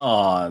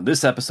On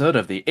this episode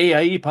of the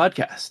AIE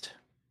Podcast.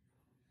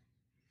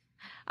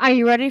 Are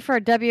you ready for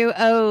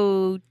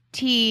WOTLK?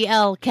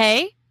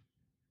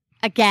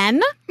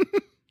 Again?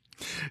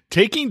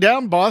 Taking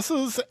down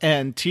bosses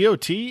and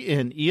TOT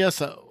in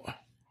ESO.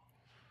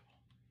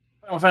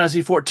 Final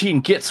Fantasy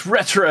XIV gets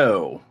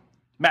retro.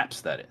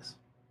 Maps, that is.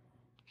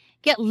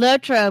 Get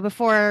Lotro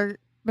before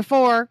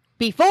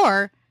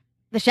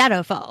the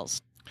shadow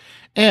falls.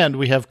 And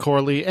we have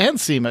Corley and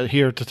Seema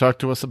here to talk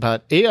to us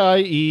about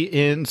AIE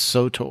in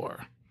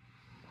SOTOR.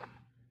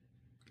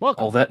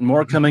 Welcome. All that and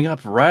more coming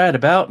up right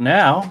about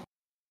now.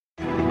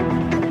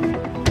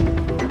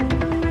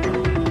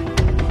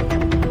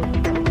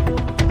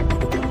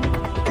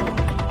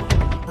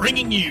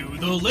 Bringing you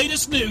the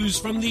latest news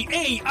from the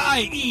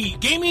AIE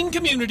gaming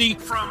community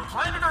from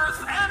planet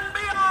Earth and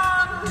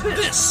beyond.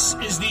 This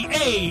is the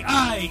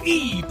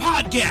AIE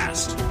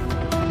Podcast.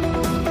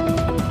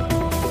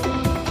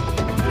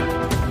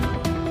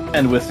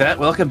 And with that,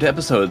 welcome to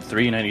episode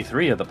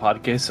 393 of the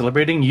podcast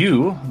celebrating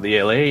you,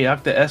 the LA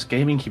Octa-S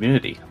gaming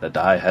community, the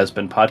Die Has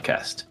Been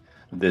podcast.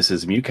 This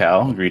is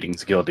Mewcow.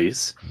 Greetings,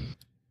 guildies.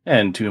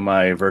 And to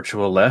my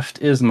virtual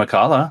left is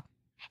Makala.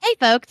 Hey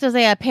folks, there's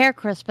a pear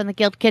crisp in the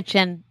guild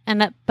kitchen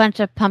and a bunch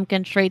of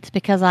pumpkin treats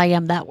because I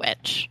am that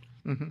witch.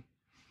 Mm-hmm.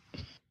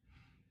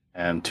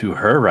 And to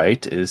her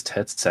right is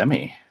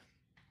Tetsemi.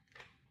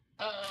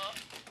 I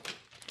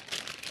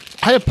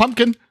have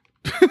pumpkin.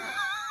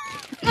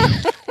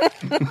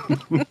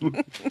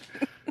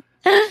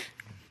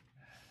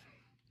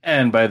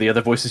 And by the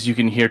other voices you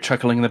can hear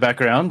chuckling in the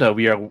background,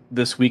 we are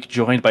this week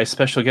joined by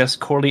special guests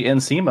Corley and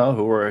Seema,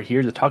 who are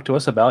here to talk to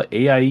us about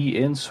AIE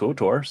in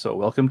SOTOR. So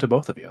welcome to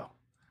both of you.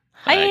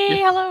 Hi,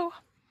 hello. All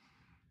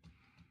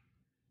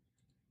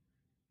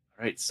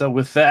right, so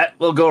with that,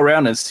 we'll go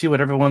around and see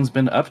what everyone's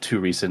been up to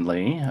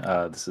recently.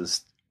 This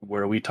is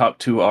where we talk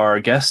to our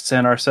guests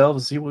and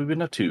ourselves and see what we've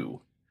been up to.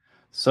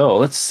 So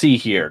let's see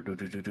here.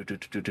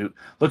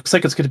 Looks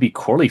like it's going to be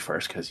Corley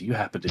first because you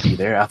happen to be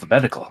there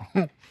alphabetical.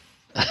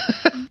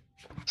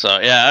 So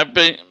yeah, I've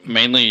been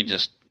mainly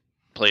just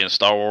playing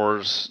Star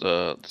Wars,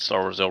 the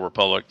Star Wars: The Old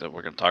Republic that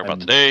we're going to talk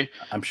about today.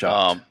 I'm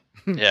shocked.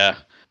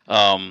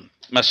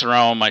 Messing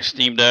around with my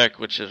Steam Deck,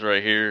 which is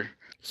right here.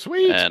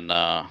 Sweet. And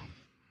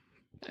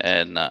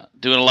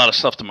doing a lot of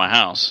stuff to my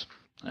house.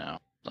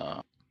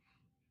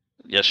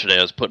 Yesterday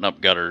I was putting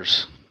up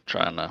gutters,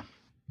 trying to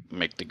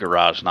make the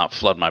garage not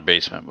flood my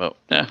basement. But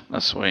yeah,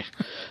 that's the way.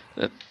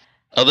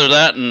 Other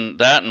than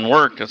that and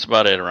work, that's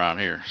about it around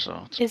here.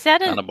 So is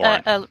that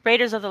a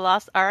Raiders of the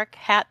Lost Ark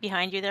hat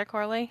behind you there,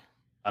 Corley?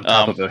 On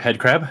top of a head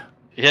crab?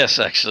 Yes,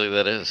 actually,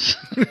 that is.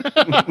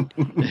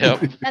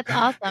 Yep, That's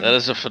awesome. that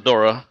is a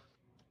fedora.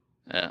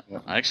 Yeah,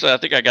 actually, I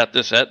think I got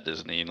this at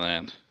Disney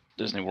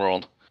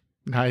World.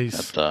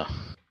 Nice. At,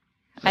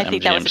 I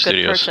think that was a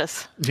Studios. good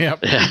purchase. Yep.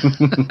 Yeah.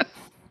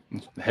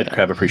 The head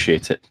crab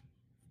appreciates it.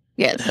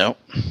 Yes. Yep.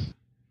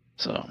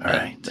 So, all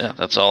right. Yeah,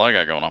 that's all I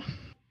got going on.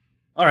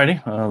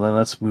 Alrighty, well, then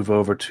let's move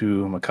over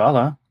to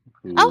Makala,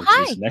 who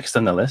hi. is next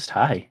on the list.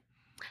 Hi.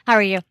 How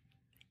are you?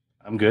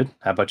 I'm good.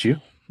 How about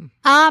you?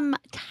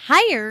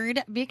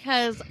 Tired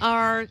because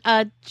our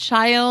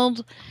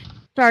child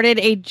started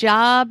a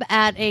job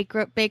at a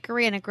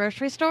bakery and a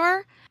grocery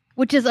store,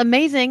 which is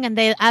amazing, and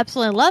they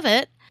absolutely love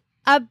it.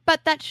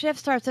 But that shift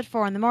starts at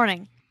 4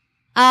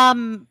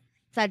 a.m.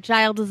 That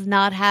child does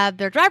not have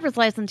their driver's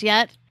license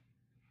yet,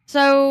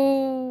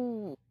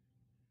 so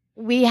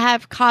we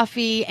have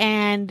coffee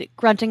and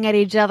grunting at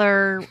each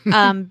other,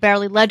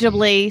 barely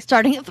legibly,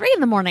 starting at 3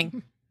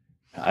 a.m.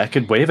 I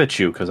could wave at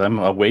you because I'm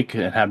awake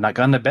and have not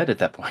gone to bed at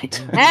that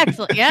point.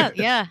 Excellent.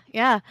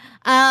 Yeah.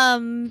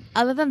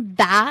 Other than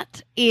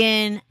that,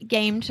 in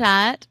game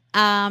chat,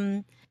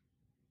 our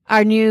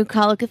new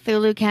Call of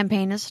Cthulhu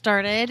campaign has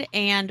started,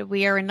 and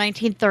we are in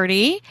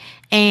 1930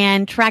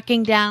 and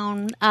tracking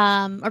down,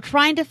 or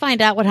trying to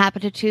find out what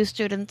happened to 2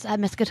 students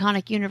at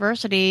Miskatonic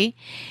University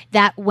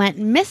that went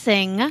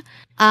missing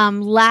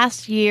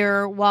last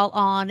year while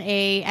on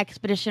a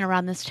expedition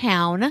around this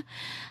town.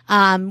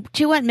 2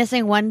 went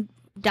missing, 1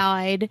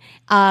 died.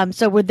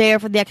 So we're there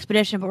for the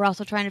expedition, but we're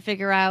also trying to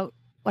figure out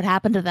what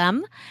happened to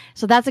them.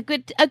 So that's a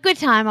good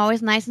time,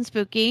 always nice and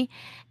spooky.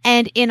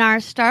 And in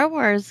our Star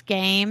Wars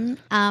game,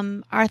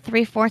 our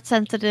 3 Force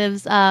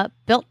sensitives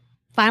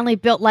finally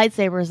built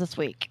lightsabers this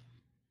week,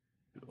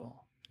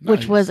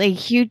 which was a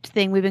huge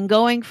thing we've been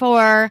going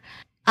for.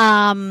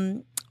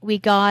 We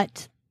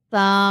got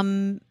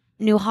some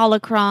new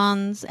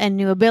holocrons and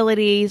new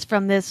abilities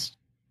from this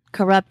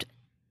corrupt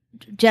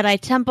Jedi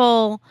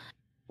temple,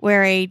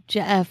 where a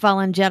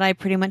fallen Jedi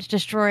pretty much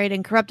destroyed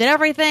and corrupted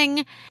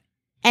everything.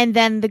 And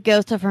then the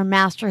ghost of her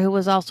master, who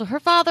was also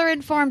her father,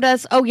 informed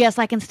us, oh, yes,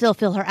 I can still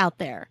feel her out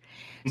there.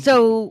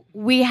 So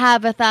we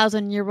have a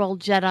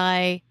 1,000-year-old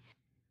Jedi,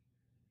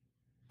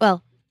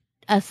 well,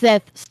 a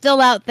Sith, still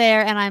out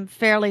there, and I'm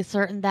fairly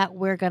certain that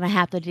we're going to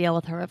have to deal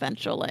with her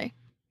eventually.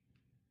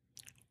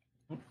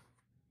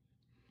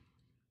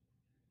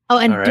 Oh,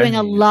 and doing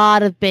a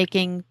lot of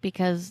baking,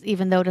 because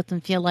even though it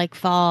doesn't feel like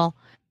fall,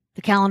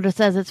 the calendar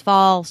says it's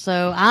fall,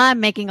 so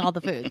I'm making all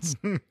the foods.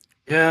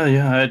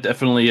 Yeah, I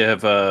definitely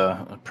have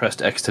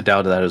pressed X to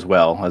down to that as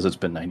well, as it's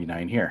been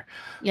 99 here.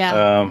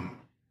 Yeah.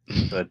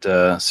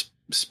 But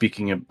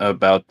speaking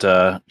about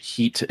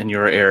heat in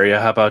your area,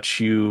 how about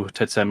you,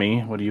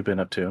 Tetsemi? What have you been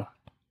up to?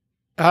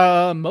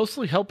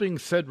 Mostly helping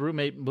said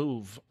roommate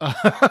move.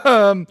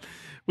 Yeah,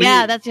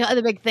 that's the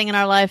other big thing in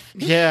our life.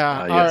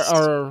 Yeah, Yes.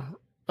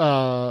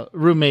 our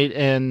roommate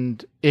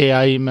and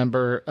AIE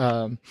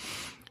member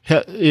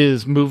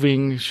is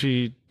moving.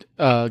 She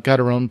got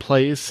her own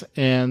place,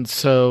 and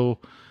so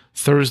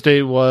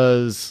Thursday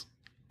was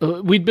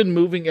we'd been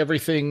moving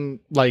everything,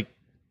 like,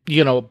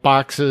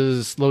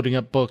 boxes, loading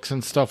up books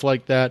and stuff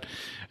like that,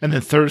 and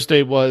then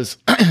Thursday was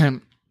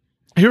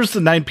here's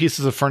the 9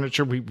 pieces of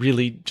furniture we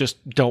really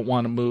just don't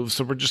want to move,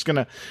 so we're just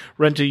gonna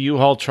rent a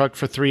U-Haul truck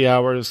for 3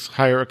 hours,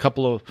 hire a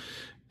couple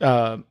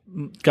of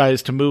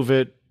guys to move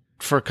it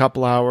for a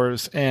couple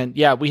hours, and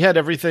yeah, we had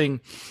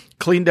everything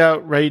cleaned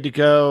out, ready to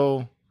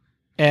go.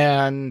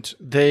 And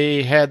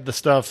they had the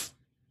stuff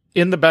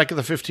in the back of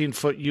the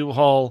 15-foot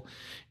U-Haul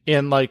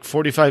in like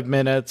 45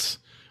 minutes,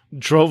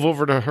 drove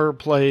over to her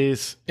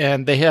place,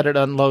 and they had it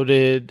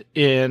unloaded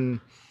in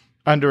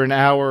under an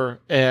hour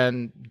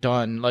and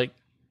done. Like,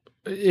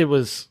 it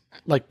was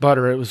like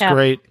butter. It was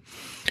great.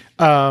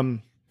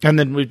 And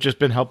then we've just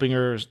been helping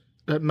her.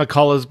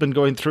 McCullough's been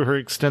going through her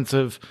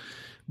extensive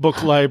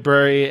book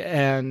library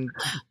and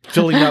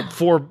filling up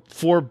four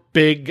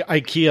big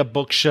IKEA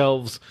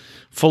bookshelves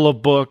full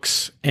of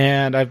books,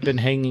 and I've been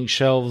hanging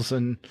shelves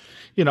and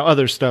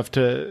other stuff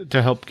to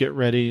help get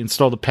ready,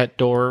 install the pet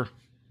door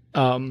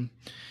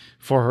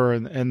for her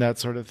and that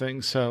sort of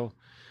thing. So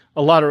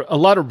a lot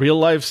of real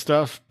life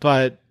stuff,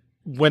 but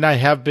when I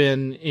have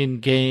been in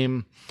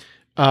game,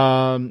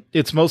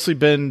 it's mostly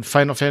been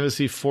Final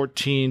Fantasy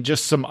 14,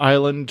 just some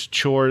island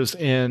chores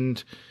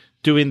and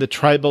doing the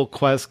tribal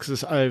quests,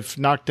 because I've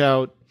knocked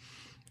out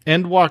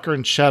Endwalker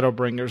and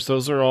Shadowbringers.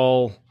 Those are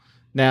all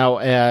now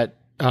at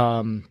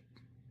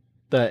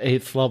the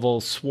 8th level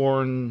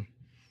Bloodsworn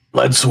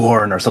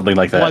or something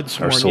like that.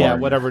 Bloodsworn, yeah,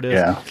 whatever it is.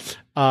 Yeah.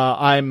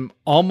 I'm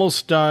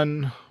almost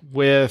done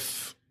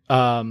with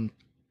the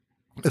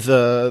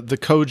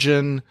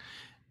Kojin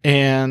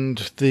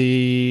and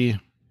the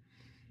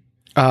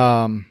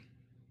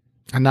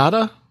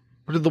Hanada.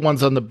 What are the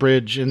ones on the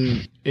bridge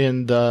in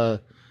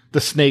the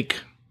snake?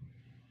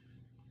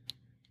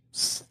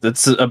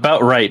 That's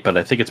about right, but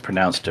I think it's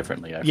pronounced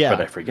differently.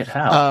 But I forget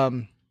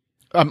how.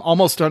 I'm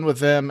almost done with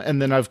them, and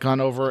then I've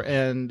gone over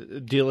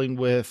and dealing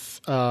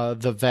with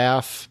the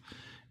Vath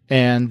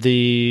and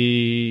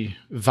the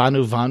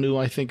Vanu,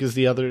 I think is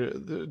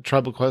the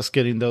tribal quest,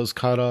 getting those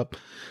caught up.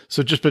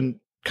 So just been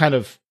kind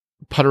of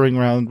puttering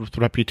around with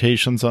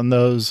reputations on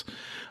those.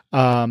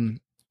 And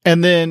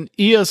then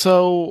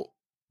ESO,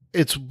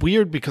 it's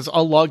weird because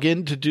I'll log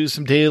in to do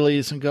some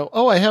dailies and go,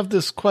 oh, I have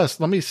this quest.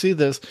 Let me see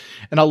this.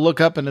 And I'll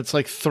look up and it's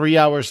like 3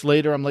 hours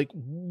later. I'm like,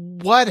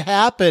 what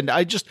happened?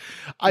 I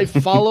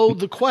follow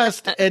the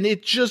quest and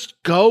it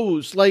just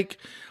goes like,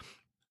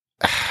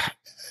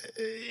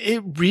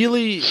 it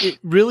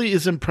really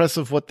is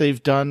impressive what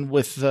they've done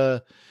with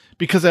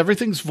because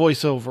everything's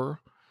voiceover.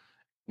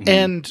 Mm-hmm.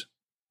 And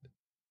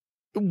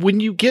when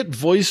you get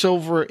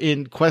voiceover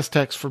in quest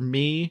text, for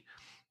me,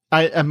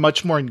 I am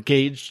much more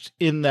engaged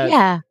in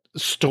that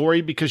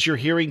story because you're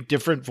hearing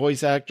different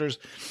voice actors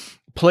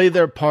play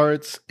their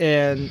parts,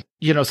 and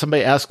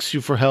somebody asks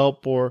you for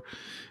help or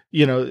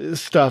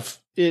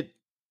stuff. It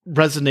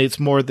resonates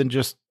more than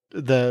just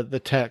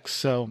the text.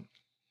 So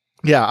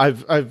yeah,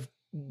 I've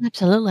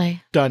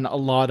absolutely done a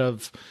lot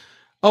of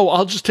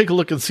I'll just take a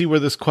look and see where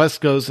this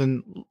quest goes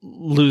and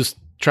lose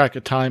track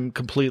of time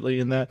completely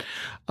in that.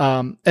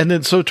 And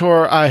then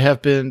SOTOR, I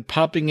have been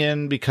popping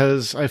in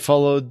because I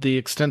followed the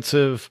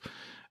extensive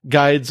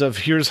guides of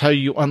here's how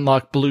you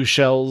unlock blue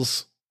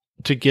shells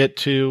to get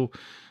to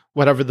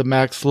whatever the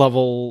max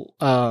level,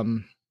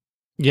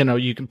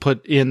 you can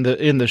put in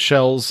the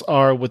shells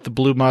are with the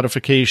blue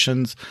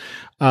modifications.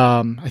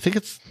 I think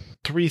it's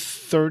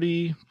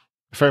 330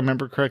 if I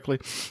remember correctly.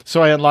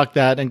 So I unlocked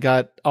that and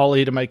got all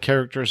 8 of my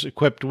characters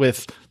equipped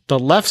with the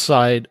left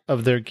side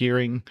of their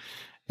gearing.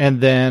 And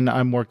then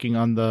I'm working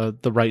on the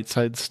right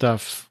side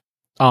stuff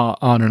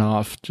on and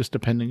off, just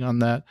depending on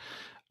that.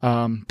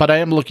 But I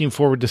am looking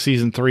forward to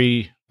season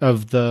 3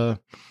 of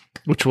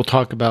which we'll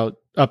talk about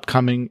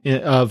upcoming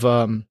of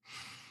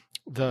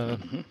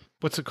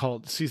what's it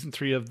called? Season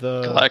 3 of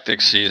the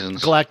Galactic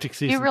Seasons. Galactic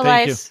Season.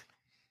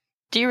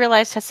 Do you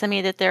realize,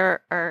 Tetsumi, that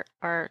there are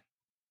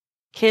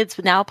kids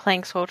now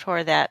playing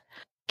SWTOR that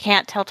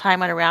can't tell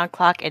time on a round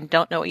clock and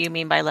don't know what you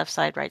mean by left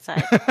side, right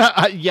side?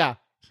 Yeah.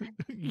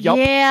 Yep.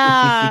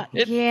 Yeah.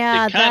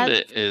 It kind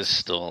of is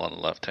still on the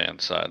left-hand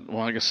side.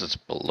 Well, I guess it's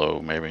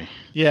below, maybe.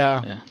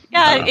 Yeah.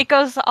 It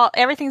goes.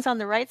 Everything's on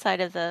the right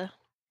side of the.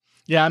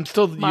 Yeah, I'm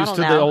still used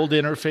to the old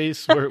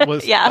interface where it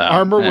was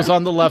armor was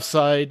on the left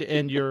side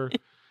and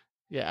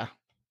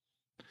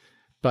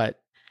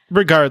But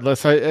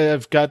regardless,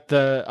 I've got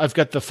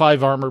the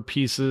 5 armor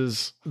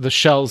pieces, the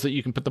shells that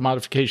you can put the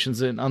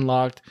modifications in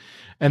unlocked,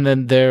 and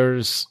then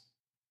there's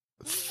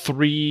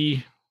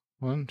 3,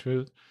 1,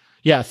 2.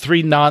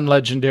 3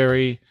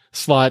 non-legendary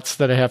slots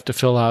that I have to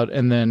fill out,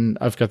 and then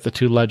I've got the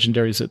 2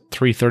 legendaries at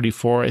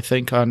 334, I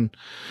think, on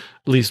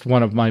at least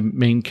one of my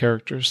main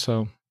characters.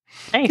 So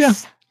Nice. Yeah.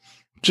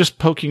 Just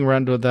poking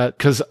around with that,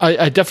 because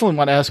I definitely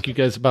want to ask you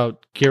guys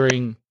about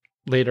gearing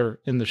later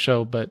in the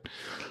show, but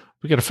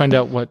we got to find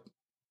out what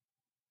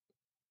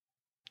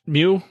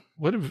Mew.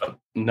 What have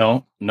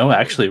No,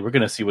 actually, we're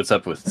going to see what's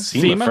up with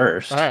SEMA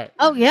first. All right.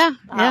 Oh yeah,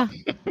 Wow.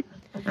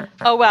 yeah.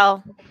 Oh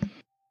well,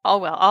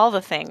 all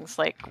the things.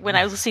 Like when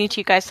I was listening to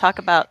you guys talk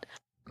about,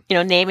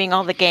 naming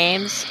all the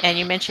games, and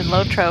you mentioned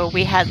Lotro,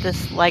 we had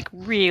this like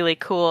really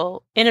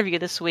cool interview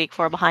this week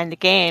for Behind the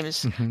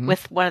Games Mhm.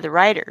 with one of the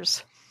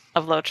writers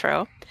of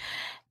Lotro.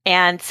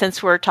 And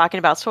since we're talking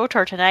about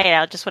SWTOR tonight,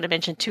 I just want to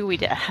mention too, we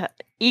did an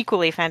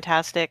equally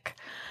fantastic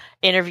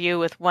interview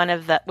with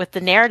with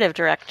the narrative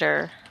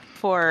director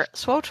for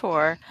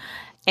SWTOR,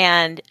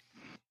 and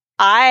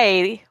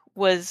I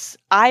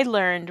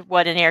learned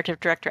what a narrative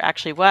director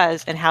actually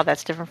was and how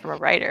that's different from a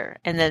writer.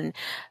 And then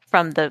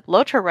from the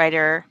Lotro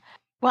writer,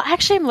 well,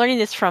 actually I'm learning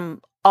this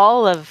from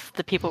all of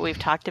the people we've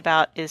talked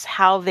about, is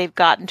how they've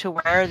gotten to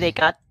where they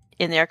got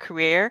in their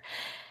career.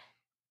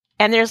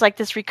 And there's like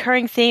this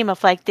recurring theme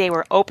of like they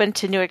were open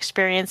to new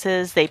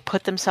experiences, they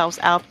put themselves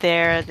out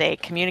there, they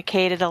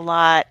communicated a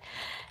lot.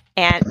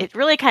 And it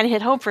really kind of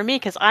hit home for me,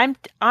 because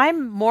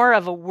I'm more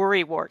of a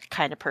worrywart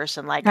kind of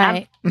person. Like,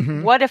 Right.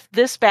 Mhm. what if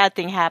this bad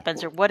thing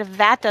happens, or what if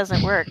that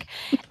doesn't work?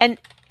 And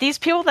these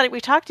people that we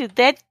talk to,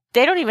 they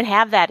don't even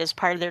have that as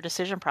part of their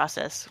decision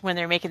process when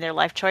they're making their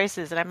life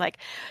choices. And I'm like,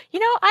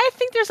 I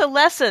think there's a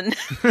lesson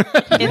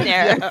in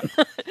there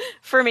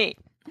for me.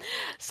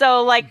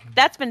 So like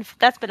that's been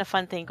a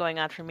fun thing going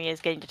on for me,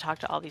 is getting to talk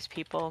to all these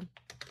people.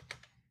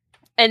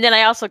 And then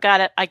I also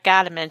gotta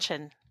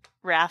mention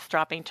Wrath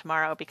dropping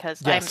tomorrow,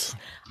 because Yes.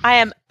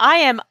 I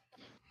am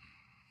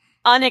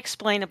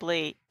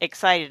unexplainably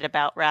excited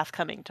about Wrath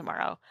coming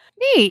tomorrow.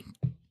 Neat.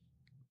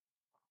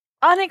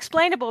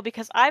 Unexplainable,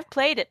 because I've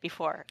played it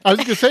before. I was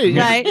going to say,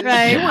 Right. you were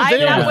I'm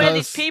there not with one of us.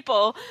 these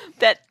people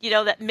that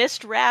that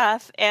missed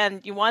Wrath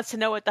and you wants to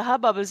know what the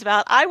hubbub is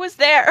about. I was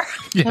there.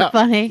 Yeah.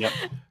 Funny. Yep.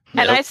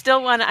 And Yep.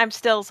 I'm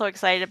still so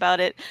excited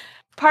about it.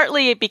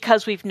 Partly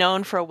because we've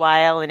known for a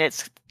while, and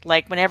it's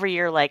like whenever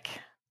you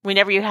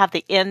have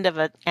the end of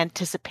an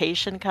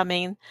anticipation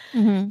coming,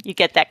 Hmm. you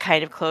get that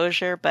kind of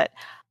closure. But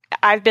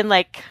I've been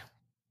like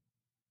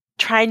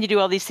trying to do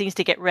all these things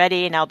to get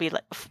ready, and I'll be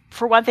like,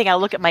 for one thing, I'll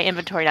look at my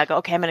inventory and I'll go,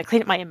 okay, I'm going to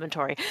clean up my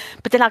inventory.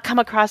 But then I'll come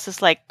across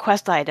this like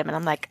quest item, and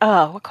I'm like,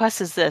 oh, what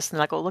quest is this? And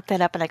I'll go look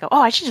that up, and I go,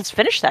 oh, I should just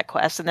finish that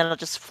quest, and then it'll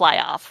just fly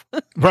off.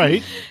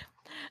 Right.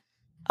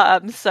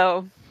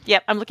 So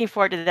yep, I'm looking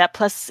forward to that.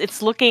 Plus,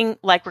 it's looking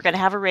like we're going to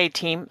have a raid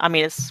team. I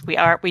mean,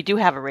 we do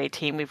have a raid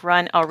team. We've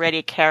run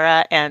already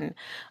Kara and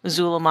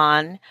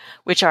Zulaman,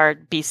 which are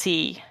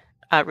BC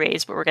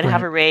raids, but we're going to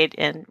have a raid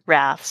in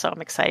Wrath. So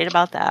I'm excited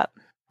about that.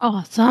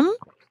 Awesome.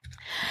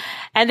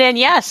 And then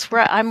yes,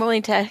 I'm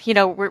willing to.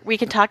 We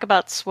can talk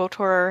about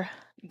SWTOR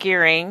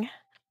gearing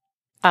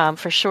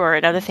for sure,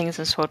 and other things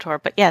in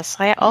SWTOR. But yes,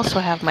 I also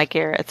have my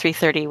gear at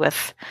 330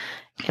 with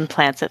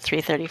implants at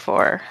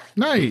 334.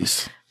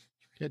 Nice.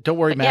 Yeah, don't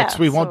worry, But Max. yeah,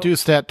 we won't so- do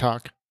stat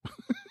talk.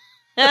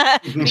 We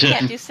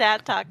can't do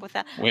sad talk with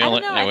that. We I don't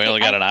only, know, I we think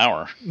only got an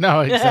hour.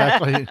 No,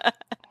 exactly.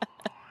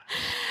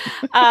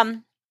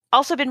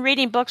 Also been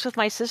reading books with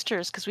my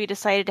sisters, because we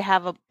decided to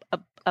have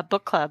a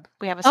book club.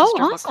 We have a Oh,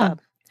 sister book awesome.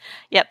 club.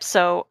 Yep.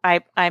 So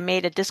I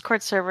made a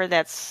Discord server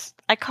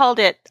I called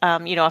it,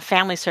 a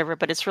family server,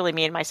 but it's really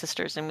me and my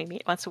sisters, and we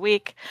meet once a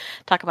week,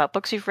 talk about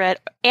books we've read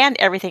and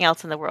everything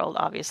else in the world,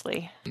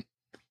 obviously.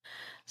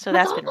 So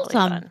That's that's been really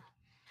awesome. fun.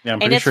 Yeah, I'm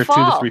And pretty it's sure 2 to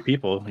fall. 3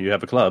 people, you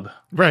have a club.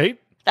 Right.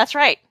 That's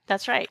right.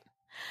 That's right.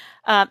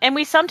 And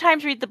we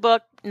sometimes read the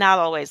book, not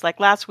always. Like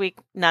last week,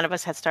 none of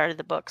us had started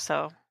the book,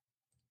 so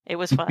it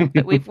was fun.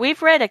 But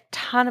we've read a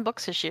ton of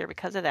books this year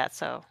because of that.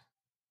 So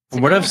it's a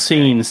From what great I've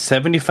seen,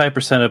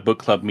 75% of book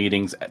club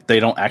meetings, they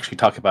don't actually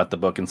talk about the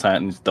book, and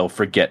sometimes they'll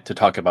forget to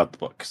talk about the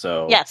book.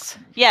 So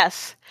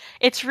Yes.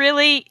 It's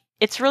really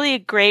a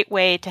great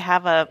way to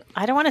have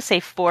I don't want to say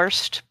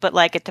forced, but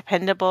like a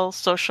dependable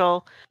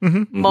social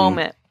Mhm.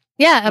 moment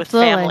Yeah, with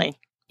absolutely. family.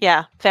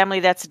 Yeah, family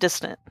that's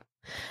distant.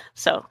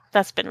 So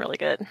that's been really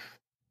good.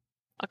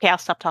 Okay, I'll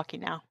stop talking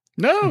now.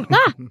 No.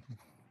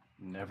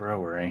 never a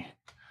worry.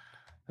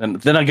 And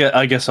then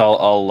I guess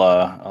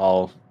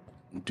I'll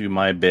do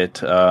my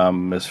bit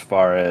as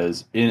far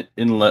as in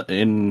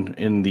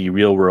the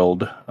real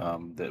world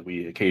that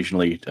we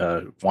occasionally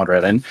wander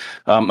out in.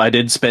 I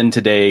did spend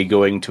today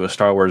going to a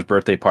Star Wars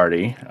birthday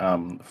party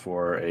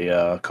for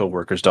a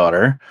coworker's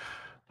daughter,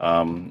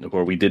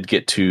 where we did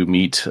get to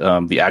meet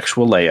the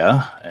actual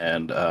Leia,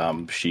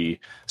 and she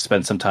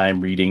spent some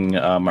time reading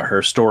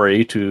her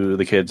story to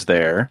the kids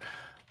there.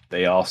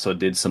 They also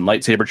did some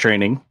lightsaber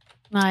training.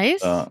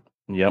 Nice.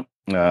 Yep.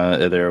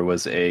 There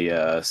was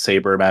a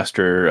saber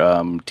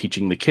master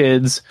teaching the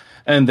kids,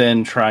 and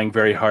then trying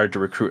very hard to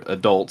recruit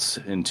adults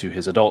into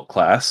his adult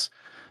class,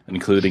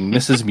 including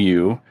Mrs.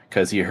 Mew,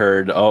 because he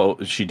heard,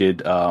 she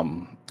did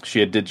she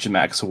had did some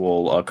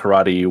actual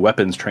karate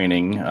weapons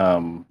training.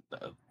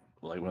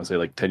 Like I want to say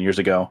like 10 years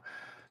ago.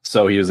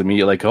 So he was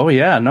immediately like, "Oh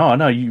yeah,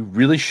 no, you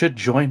really should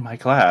join my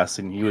class."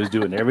 And he was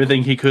doing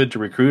everything he could to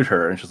recruit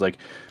her. And she's like,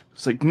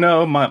 "It's like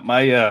no, my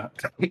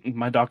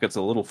my docket's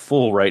a little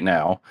full right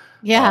now."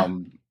 Yeah.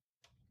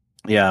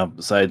 Yeah.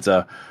 Besides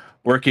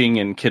working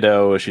in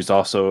Kiddo, she's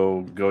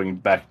also going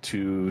back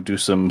to do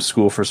some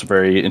school for some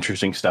very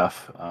interesting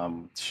stuff.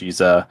 She's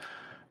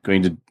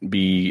going to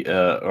be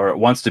or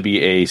wants to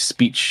be a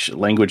speech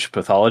language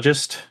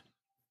pathologist,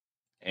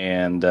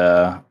 and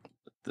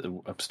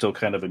I'm still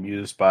kind of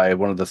amused by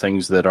one of the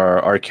things that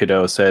our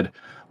kiddo said.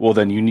 Well,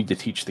 then you need to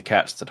teach the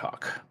cats to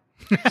talk.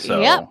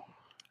 So, Yep.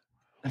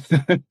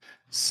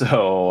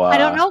 So I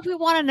don't know if we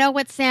want to know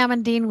what Sam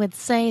and Dean would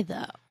say,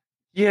 though.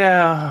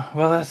 Yeah,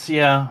 well, that's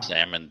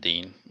Sam and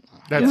Dean.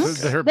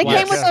 That's her They black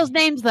came with cat. those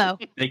names, though.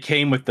 They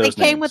came with those.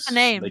 They came with the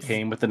names. They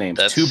came with the names.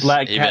 That's 2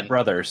 black cat even-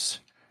 brothers.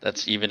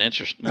 That's even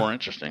more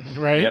interesting.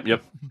 Right?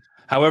 Yep.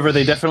 However,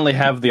 they definitely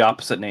have the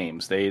opposite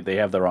names. They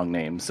have the wrong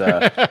names.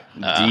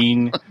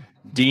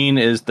 Dean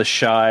is the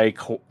shy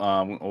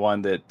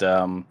one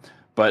that.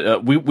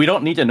 But we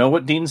don't need to know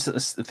what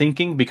Dean's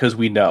thinking because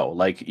we know.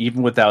 Like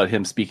even without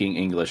him speaking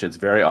English, it's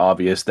very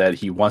obvious that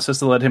he wants us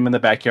to let him in the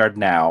backyard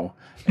now.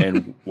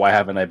 And why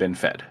haven't I been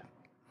fed?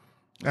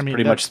 I mean,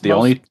 Pretty much that's the most-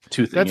 only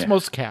two things. That's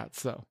most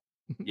cats, though.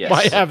 Yes.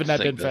 Why haven't I I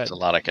been think fed? that's a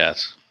lot of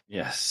cats.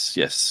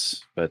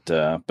 Yes. But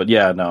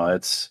yeah, no,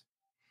 it's.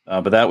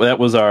 But that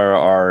was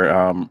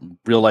our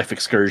real life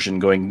excursion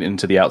going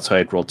into the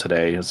outside world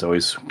today. It's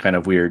always kind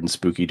of weird and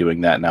spooky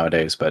doing that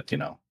nowadays, but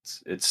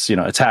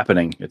it's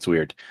happening. It's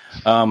weird.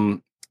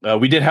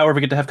 We did, however,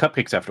 get to have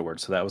cupcakes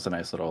afterwards, so that was a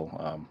nice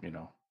little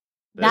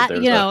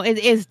It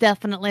is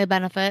definitely a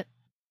benefit.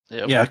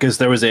 Yep. Yeah, because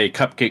there was a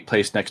cupcake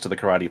place next to the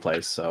karate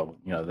place, so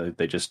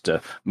they just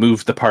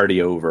moved the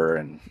party over,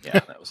 and yeah,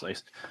 that was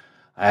nice.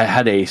 I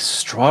had a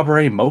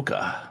strawberry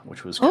mocha,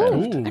 which was kind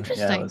of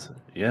interesting.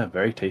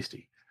 very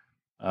tasty.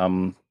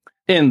 In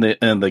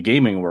the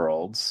gaming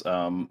worlds,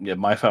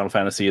 my Final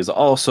Fantasy is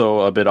also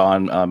a bit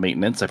on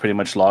maintenance. I pretty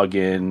much log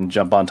in,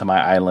 jump onto my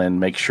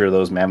island, make sure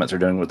those mammoths are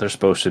doing what they're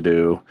supposed to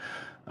do.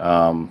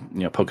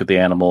 Poke at the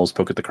animals,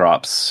 poke at the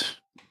crops.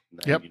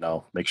 Yep.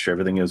 Make sure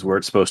everything is where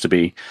it's supposed to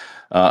be.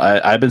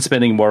 I've been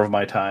spending more of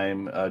my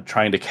time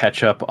trying to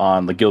catch up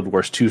on the Guild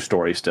Wars 2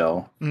 story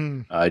still.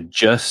 I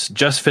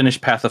just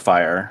finished Path of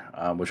Fire,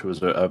 which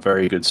was a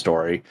very good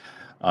story.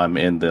 I'm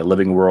in the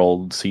Living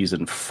World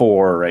Season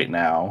 4 right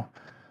now.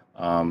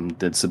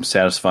 Did some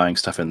satisfying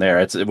stuff in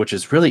there, which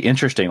is really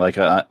interesting. Like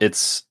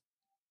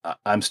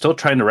I'm still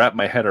trying to wrap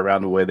my head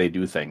around the way they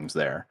do things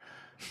there.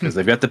 Because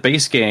they've got the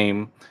base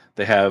game,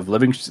 they have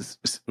Living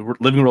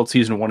World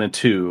Season 1 and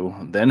 2,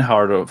 then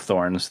Heart of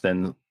Thorns,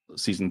 then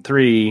Season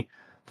 3,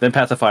 then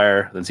Path of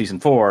Fire, then Season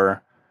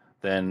 4,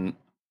 then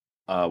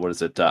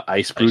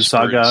Ice Brood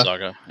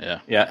Saga.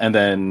 Yeah, and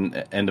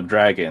then End of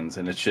Dragons,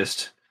 and it's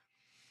just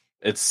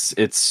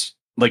it's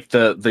like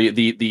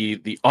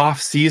the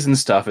off-season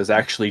stuff is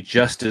actually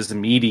just as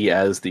meaty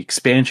as the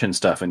expansion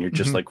stuff, and you're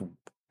just like,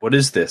 what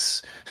is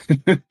this?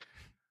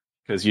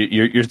 Because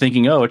you're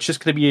thinking, oh, it's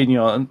just going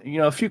to be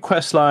a few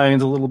quest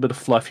lines, a little bit of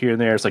fluff here and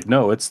there. It's like,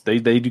 no, they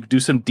do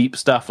some deep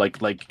stuff,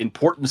 like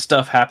important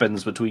stuff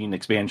happens between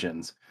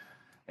expansions,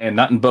 and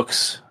not in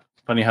books.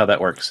 Funny how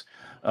that works.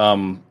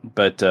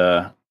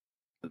 But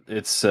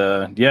it's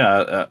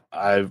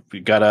I've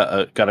got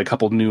a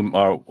couple new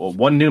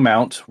one new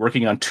mount,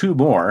 working on 2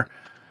 more,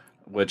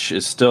 which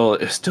is still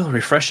a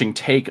refreshing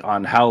take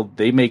on how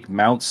they make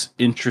mounts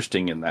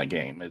interesting in that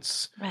game.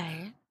 It's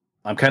Right.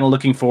 I'm kind of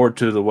looking forward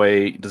to the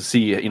way to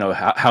see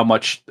how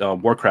much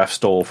Warcraft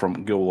stole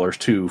from Guild Wars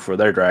 2 for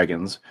their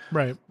dragons,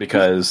 Right.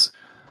 because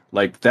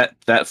like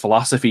that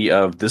philosophy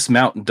of this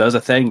mount does a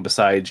thing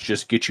besides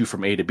just get you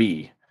from A to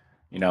B.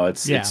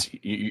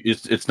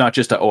 It's not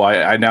just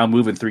I now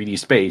move in 3D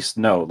space.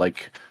 No,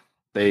 like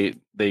they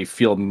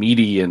feel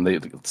meaty,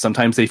 and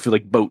sometimes they feel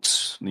like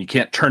boats, and you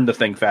can't turn the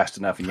thing fast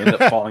enough, and you end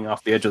up falling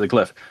off the edge of the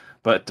cliff.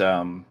 But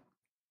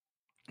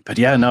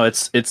yeah, no,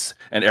 it's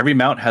and every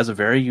mount has a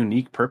very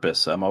unique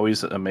purpose. I'm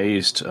always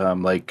amazed.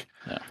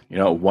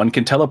 One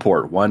can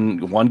teleport,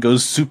 one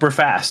goes super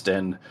fast,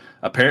 and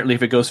apparently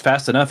if it goes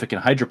fast enough, it can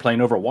hydroplane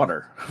over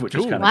water, which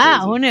is kind of Wow,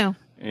 crazy. who knew?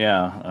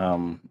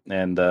 Yeah,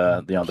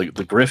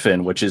 the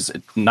Griffin, which is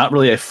not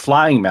really a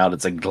flying mount,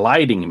 it's a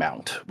gliding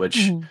mount,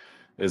 which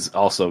is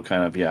also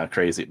kind of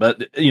crazy.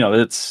 But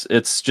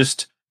it's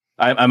just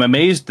I'm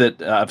amazed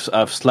that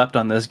I've slept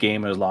on this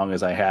game as long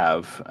as I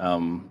have,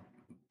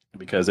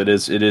 because it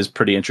is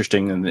pretty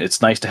interesting, and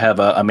it's nice to have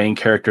a main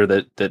character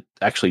that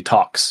actually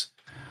talks.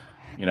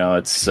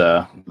 It's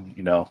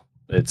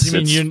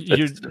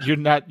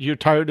you're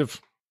tired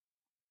of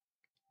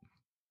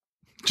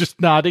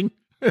just nodding?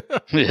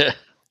 Yeah.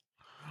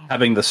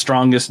 having the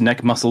strongest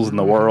neck muscles in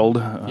the world,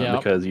 Yep.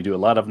 because you do a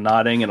lot of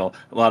nodding and a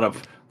lot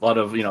of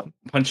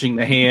punching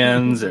the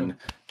hands and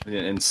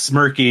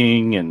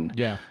smirking and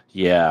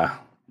Yeah.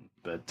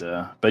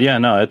 But yeah,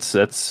 no, it's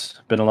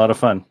been a lot of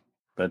fun.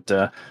 But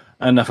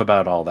enough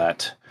about all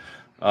that.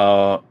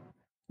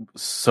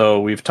 So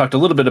we've talked a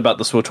little bit about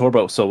the SWTOR,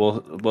 but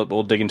so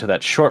we'll dig into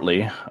that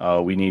shortly.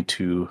 We need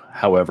to,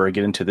 however,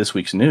 get into this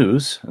week's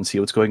news and see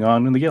what's going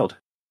on in the guild.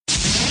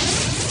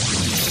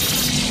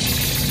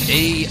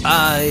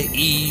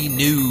 AIE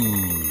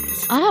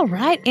News. All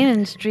right,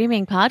 in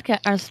streaming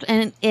podcast,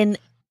 in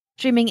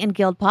streaming and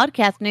guild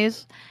podcast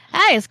news.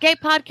 Hey,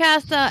 Escape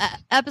Podcast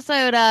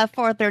episode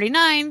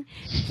 439,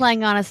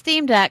 playing on a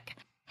Steam Deck.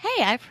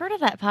 Hey, I've heard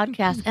of that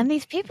podcast and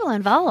these people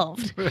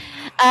involved.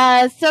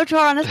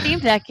 SWTOR on a Steam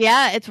Deck.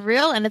 Yeah, it's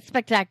real and it's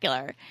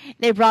spectacular.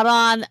 They brought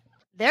on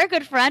their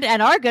good friend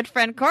and our good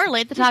friend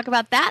Corley to talk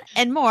about that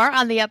and more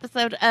on the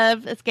episode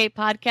of Escape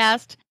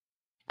Podcast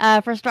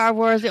for Star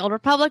Wars The Old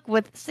Republic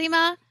with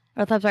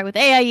with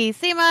AIE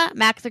SEMA,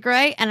 Max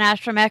Gray, and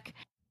Astromech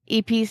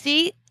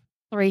EPC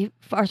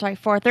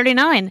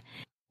 439.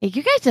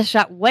 You guys just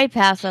shot way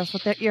past us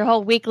with your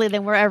whole weekly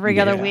than we're every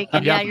other week.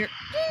 And Yep. you're...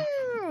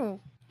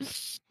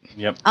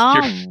 Yep.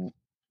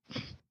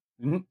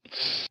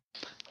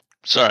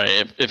 Sorry,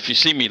 if you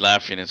see me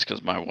laughing, it's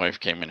because my wife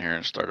came in here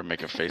and started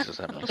making faces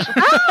at me.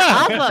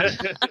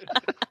 Awesome.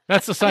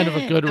 That's a sign of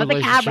a good On the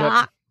relationship.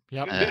 camera.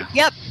 Yep. Yeah.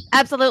 Yep,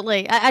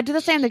 absolutely. I do the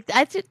same.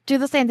 I do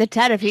the same to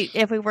Ted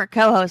if we weren't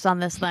co-hosts on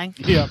this thing.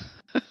 Yep.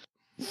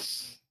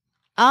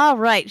 All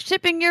right,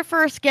 shipping your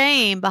first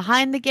game,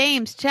 Behind the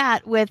Games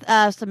chat with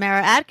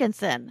Samara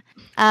Atkinson.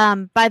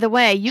 By the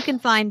way, you can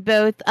find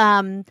both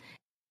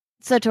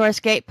SWTOR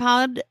Escape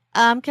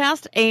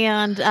Podcast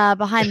and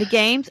Behind the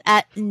Games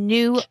at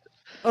New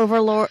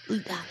Overlord.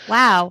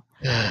 Wow,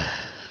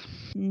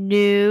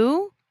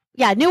 New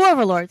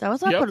Overlords. I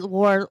always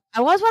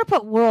want to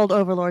put World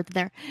Overlords in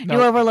there. No.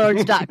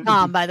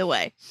 Newoverlords.com, by the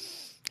way.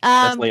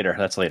 That's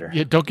later.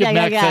 Yeah, don't get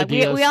Max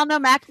ideas. We all know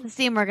Max and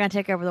Steam are going to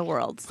take over the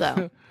world,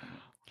 so.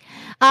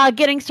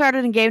 Getting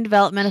started in game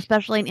development,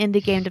 especially in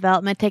indie game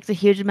development, takes a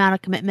huge amount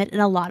of commitment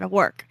and a lot of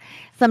work.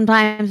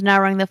 Sometimes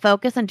narrowing the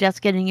focus and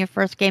just getting your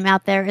first game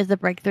out there is the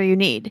breakthrough you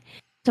need.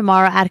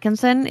 Tamara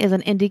Atkinson is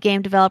an indie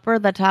game developer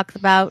that talks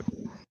about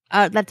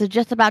that's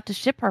just about to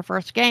ship her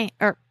first game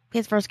or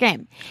his first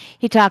game.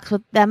 He talks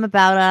with them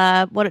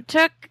about what it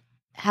took,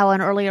 how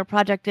an earlier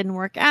project didn't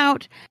work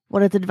out,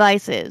 what his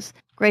advice is.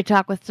 Great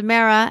talk with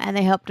Tamara, and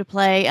they hope to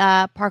play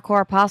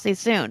Parkour Posse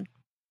soon.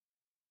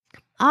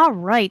 All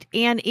right,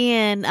 and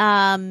in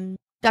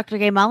Dr.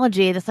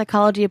 Gameology, the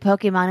psychology of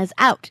Pokemon is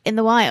out in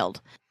the wild.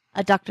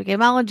 Dr.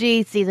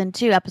 Gameology, Season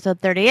 2,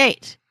 Episode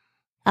 38.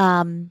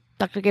 Dr.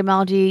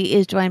 Gameology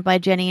is joined by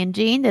Jenny and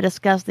Jean to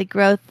discuss the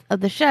growth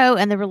of the show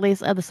and the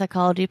release of the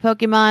psychology of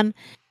Pokemon,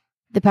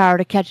 the power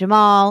to catch 'em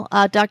all.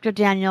 Dr.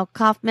 Daniel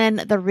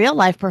Kaufman, the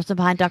real-life person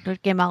behind Dr.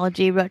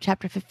 Gameology, wrote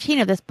Chapter 15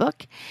 of this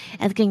book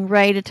and is getting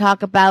ready to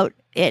talk about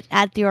it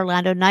at the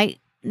Orlando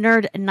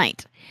Nerd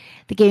Night.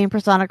 The Gaming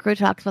Persona crew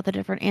talks about the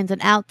different ins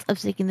and outs of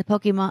seeing the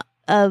Pokemon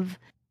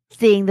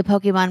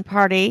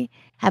party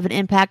have an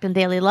impact on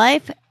daily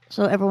life,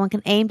 so everyone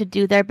can aim to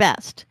do their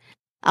best.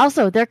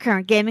 Also, their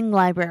current gaming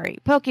library: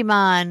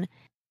 Pokemon,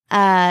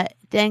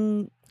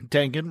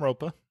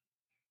 Danganronpa.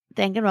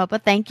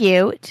 Thank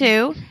you.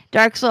 2,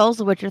 Dark Souls,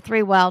 The Witcher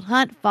 3, Wild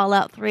Hunt,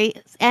 Fallout 3,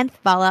 and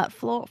Fallout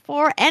 4,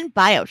 and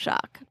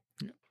BioShock.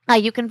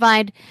 You can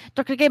find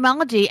Dr.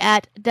 Gameology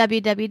at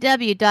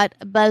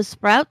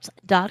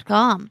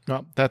www.buzzsprouts.com.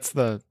 Well, that's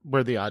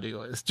where the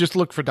audio is. Just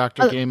look for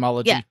Dr.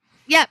 Gameology. Yeah.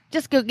 Yeah,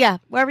 just go. Yeah,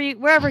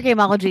 wherever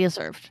Gameology is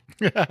served.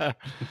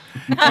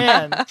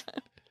 And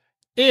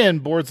in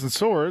Boards and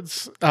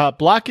Swords,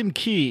 Block and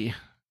Key,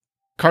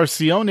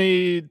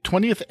 Carcione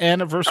 20th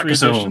Anniversary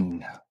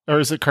Edition. Or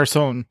is it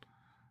Carcone?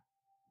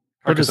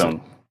 Carcassonne.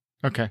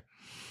 Okay.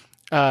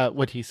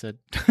 What he said.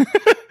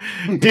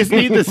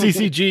 Disney, the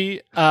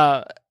CCG.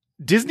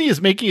 Disney is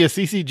making a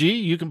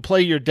CCG. You can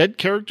play your dead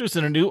characters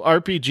in a new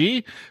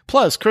RPG.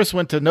 Plus, Chris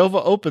went to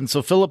Nova Open,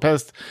 so Philip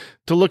has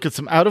to look at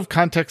some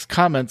out-of-context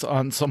comments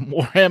on some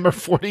Warhammer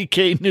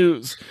 40k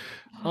news.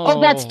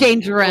 Oh, that's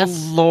dangerous.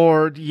 Oh,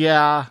 Lord,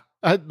 yeah.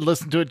 I'd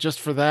listen to it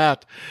just for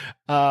that.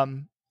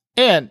 And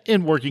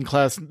in Working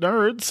Class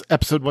Nerds,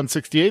 episode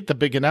 168, the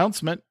big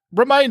announcement.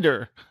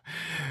 Reminder,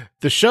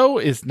 the show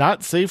is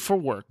not safe for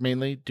work,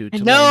 mainly due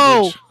to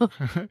language.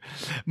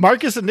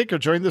 Marcus and Nick are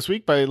joined this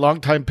week by a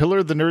longtime pillar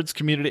of the Nerds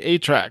community,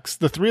 Atrax.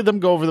 The three of them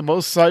go over the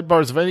most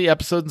sidebars of any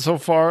episode so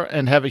far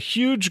and have a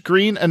huge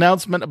green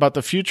announcement about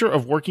the future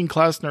of Working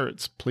Class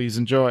Nerds. Please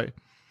enjoy.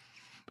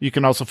 You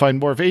can also find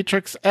more of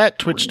Atrax at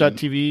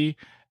twitch.tv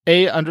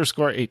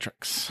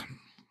 _Atrax.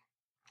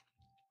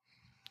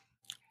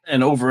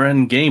 And over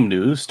in game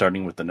news,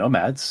 starting with the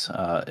Nomads,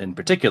 in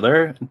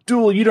particular,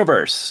 Dual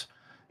Universe.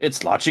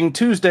 It's launching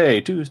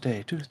Tuesday.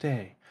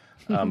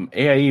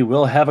 AIE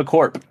will have a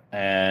corp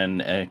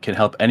and can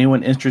help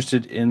anyone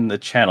interested in the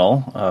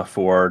channel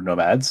for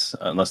Nomads,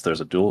 unless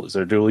there's a dual. Is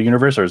there a Dual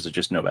Universe or is it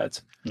just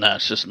Nomads? Nah,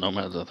 it's just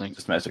Nomads, I think.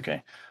 Just Nomads,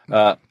 okay.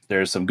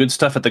 There's some good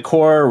stuff at the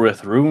core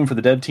with room for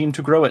the dev team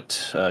to grow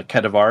it.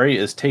 Katavari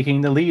is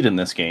taking the lead in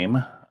this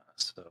game,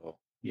 so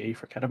yay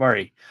for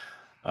Katavari.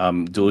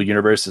 Dual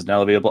Universe is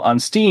now available on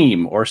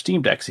Steam or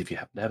Steam Decks if you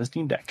happen to have a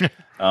Steam Deck.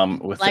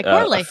 With like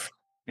Orly.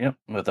 Yep,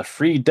 with a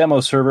free demo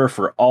server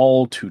for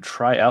all to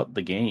try out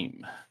the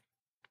game.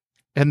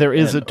 And there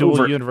is And a dual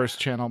over- universe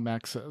channel,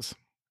 Max says.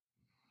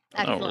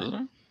 Excellent.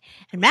 Oh,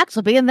 And Max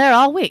will be in there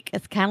all week.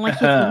 It's kind of like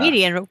he's a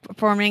comedian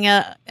performing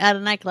at a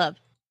nightclub.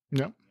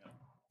 Yep.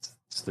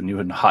 It's the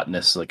new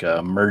hotness, like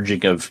a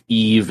merging of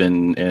Eve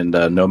and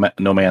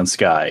No Man's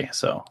Sky.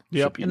 So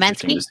Yep. should be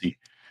interesting to see.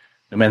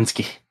 No Man's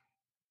Sky.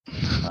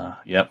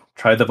 Yep.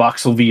 Try the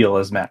voxel veal,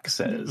 as Max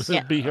says.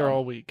 He'll be here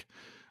all week.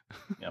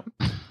 Yep.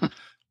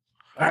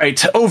 All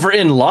right, over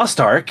in Lost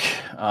Ark,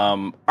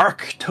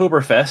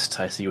 Arktoberfest,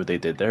 I see what they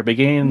did there,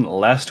 began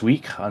last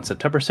week on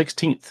September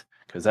 16th,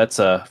 because that's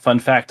a fun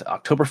fact.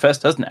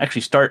 Oktoberfest doesn't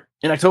actually start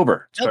in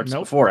October. It starts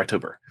before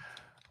October.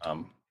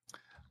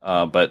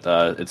 But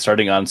it's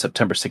starting on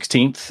September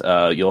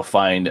 16th. You'll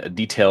find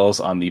details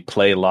on the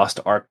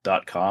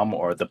playlostark.com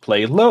or the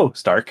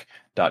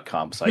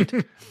playlowstark.com site.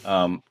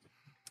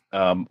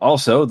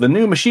 Also, the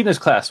new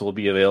machinist class will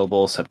be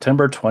available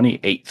September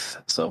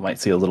 28th, so might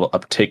see a little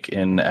uptick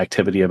in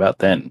activity about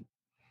then.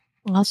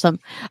 Awesome.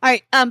 All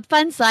right.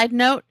 Fun side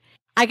note: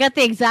 I got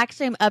the exact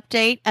same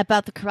update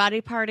about the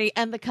karate party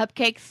and the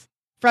cupcakes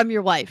from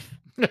your wife.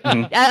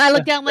 I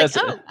looked down like,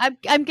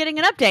 I'm getting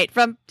an update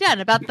from Jen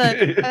about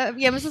the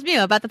Mrs.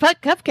 Mew about the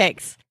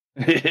cupcakes.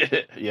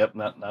 Yep,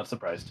 not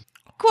surprised.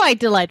 Quite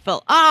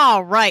delightful.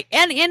 All right.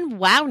 And in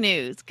WoW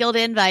news, guild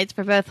invites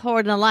for both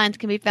Horde and Alliance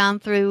can be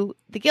found through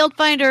the Guild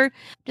Finder.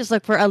 Just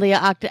look for Alia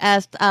Octa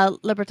Est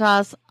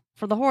Libertas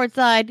for the Horde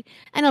side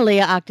and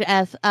Alia Octa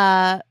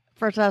Est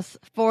Virtus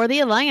for the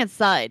Alliance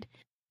side.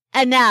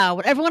 And now,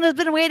 what everyone has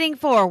been waiting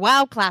for,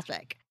 WoW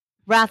Classic.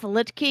 Wrath of the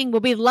Lich King will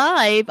be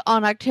live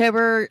on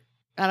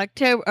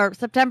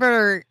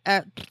September,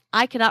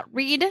 I cannot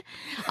read,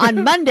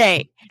 on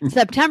Monday,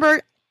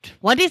 September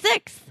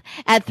 26th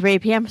at 3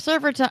 p.m.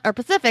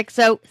 Pacific,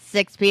 so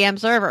 6 p.m.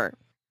 server.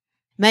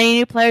 Many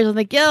new players in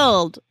the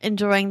guild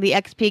enjoying the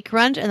XP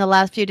crunch in the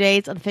last few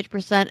days of the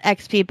 50%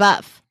 XP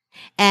buff.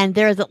 And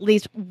there is at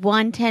least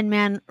one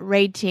 10-man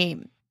raid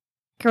team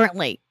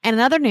currently. And in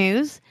other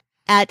news,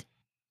 at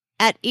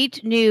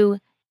each new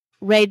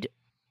raid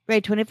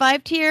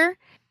 25 tier,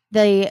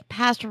 the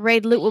past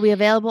raid loot will be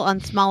available on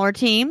smaller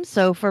teams.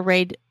 So for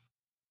raid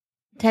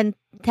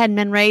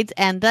 10-man raids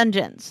and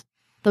dungeons.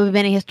 There'll be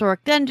many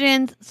historic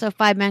dungeons, so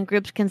 5-man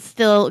groups can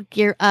still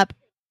gear up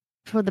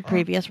for the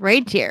previous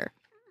raid tier.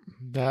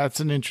 That's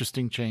an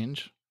interesting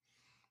change.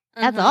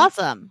 That's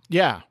awesome.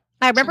 Yeah.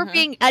 I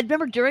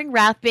remember during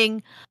Wrath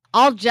being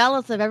all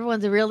jealous of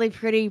everyone's really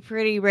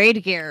pretty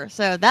raid gear.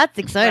 So that's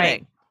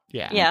exciting.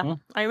 Yeah. Yeah.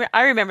 Mm-hmm.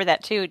 I remember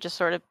that too, just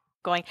sort of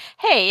going,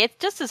 hey, it's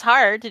just as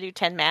hard to do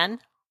 10-man.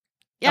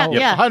 Yeah, Oh,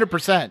 yeah.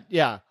 100%.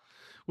 Yeah.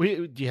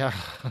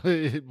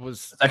 It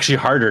was It's actually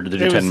harder to do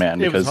 10-man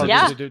because it was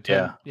harder to do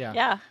 10.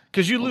 Yeah.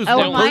 Because you lose Oh,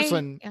 one my-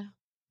 person,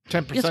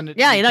 10%.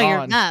 Yeah, you know, you're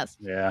gone. nuts.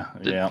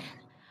 Yeah.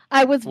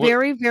 I was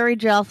very, very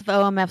jealous of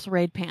OMF's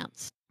raid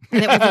pants.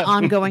 And it was an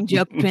ongoing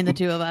joke between the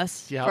two of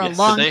us Yeah. for a Yes.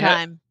 long Did they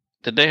time.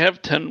 Did they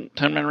have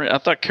 10-man raid? I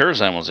thought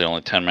Karazhan was the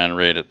only 10-man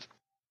raid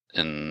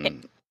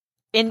in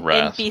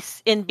Wrath.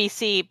 In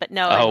BC, but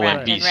no. Oh, in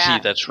in in BC,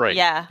 Wrath. that's right.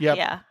 Yeah. Yep.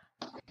 Yeah.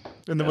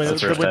 And the That's way the they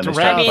first went to time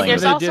they I Wrath. mean,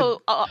 there's they did-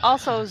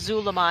 also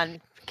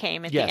Zulaman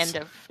came at Yes. the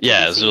end of.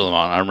 Yeah, BC. Zulaman.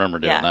 I remember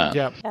doing Yeah. that.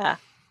 Yeah. Yeah.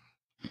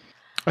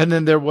 And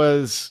then there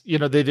was, they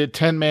did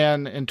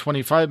 10-man and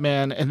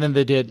 25-man, and then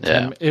they did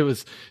it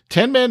was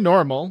 10-man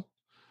normal,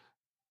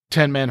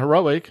 10-man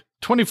heroic,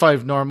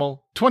 25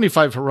 normal,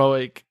 25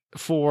 heroic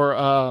for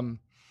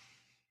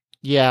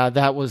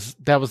that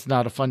was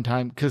not a fun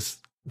time because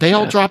they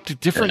all dropped to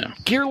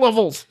different gear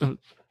levels.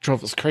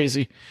 Drove us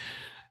crazy.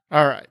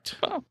 All right.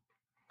 Wow.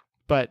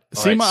 But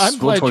All Seema, right, I'm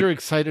glad Split- you're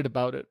excited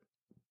about it.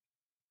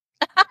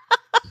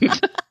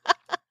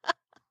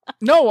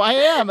 No, I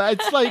am.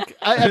 It's like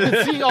I've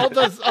been seeing all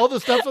the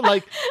stuff and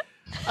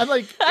I'm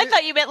like I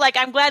thought you meant like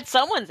I'm glad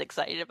someone's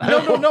excited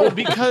about it. no,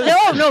 because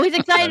No, he's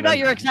excited about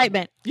your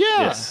excitement. yeah.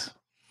 Yes.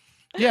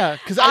 Yeah,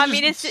 because I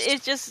mean, it's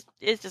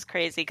just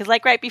crazy because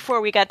like right before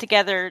we got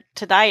together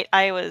tonight,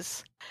 I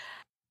was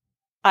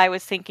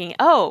thinking,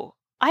 oh,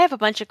 I have a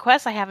bunch of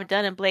quests I haven't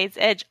done in Blade's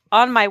Edge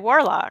on my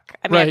Warlock.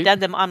 I mean, Right. I've done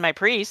them on my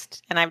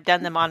Priest and I've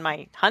done them on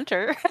my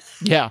Hunter.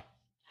 yeah, And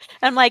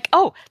I'm like,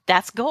 oh,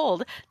 that's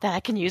gold that I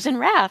can use in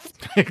Wrath.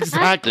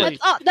 exactly.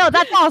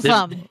 That's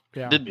awesome.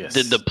 Yeah. Did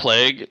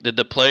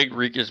the plague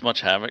wreak as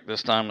much havoc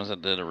this time as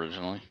it did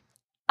originally,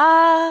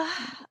 I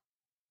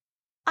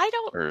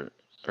don't.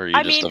 or you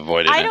I just mean,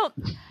 avoided I it? don't.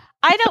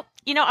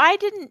 I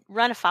didn't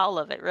run afoul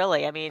of it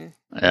really. I mean,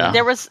 Yeah.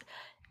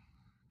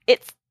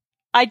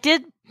 I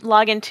did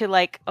log into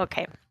the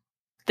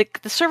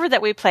server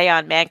that we play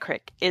on,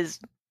 Mancrick, is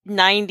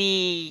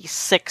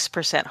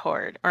 96%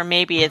 Horde, or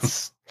maybe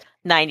it's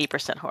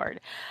 90%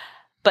 Horde.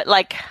 But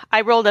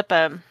I rolled up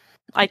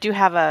I do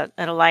have an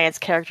Alliance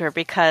character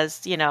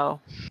because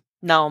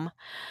Gnome,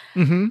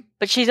 Mm-hmm.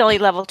 but she's only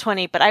level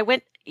 20. But I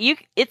went.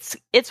 It's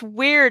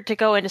weird to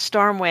go into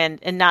Stormwind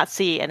and not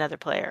see another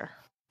player.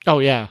 Oh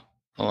yeah.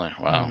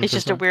 Wow. It's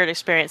just a weird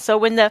experience. So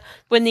when the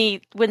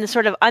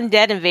sort of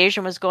undead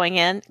invasion was going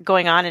on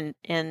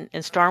in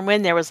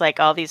Stormwind, there was like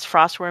all these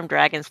frostworm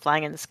dragons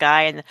flying in the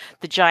sky and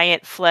the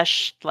giant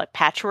flesh like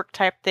patchwork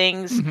type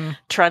things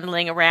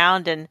trundling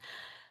around, and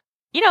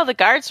the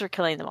guards were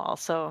killing them all.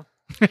 So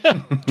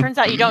turns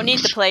out you don't need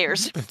the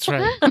players. That's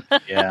right.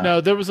 Yeah.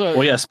 No, there was a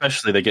Well, yeah,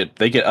 especially they get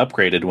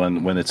upgraded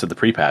when it's in the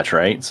pre-patch,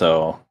 right?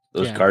 So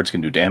those guards can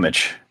do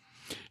damage.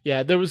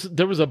 Yeah, there was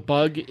a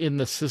bug in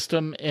the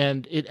system,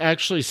 and it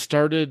actually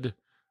started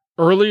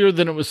earlier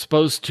than it was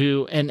supposed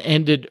to and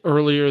ended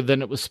earlier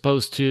than it was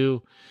supposed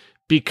to,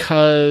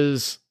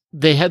 because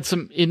they had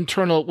some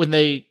internal, when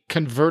they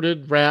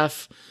converted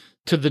Wrath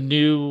to the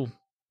new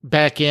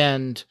back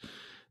end,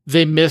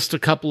 they missed a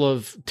couple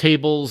of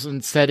tables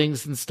and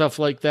settings and stuff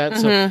like that.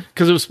 So,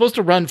 because it was supposed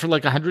to run for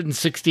like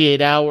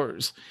 168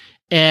 hours,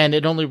 and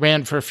it only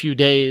ran for a few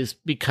days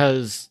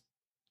because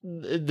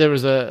there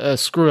was a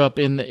screw up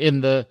in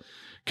the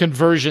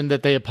conversion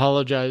that they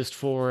apologized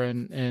for,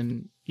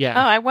 and yeah.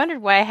 Oh, I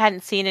wondered why I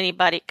hadn't seen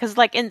anybody, because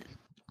like in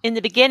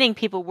the beginning,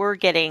 people were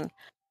getting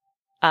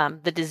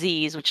the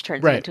disease, which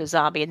turns them into a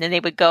zombie, and then they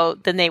would go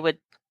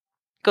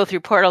through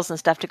portals and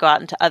stuff to go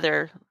out into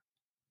other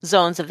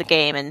zones of the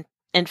game and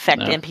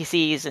infect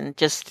NPCs and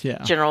just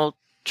general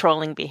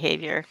trolling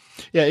behavior.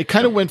 Yeah, it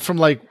kind of went from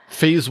like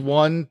phase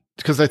 1,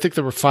 because I think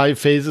there were 5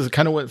 phases. It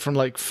kind of went from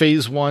like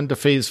phase 1 to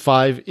phase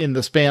 5 in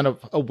the span of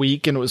a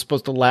week, and it was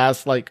supposed to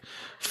last like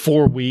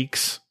 4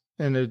 weeks.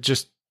 And it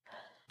just,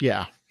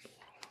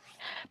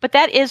 But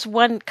that is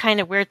one kind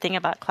of weird thing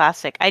about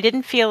Classic. I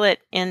didn't feel it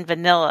in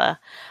vanilla,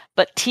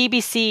 but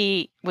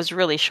TBC was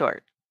really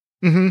short.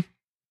 Mm-hmm.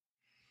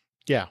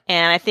 Yeah.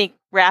 And I think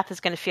Wrath is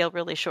going to feel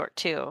really short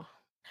too.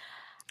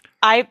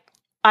 I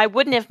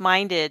wouldn't have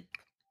minded,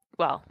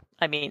 well,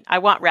 I mean, I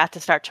want Wrath to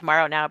start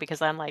tomorrow now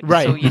because I'm like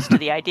so used to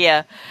the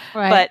idea.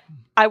 But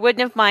I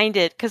wouldn't have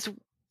minded, because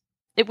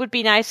it would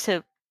be nice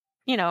to,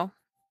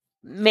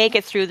 make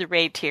it through the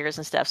raid tiers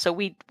and stuff. So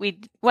we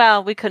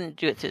couldn't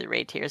do it through the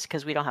raid tiers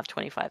because we don't have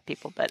 25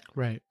 people. But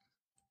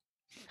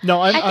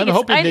no, I'm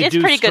hoping they do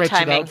pretty good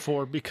stretch it timing. out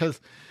for, because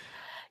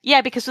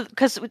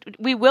because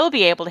we will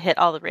be able to hit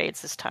all the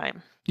raids this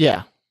time.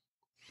 Yeah,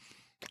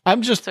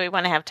 so we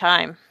want to have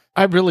time.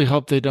 I really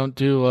hope they don't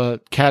do a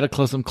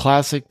Cataclysm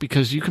Classic,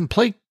 because you can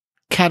play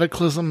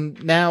Cataclysm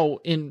now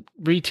in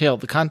retail.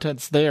 The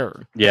content's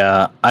there.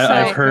 Yeah,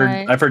 I've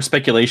heard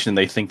speculation.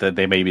 They think that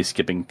they may be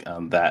skipping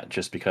that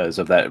just because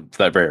of that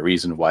very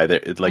reason. Why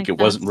it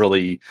wasn't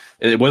really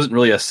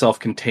a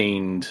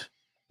self-contained.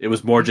 It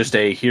was more just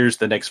here's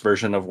the next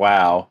version of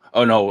WoW.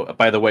 Oh no,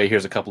 by the way,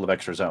 here's a couple of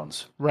extra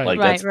zones.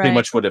 That's pretty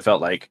much what it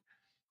felt like.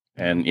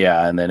 And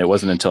and then it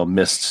wasn't until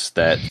Mists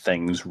that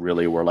things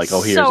really were like,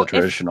 oh, here's a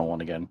traditional one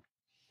again.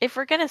 If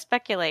we're gonna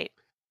speculate,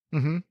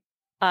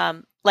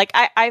 like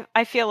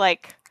I feel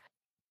like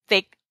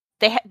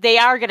they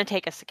are gonna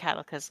take us to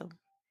Cataclysm,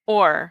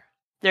 or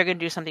they're gonna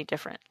do something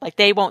different. Like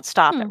they won't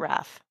stop at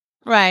Wrath.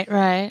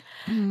 Right.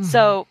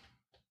 So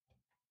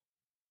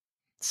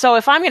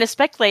if I'm gonna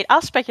speculate,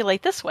 I'll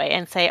speculate this way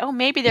and say, oh,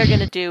 maybe they're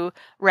gonna do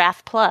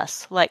Wrath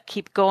Plus, like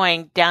keep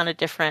going down a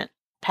different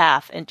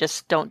path and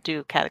just don't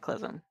do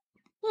Cataclysm.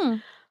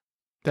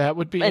 That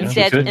would be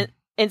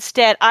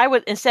instead I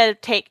would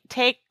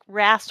take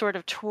Wrath sort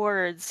of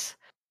towards,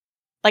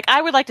 like,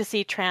 I would like to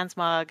see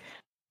transmog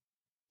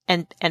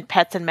and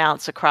pets and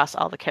mounts across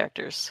all the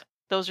characters.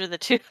 Those are the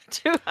two.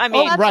 I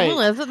mean,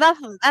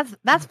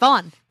 that's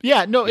fun.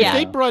 Yeah, no, if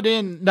they brought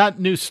in not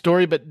new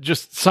story, but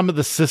just some of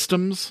the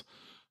systems,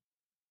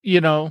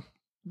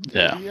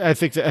 I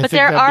think. But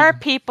there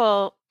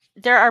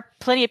are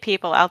plenty of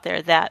people out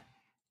there that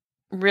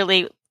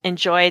really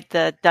enjoyed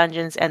the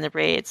dungeons and the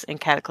raids in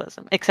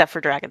Cataclysm, except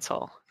for Dragon's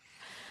Soul.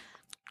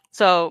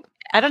 So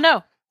I don't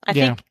know. I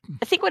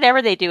think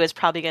whatever they do is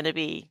probably going to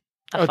be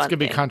it's going to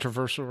be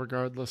controversial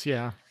regardless.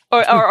 Yeah.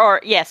 Or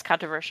yes,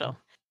 controversial.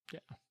 Yeah.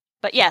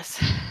 But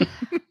yes.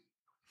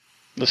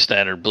 The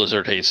standard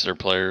Blizzard hates their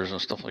players and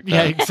stuff like that.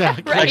 Yeah,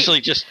 exactly. Actually,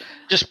 just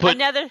put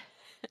another.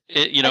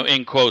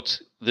 In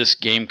quotes, this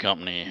game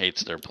company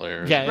hates their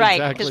players. Yeah,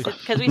 right. exactly.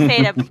 Because we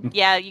say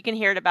it. You can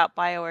hear it about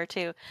BioWare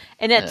too,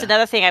 and that's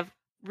another thing I've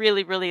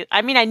really,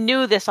 I mean, I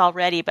knew this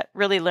already, but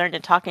really learned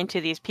in talking to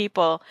these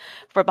people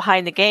for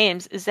behind the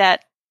games is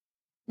that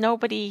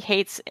nobody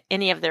hates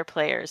any of their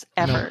players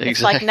ever. No,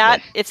 it's like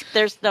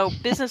there's no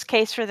business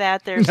case for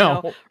that. There's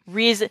no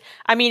reason.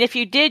 I mean, if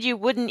you did, you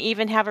wouldn't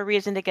even have a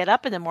reason to get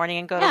up in the morning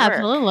and go to work.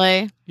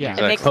 Absolutely. Yeah.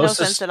 It makes no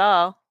sense at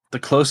all. The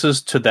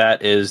closest to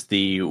that is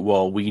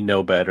we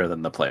know better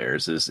than the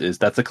players is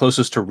that's the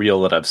closest to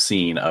real that I've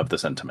seen of the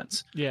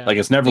sentiments. Yeah. Like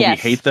it's never we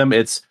hate them.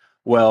 It's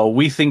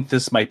we think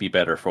this might be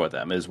better for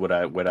them is what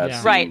I've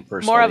seen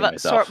personally.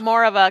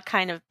 More of a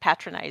kind of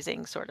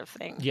patronizing sort of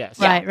thing. Yes.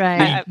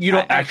 Right. You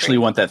don't actually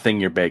want that thing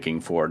you're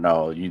begging for.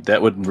 No,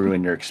 that would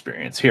ruin your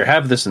experience. Here,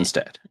 have this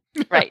instead.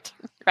 Right.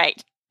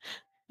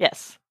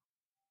 Yes.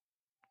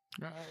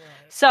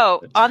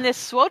 So on this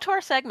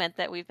SWOTOR segment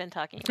that we've been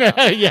talking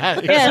about. Yeah,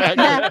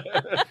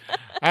 exactly.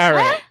 All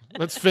right.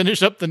 let's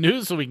finish up the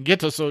news so we can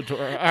get to SWTOR.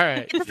 All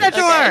right. It's a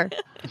tour.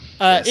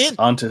 Yes,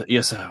 on to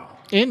ESO.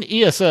 In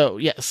ESO,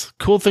 yes.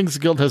 Cool things the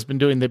guild has been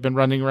doing. They've been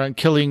running around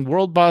killing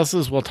world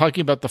bosses while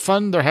talking about the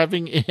fun they're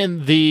having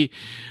in the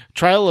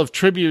Trial of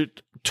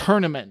Tribute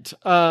tournament.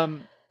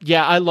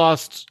 I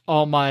lost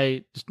all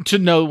my, to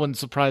no one's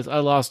surprise, I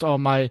lost all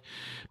my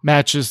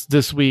matches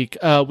this week.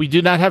 We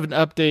do not have an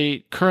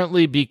update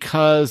currently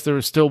because there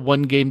is still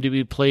one game to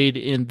be played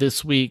in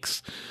this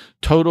week's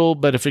total,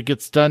 but if it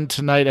gets done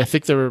tonight, I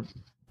think they're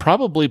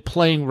probably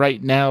playing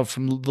right now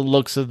from the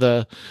looks of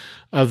the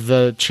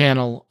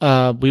channel.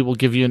 We will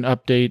give you an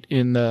update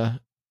in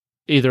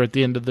either at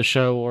the end of the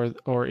show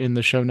or in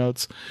the show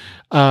notes.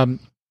 And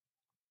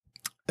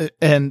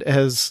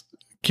as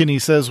Kinney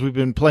says, we've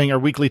been playing our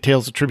weekly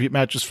Tales of Tribute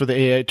matches for the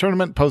AI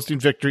tournament, posting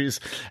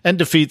victories and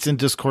defeats in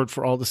Discord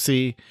for all to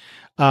see.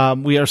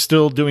 We are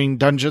still doing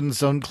dungeons,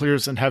 zone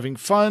clears, and having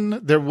fun.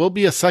 There will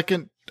be a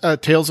second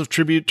Tales of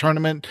Tribute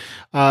tournament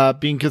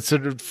being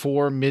considered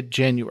for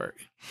mid-January.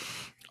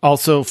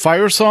 Also,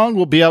 Firesong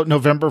will be out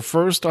November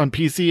 1st on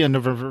PC and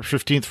November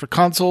 15th for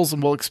consoles,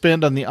 and will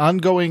expand on the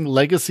ongoing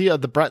legacy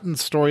of the Breton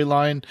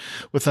storyline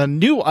with a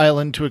new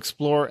island to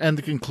explore and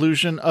the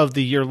conclusion of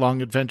the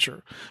year-long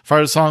adventure.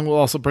 Firesong will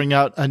also bring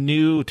out a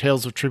new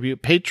Tales of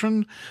Tribute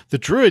patron, the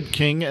Druid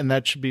King, and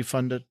that should be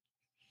fun to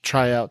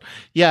try out.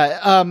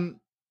 Yeah,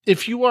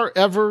 if you are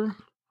ever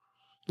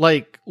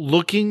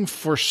looking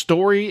for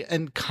story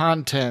and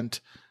content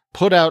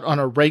put out on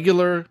a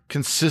regular,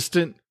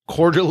 consistent,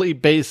 quarterly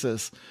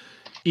basis,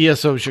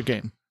 ESO is your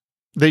game.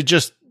 They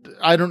just,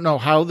 I don't know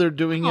how they're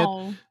doing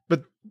it,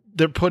 but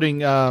they're putting,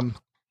 no,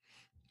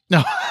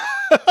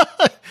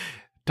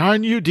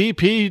 darn you,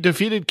 DP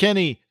defeated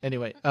Kenny.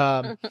 Anyway,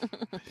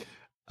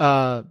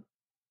 ESO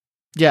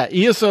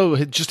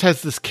just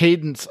has this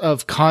cadence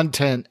of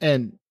content,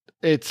 and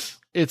it's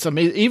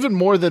amazing, even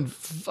more than,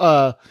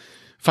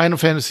 Final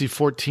Fantasy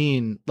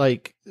 14.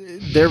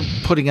 They're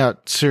putting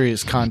out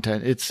serious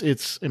content.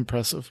 It's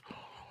impressive.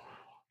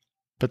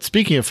 But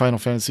speaking of Final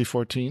Fantasy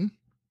 14,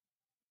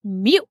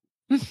 Mute.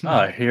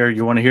 I hear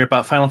you want to hear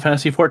about Final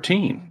Fantasy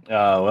 14.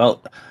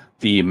 Well,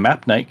 the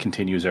map night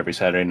continues every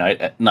Saturday night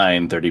at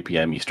 9:30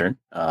 p.m. Eastern.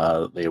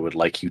 They would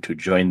like you to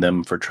join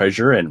them for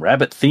treasure and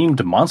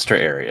rabbit-themed monster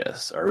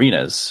arenas.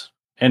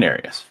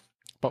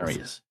 Both.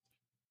 Areas.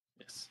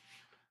 Yes.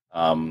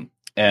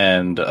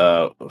 And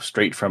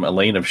straight from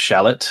Elaine of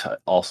Shallot,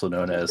 also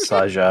known as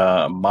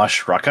Saja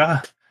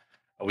Mashraka,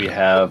 we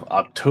have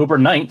October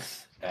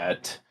 9th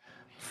at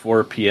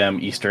 4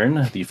 p.m.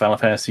 Eastern. The Final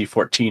Fantasy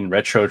XIV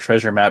Retro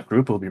Treasure Map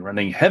group will be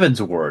running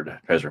Heaven's Ward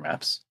treasure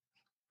maps.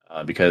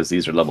 Because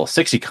these are level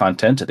 60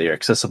 content, they are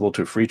accessible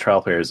to free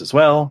trial players as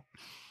well.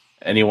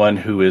 Anyone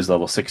who is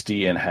level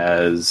 60 and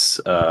has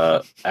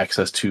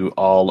access to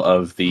all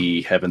of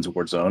the Heaven's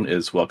Ward zone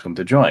is welcome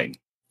to join.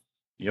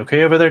 You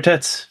okay over there,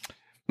 Tets?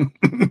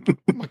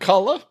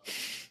 McCullough?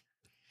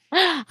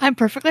 I'm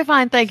perfectly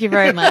fine. Thank you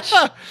very much.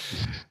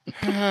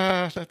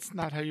 That's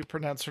not how you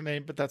pronounce her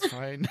name, but that's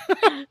fine.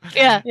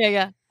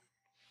 Yeah.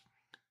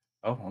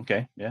 Oh,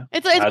 okay. Yeah.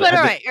 It's quite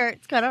all right.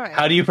 It's quite all right.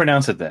 How do you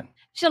pronounce it then?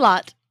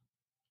 Shalot.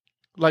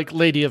 Like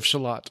Lady of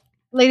Shalott.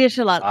 Lady of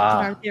Shalott. It's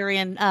an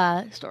Arthurian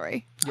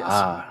story. Yes.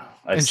 I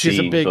and see. She's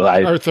a big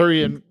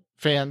Arthurian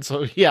fan,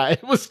 so yeah,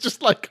 it was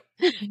just like...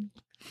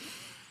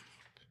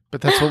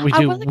 But that's what we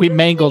do. We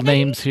mangle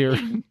names here.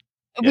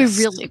 Yes.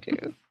 We really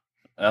do.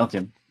 Well,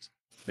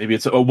 maybe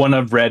it's a one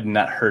of read,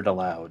 not heard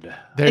aloud.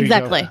 There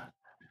exactly. You go.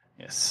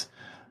 Yes.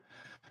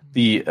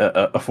 The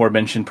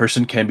aforementioned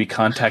person can be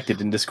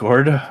contacted in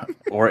Discord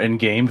or in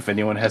game if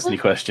anyone has any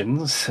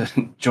questions.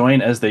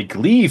 Join as they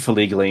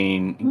gleefully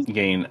gain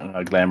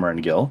glamour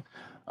and gil.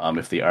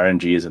 If the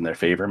RNG is in their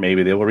favor,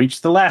 maybe they will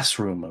reach the last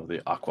room of the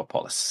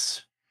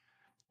Aquapolis.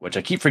 Which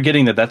I keep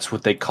forgetting that's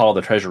what they call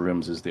the treasure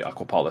rooms, is the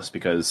Aquapolis,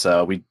 because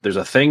there's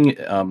a thing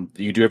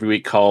you do every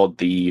week called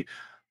the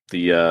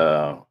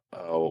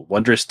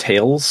Wondrous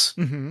Tales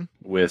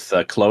with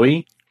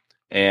Chloe,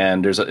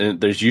 and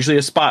there's usually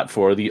a spot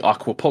for the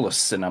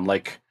Aquapolis, and I'm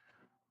like,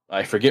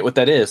 I forget what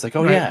that is. Like,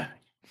 oh right.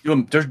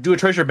 Yeah, do a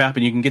treasure map,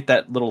 and you can get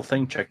that little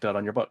thing checked out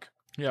on your book.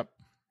 Yep.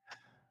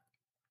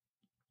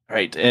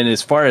 Right, and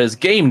as far as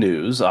game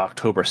news,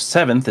 October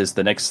 7th is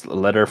the next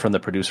letter from the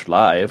producer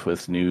live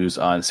with news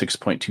on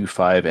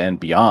 6.25 and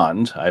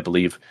beyond. I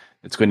believe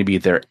it's going to be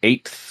their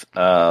 8th,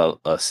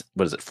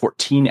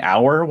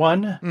 14-hour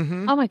one?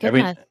 Mm-hmm. Oh my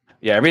goodness.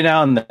 Every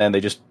now and then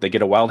they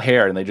get a wild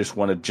hair and they just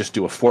want to just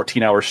do a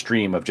 14-hour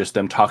stream of just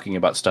them talking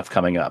about stuff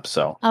coming up.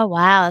 So. Oh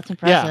wow, that's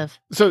impressive.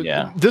 Yeah. So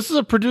this is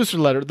a producer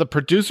letter. The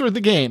producer of the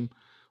game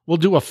will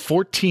do a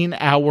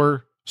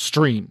 14-hour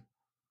stream.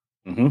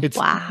 Mm-hmm. It's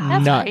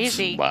That's nuts.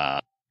 crazy. Wow.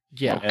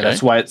 Yeah. And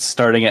that's why it's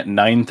starting at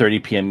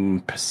 9:30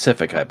 p.m.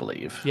 Pacific, I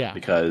believe. Yeah.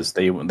 Because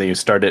they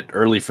start it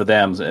early for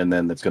them, and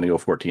then it's going to go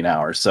 14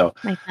 hours. So,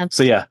 Makes sense.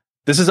 so yeah,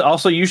 this is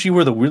also usually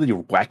where the really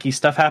wacky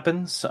stuff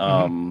happens.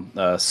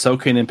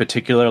 Soken in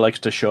particular likes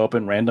to show up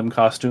in random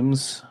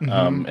costumes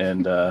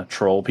and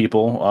troll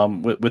people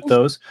with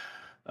those.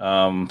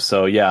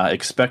 So yeah,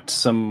 expect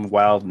some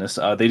wildness.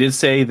 They did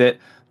say that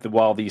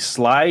while the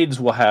slides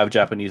will have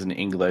Japanese and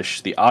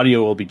English, the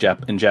audio will be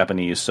in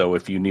Japanese. So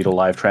if you need a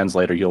live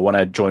translator, you'll want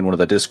to join one of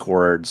the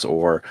Discords,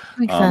 or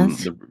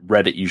the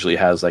Reddit usually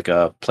has like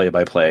a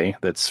play-by-play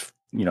that's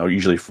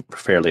usually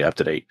fairly up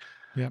to date.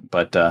 Yeah.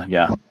 But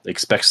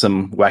expect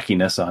some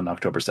wackiness on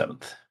October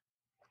 7th.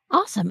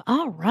 Awesome.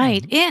 All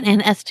right. And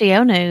in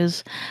STO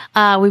news,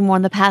 we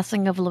mourn the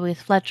passing of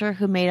Louise Fletcher,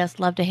 who made us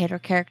love to hate her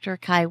character,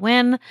 Kai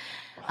Wynn.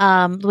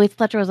 Louise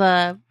Fletcher was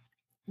a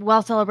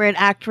well-celebrated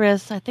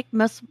actress, I think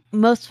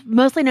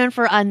mostly known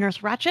for Nurse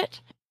Ratched.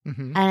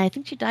 And I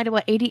think she died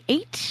at,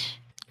 88,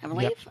 I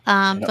believe?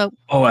 Yep.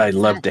 I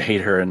love to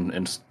hate her in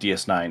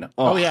DS9.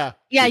 Oh yeah.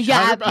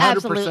 Yeah,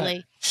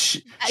 absolutely.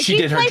 She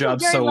did her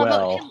job so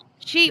well.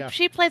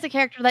 She plays a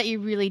character that you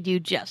really do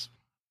just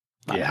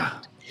fine.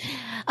 Yeah.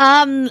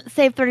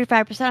 Save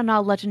 35% on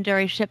all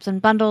legendary ships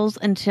and bundles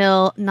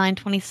until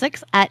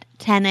 9/26 at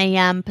 10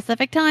 a.m.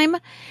 Pacific Time.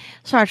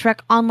 Star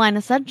Trek Online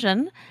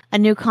Ascension, a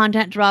new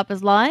content drop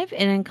is live.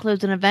 It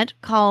includes an event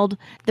called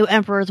The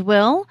Emperor's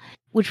Will,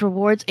 which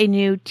rewards a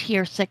new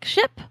Tier 6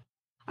 ship.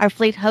 Our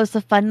fleet hosts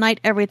a fun night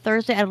every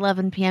Thursday at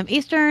 11 p.m.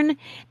 Eastern.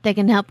 They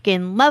can help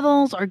gain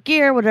levels or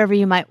gear, whatever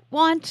you might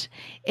want.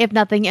 If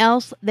nothing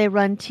else, they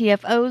run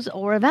TFOs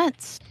or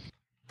events.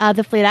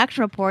 The Fleet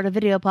Action Report, a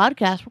video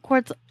podcast,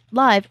 records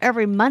live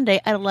every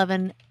Monday at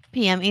 11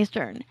 p.m.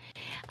 Eastern.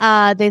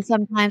 They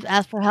sometimes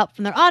ask for help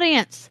from their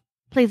audience.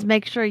 Please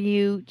make sure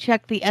you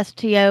check the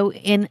STO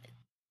in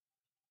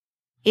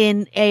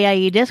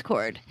AIE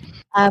Discord.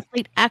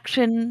 Fleet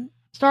Action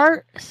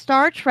Star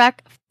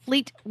Trek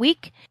Fleet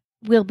Week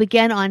will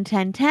begin on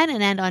 10/10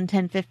 and end on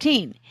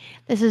 10/15.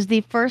 This is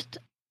the first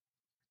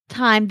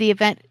time the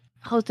event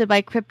hosted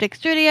by Cryptic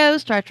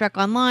Studios, Star Trek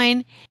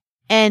Online,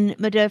 and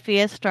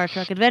Modophius Star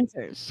Trek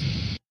Adventures.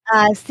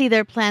 See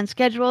their planned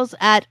schedules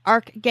at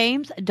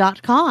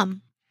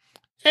arcgames.com.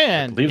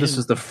 And I believe this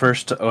is the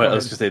first. I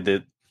was going to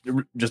say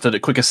just a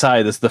quick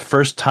aside. This is the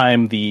first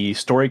time the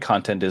story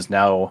content is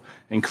now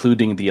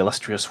including the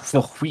illustrious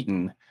Phil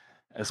Wheaton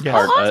as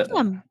part.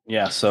 Awesome.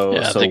 So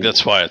I think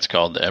that's why it's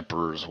called The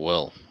Emperor's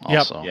Will.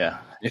 Also, yeah.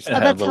 That's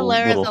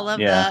hilarious. I love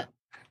that.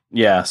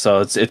 Yeah,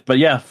 so but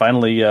yeah,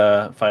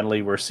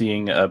 finally we're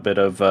seeing a bit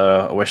of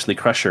Wesley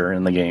Crusher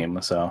in the game.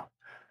 So.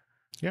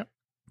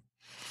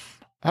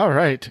 All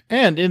right.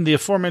 And in the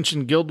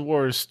aforementioned Guild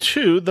Wars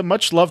 2, the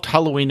much-loved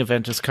Halloween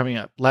event is coming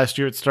up. Last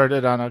year it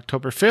started on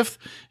October 5th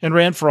and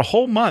ran for a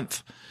whole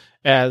month,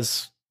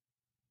 as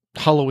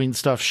Halloween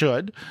stuff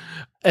should.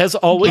 As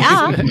always,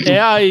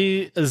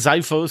 AI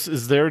Zyphos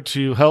is there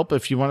to help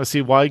if you want to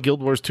see why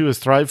Guild Wars 2 has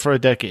thrived for a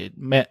decade.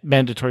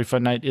 Mandatory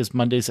Fun Night is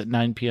Mondays at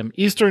 9 p.m.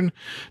 Eastern.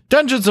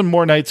 Dungeons and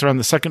More Nights are on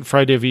the second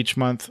Friday of each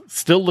month.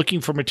 Still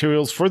looking for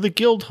materials for the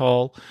Guild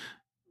Hall?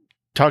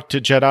 Talk to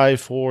Jedi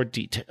for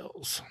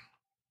details.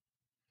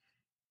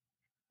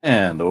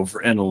 And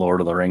over in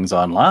Lord of the Rings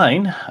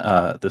Online,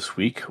 this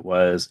week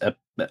was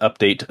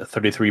update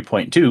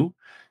 33.2.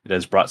 It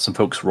has brought some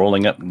folks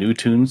rolling up new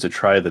tunes to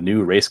try the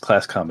new race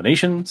class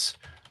combinations.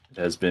 It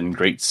has been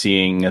great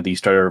seeing the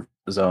starter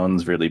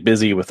zones really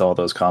busy with all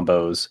those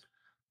combos.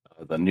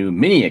 The new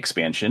mini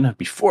expansion,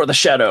 Before the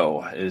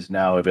Shadow, is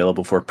now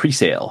available for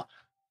pre-sale.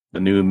 The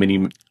new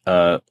mini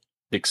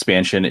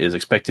expansion is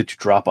expected to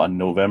drop on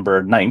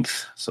November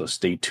 9th, so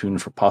stay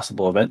tuned for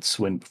possible events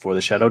when Before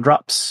the Shadow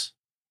drops.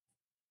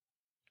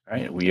 All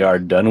right, we are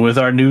done with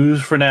our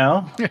news for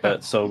now.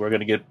 So we're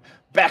going to get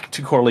back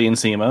to Corley and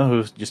Seema,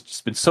 who's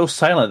just been so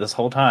silent this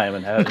whole time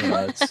and haven't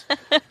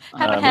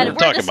had a word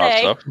talk to about say.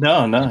 stuff.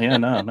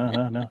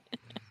 No.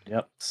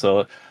 Yep.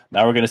 So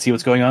now we're going to see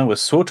what's going on with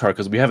SWTOR,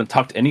 because we haven't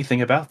talked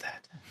anything about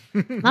that.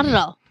 Not at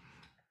all.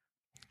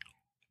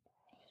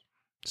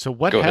 So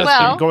what has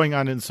been going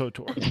on in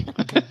SWTOR?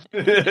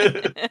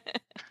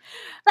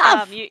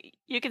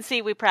 You can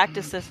see we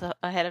practiced this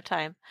ahead of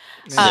time.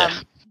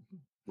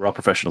 We're all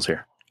professionals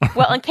here.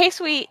 Well, in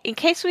case we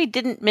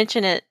didn't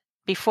mention it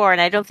before,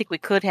 and I don't think we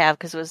could have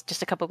because it was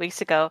just a couple of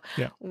weeks ago,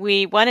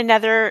 we won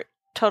another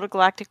Total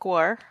Galactic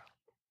War,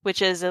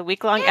 which is a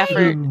week-long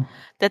effort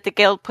that the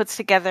guild puts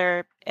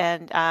together.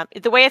 And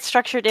the way it's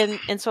structured in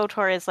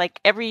SWTOR is like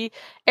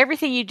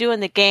everything you do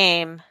in the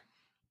game,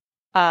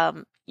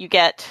 you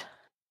get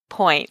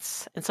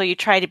points. And so you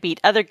try to beat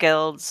other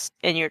guilds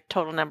in your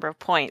total number of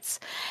points.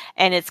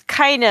 And it's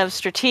kind of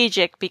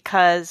strategic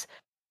because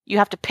you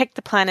have to pick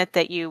the planet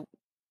that you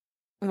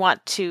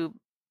want to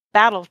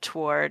battle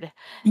toward,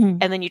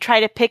 and then you try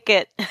to pick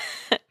it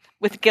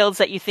with guilds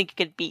that you think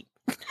you could beat.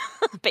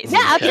 Basically.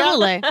 Yeah,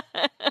 absolutely.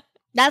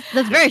 That's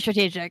very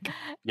strategic.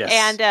 Yes.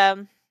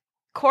 And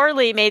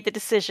Corley made the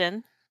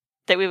decision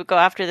that we would go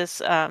after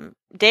this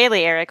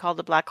daily area called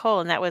the Black Hole,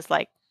 and that was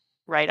like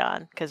right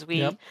on because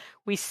we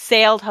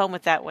sailed home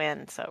with that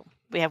win. So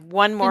we have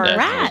one more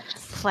planet.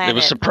 It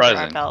was surprising.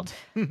 Under our belt.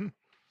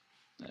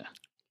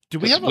 Do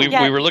we have? We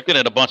were looking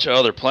at a bunch of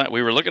other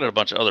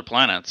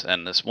planets,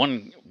 and this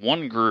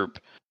one group.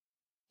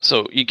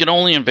 So you can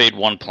only invade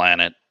one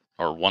planet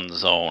or one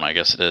zone, I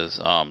guess it is,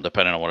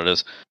 depending on what it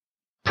is,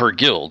 per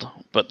guild.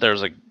 But there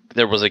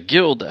was a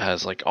guild that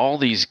has like all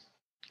these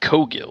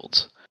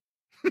co-guilds,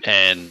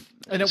 and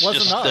And it's it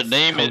wasn't just us. the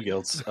name,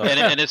 Guilds.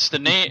 and it's the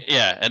name,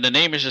 yeah, and the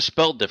name is just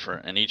spelled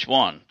different in each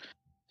one.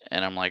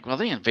 And I'm like, well,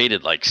 they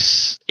invaded like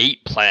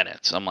 8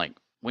 planets. I'm like,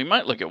 we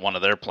might look at one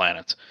of their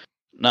planets.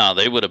 No,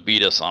 they would have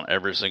beat us on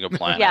every single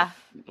planet. Yeah.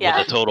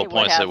 With the total they would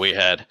points that have. we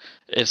had.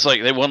 It's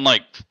like they won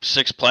like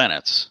 6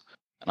 planets.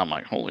 And I'm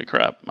like, holy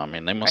crap. I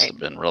mean, they must have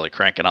been really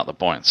cranking out the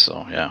points.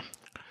 So, yeah.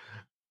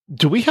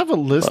 Do we have a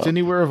list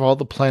anywhere of all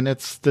the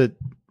planets that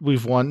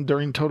we've won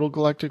during Total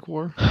Galactic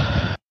War?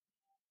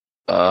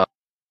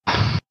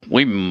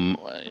 We do,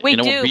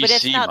 but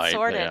it's not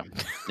sorted.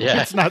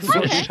 Yeah. It's not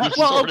sorted. Okay.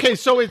 Well, okay,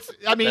 so it's,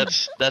 I mean,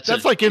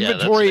 that's like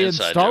inventory in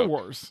Star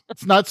Wars.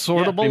 It's not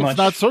sortable, pretty it's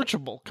not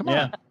searchable. Come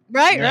on.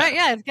 Right, Yeah. right,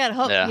 yeah. It's got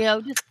hope. Yeah. You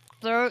know, just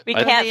throw. We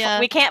throw can't the,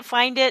 we can't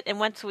find it, and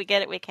once we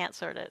get it, we can't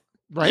sort it.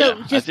 Right. So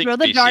Yeah, I just think throw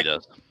the DC dark.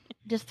 does.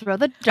 Just throw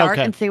the dark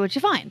Okay. and see what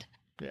you find.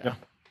 Yeah.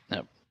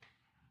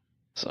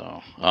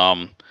 So,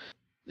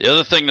 the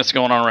other thing that's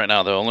going on right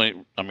now,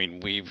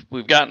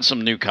 we've gotten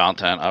some new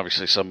content.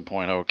 Obviously,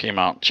 7.0 came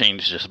out,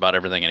 changed just about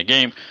everything in the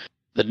game.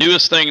 The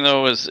newest thing,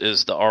 though, is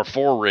the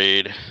R4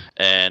 raid,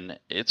 and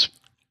it's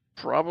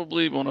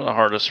probably one of the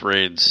hardest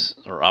raids,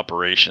 or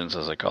operations,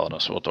 as I call it on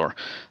SWTOR,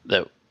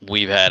 that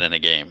we've had in a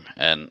game.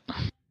 And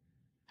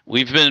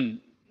we've been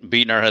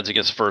beating our heads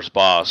against the first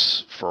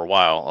boss for a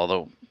while,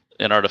 although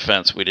in our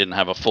defense, we didn't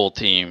have a full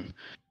team.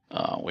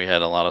 We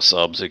had a lot of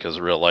subs because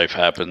real life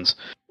happens.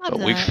 But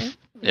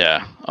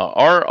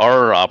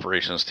our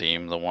operations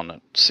team, the one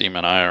that Seam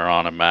and I are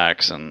on, and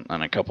Max and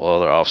a couple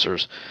other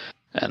officers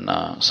and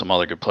some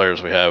other good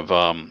players we have,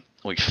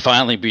 we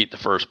finally beat the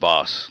first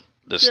boss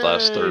this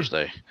last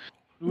Thursday.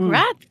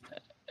 Right.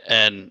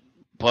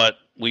 But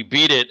we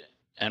beat it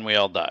and we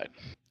all died.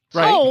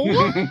 Right.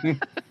 Oh.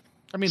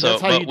 I mean, So,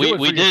 that's how but you do it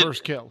for your did-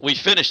 first kill. We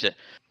finished it.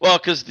 Well,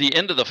 because the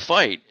end of the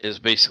fight is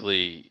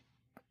basically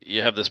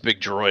you have this big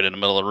droid in the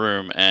middle of the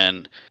room,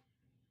 and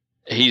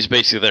he's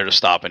basically there to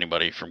stop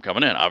anybody from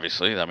coming in.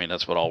 Obviously, I mean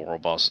that's what all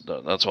world bosses.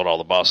 That's what all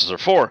the bosses are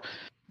for.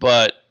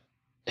 But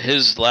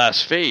his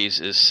last phase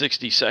is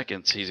 60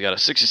 seconds. He's got a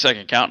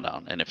 60-second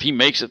countdown, and if he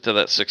makes it to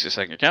that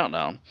 60-second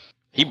countdown,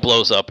 he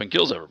blows up and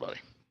kills everybody.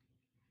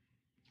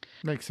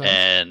 Makes sense.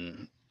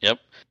 And yep,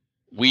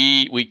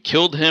 we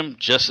killed him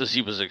just as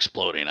he was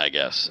exploding, I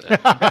guess.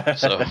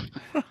 So.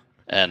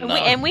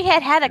 And we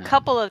had a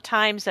couple of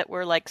times that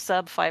were like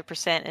sub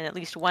 5%, and at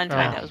least one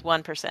time that was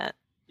 1%.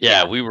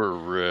 Yeah, we were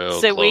real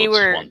So close we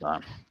were- one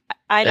time.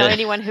 I know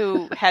anyone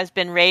who has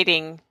been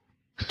raiding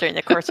during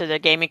the course of their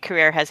gaming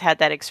career has had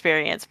that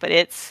experience, but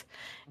it's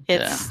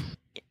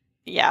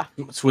yeah.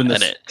 It's when the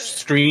And it-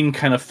 screen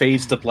kind of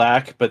fades to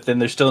black, but then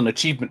there's still an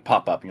achievement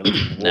pop up. And you're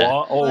like, Yeah.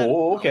 "Wha-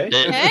 oh, okay.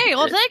 Hey,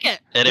 we'll take it.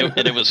 And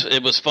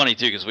it was funny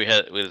too because we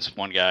had this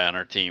one guy on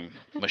our team,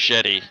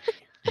 Machete.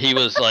 He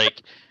was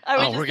like, I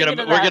was "Oh, just we're thinking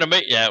gonna of that.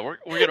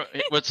 make we're gonna."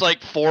 It's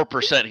like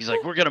 4%. He's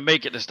like, "We're gonna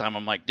make it this time."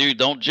 I'm like, "Dude,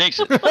 don't jinx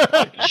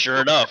it."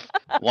 Sure enough,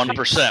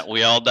 1%.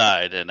 We all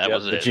died, and that Yep,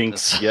 was the it.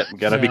 jinx. Yep,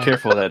 gotta be Yeah.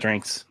 careful of that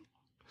drinks.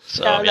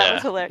 So That yeah,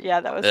 was hilarious.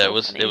 Yeah, that was. it so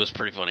was funny. it was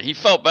pretty funny. He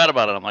felt bad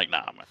about it. I'm like,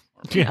 "Nah, man."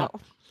 Yeah.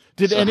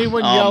 Did So,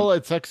 anyone yell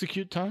it's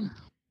execute time?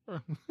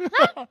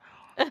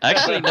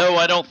 Actually, no,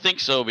 I don't think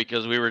so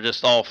because we were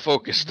just all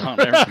focused on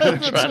everyone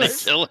trying to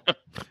kill him.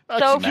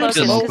 So Maximum focused,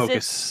 'cause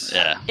focus.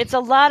 Yeah. It's a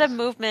lot of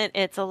movement.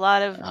 It's a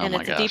lot of, Oh and my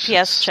it's gosh, a DPS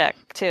it's- check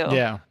too.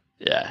 Yeah.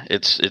 Yeah,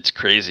 it's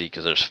crazy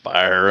because there's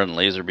fire and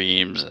laser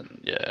beams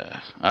and yeah.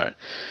 All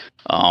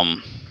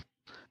right.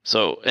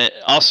 So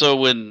also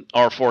when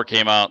R4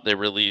 came out, they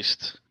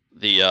released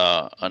the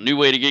a new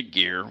way to get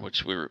gear,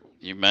 which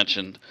you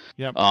mentioned.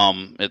 Yep.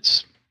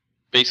 It's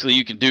basically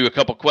you can do a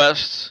couple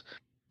quests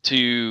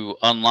to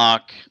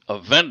unlock a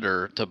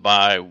vendor to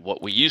buy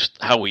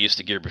how we used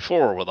to gear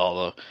before with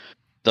all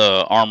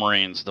the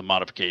armorings, the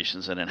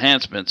modifications and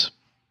enhancements.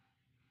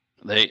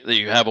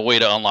 You have a way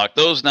to unlock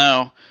those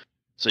now.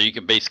 So you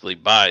can basically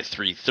buy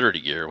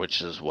 330 gear,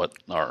 which is what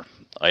our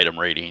item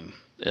rating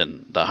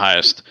and the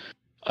highest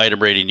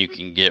item rating you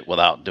can get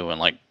without doing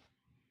like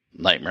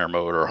nightmare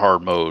mode or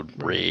hard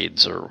mode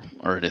raids or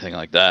anything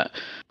like that.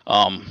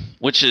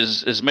 Which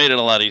is made it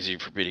a lot easier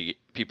for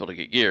people to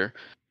get gear.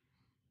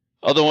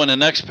 Although in the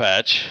next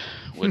patch,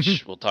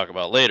 which we'll talk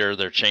about later,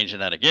 they're changing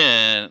that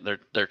again.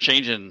 They're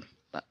changing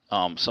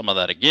some of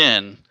that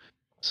again,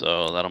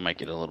 so that'll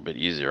make it a little bit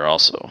easier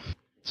also.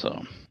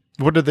 So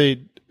What do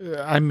they?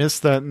 I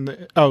missed that.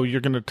 You're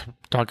going to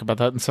talk about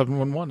that in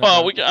 711.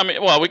 Well,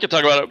 we could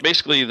talk about it.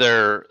 Basically,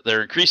 they're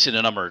increasing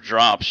the number of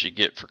drops you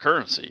get for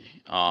currency.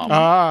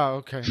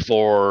 Okay.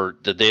 For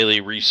the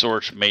daily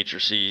resource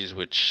matrices,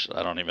 which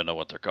I don't even know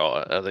what they're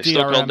called. Are they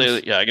still called DRMs?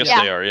 daily? Yeah, I guess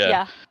they are.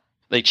 Yeah.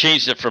 They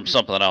changed it from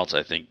something else,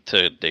 I think,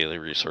 to daily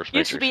resource Used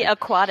matrix. to be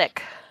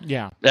aquatic,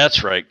 Yeah.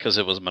 That's right, because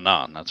it was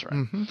Manon. That's right.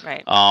 hmm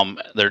right?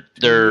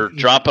 They're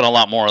dropping a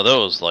lot more of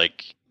those.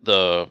 Like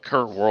the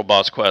current world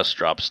boss quest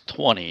drops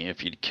 20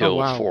 if you kill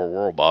wow. 4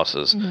 world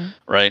bosses,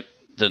 right?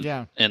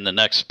 Yeah. In the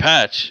next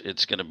patch,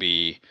 it's going to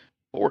be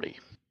 40.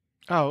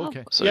 Oh,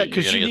 okay. So yeah, you're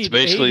because gonna you get, need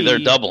basically 80, they're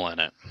doubling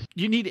it.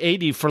 You need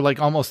 80 for like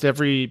almost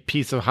every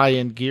piece of high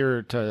end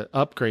gear to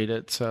upgrade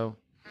it. So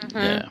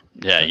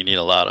Yeah, you need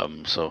a lot of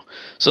them. So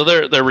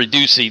they're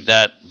reducing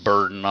that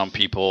burden on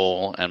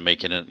people and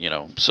making it,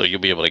 so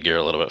you'll be able to gear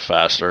a little bit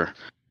faster.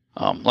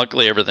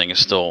 Luckily, everything is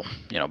still,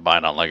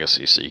 bind on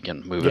legacy, so you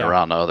can move it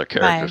around to other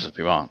characters if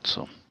you want.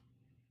 So,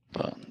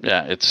 but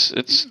yeah,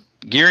 it's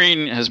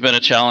gearing has been a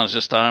challenge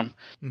this time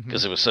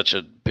because it was such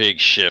a big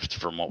shift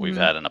from what we've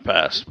had in the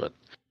past, but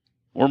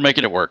we're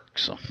making it work.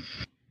 So.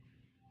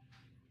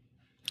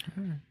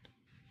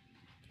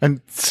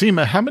 And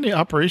Seema, how many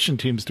operation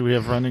teams do we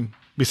have running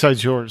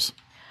besides yours?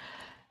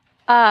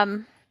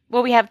 Well,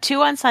 we have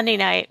 2 on Sunday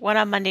night, 1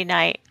 on Monday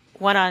night,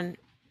 1 on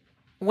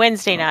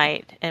Wednesday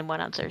night, and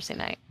 1 on Thursday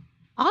night.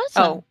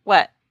 Awesome. Oh,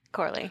 what,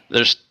 Corley?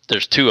 There's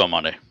 2 on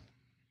Monday.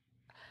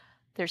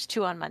 There's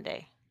 2 on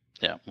Monday.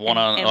 Yeah,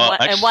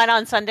 and 1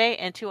 on Sunday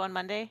and 2 on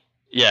Monday.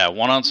 Yeah,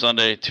 1 on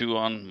Sunday, 2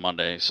 on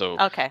Monday. So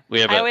okay, we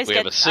have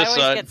a Sith side.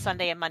 I always get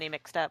Sunday and Monday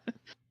mixed up.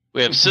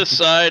 We have Sith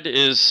side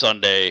is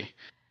Sunday.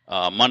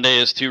 Monday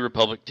is 2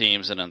 Republic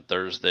teams, and then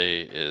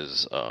Thursday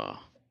is. You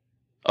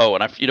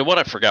know what?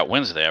 I forgot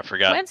Wednesday. I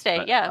forgot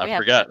Wednesday. Yeah, I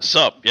forgot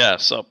Sup. Yeah,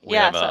 Sup. We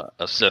have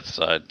a Sith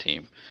side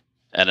team,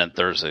 and then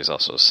Thursday is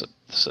also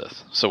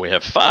Sith. So we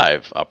have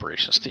 5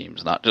 operations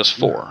teams, not just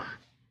 4.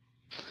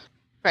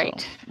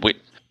 Right.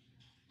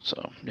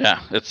 So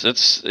yeah,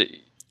 it's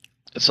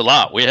a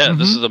lot. We had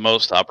this is the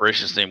most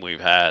operations team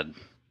we've had,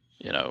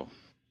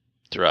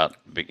 throughout.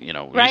 We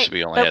used to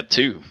be only had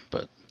 2,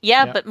 but.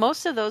 Yeah, but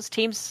most of those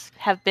teams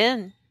have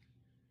been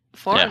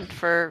formed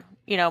for,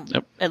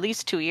 at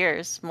least 2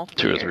 years,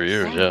 multiple 2 or 3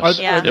 years, yes.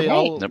 Are they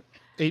all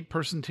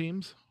 8-person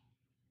teams?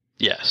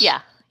 Yes.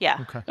 Yeah.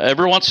 Okay.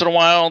 Every once in a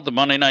while, the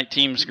Monday night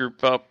teams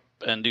group up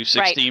and do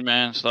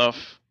 16-man stuff.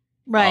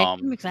 Right,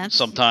 makes sense.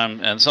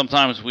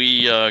 Sometimes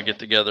we get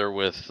together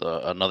with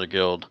another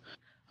guild,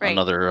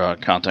 another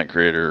content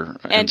creator,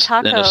 and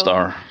Taco, a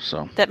star.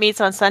 So that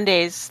meets on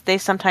Sundays. They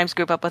sometimes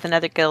group up with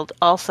another guild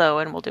also,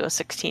 and we'll do a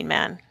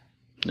 16-man.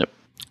 Yep.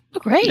 Oh,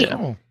 great. Yeah.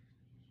 Oh.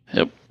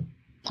 Yep.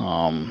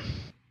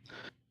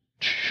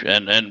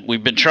 And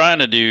we've been trying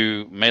to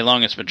do. Mei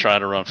Long has been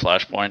trying to run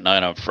Flashpoint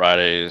night on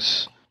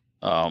Fridays,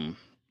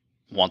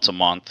 once a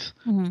month.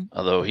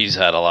 Although he's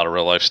had a lot of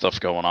real life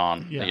stuff going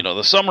on. Yeah.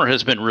 The summer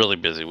has been really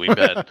busy. We've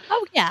had.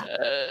 Oh yeah.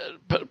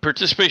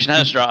 Participation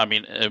has dropped. I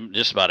mean,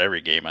 just about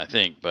every game, I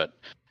think, but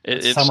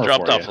it's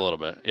dropped off a little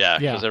bit. Yeah,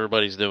 because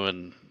everybody's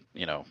doing.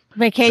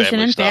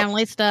 Vacation and stuff.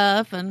 family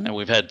stuff, and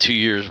we've had 2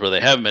 years where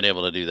they haven't been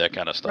able to do that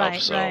kind of stuff.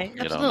 Right, so right.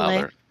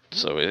 now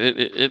so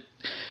it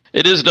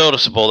is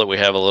noticeable that we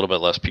have a little bit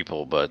less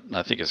people, but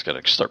I think it's going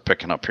to start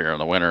picking up here in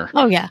the winter.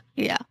 Oh yeah,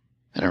 and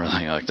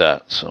everything like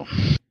that. So,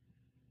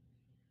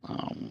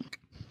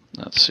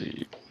 let's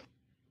see.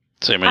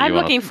 I'm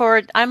looking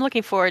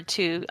forward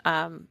to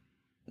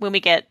when we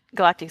get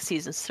Galactic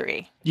Seasons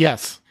 3.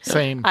 Yes,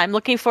 same. I'm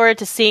looking forward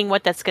to seeing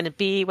what that's going to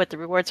be, what the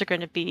rewards are going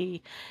to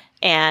be,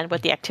 and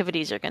what the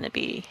activities are going to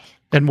be.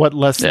 And what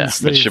lessons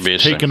they've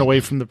taken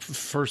away from the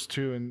first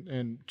 2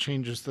 and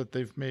changes that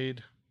they've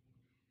made.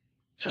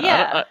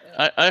 Yeah.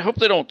 I hope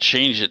they don't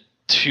change it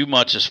too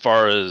much as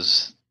far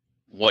as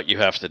what you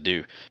have to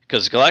do.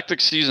 Because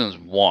Galactic Seasons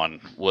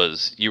 1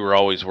 was, you were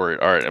always worried,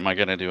 all right, am I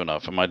going to do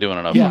enough? Am I doing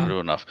enough? Am I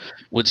doing enough?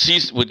 With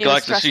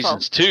Galactic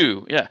Seasons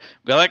 2,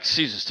 Galactic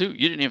Seasons 2,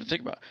 you didn't even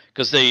think about it.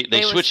 Because they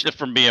switched it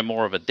from being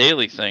more of a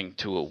daily thing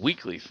to a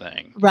weekly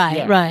thing. right.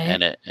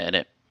 And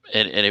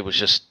it was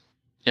just,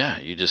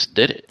 you just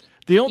did it.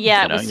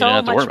 It was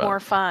so much more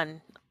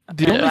fun.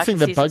 The only thing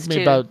that bugged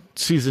me about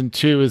season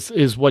 2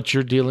 is what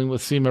you're dealing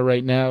with, Seema,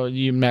 right now.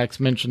 You and Max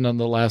mentioned on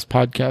the last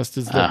podcast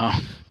is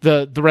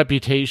the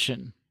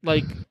reputation.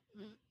 Like,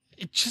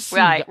 it just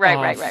seemed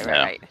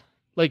right.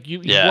 Like you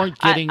weren't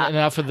getting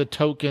enough of the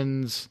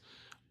tokens,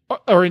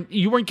 or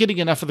you weren't getting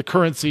enough of the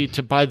currency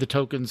to buy the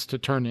tokens to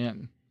turn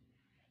in.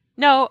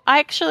 No,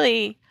 I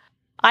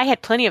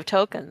had plenty of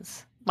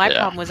tokens. My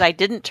problem was I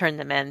didn't turn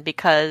them in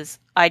because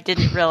I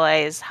didn't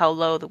realize how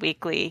low the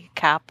weekly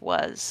cap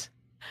was.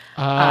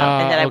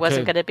 And that I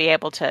wasn't going to be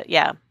able to,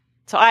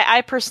 So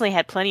I personally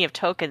had plenty of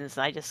tokens,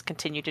 and I just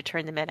continued to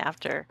turn them in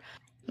after.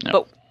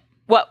 Yep.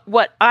 But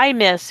what I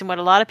missed, and what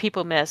a lot of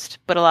people missed,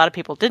 but a lot of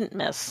people didn't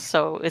miss,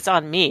 so it's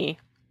on me,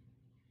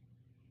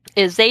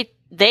 is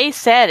they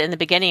said in the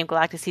beginning of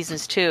Galactic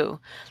Seasons 2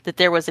 that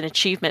there was an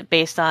achievement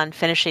based on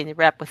finishing the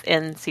rep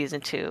within Season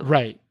 2.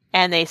 Right.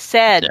 And they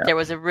said there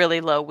was a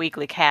really low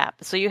weekly cap.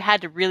 So you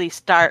had to really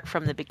start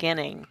from the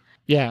beginning.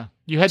 Yeah.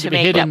 You had to be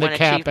hitting the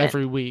cap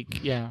every week.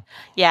 Yeah.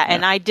 Yeah,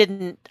 and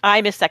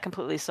I missed that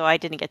completely, so I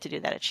didn't get to do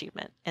that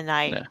achievement. And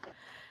I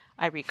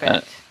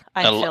regret.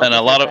 A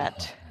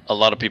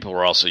lot of people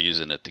were also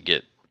using it to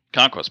get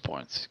conquest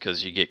points,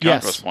 because you get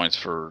conquest points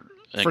for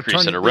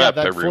increasing a rep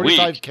every week.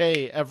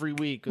 45K every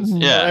week.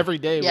 Every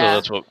day. So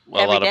that's what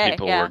a lot of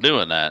people were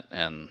doing that.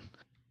 And,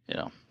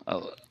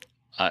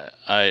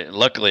 I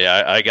luckily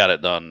I got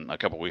it done a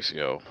couple weeks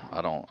ago.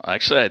 I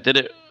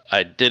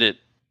did it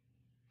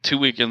 2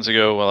 weekends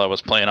ago while I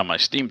was playing on my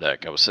Steam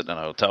Deck. I was sitting in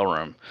a hotel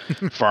room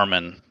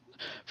farming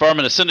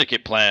farming the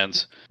syndicate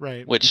plans,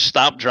 Right. which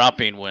stop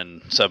dropping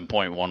when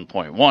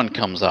 7.1.1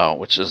 comes out,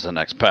 which is the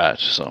next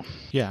patch. So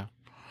Yeah.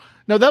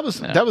 No, that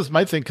was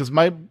my thing, because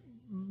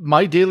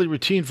my daily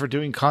routine for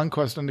doing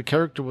conquest on the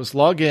character was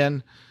log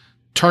in,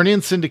 turn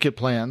in syndicate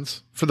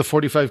plans for the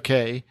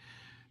 45K,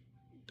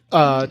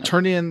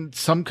 turn in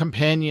some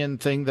companion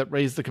thing that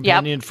raised the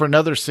companion for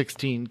another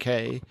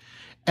 16K,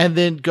 and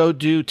then go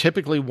do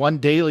typically one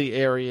daily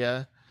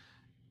area.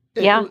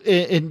 Yeah.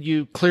 And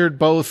you cleared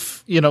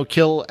both,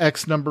 kill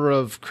X number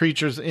of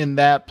creatures in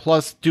that,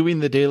 plus doing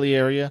the daily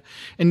area,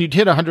 and you'd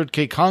hit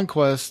 100K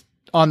conquest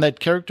on that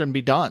character and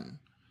be done.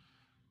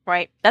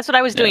 Right. That's what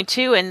I was doing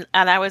too, and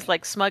I was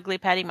like smugly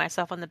patting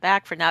myself on the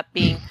back for not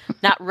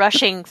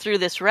rushing through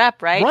this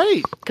rep, right?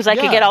 Right. Because I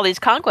could get all these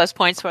conquest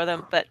points for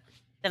them, but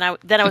then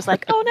I was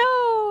like,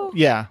 oh no.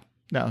 Yeah.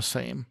 No,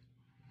 same.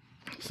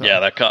 So. yeah,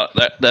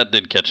 that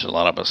did catch a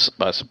lot of us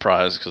by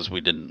surprise because we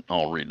didn't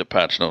all read the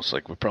patch notes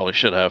like we probably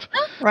should have.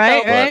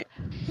 Right, So- right.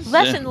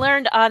 Lesson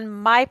learned on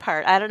my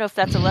part. I don't know if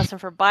that's a lesson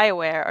for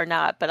BioWare or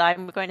not, but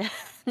I'm going to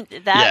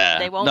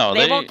they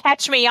won't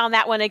catch me on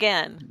that one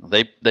again.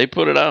 They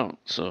put it out,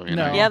 so you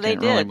know, Yeah, you they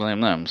can't really did.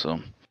 blame them.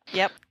 So,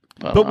 Yep.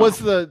 But was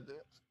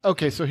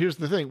so here's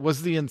the thing.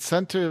 Was the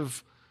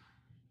incentive,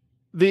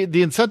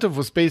 the incentive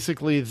was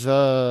basically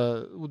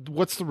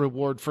what's the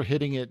reward for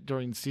hitting it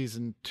during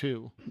season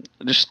 2?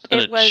 just an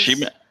It was-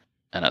 achievement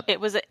and It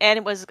was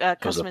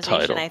customization,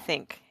 title. I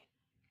think.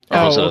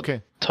 was Oh, a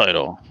okay.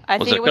 title. I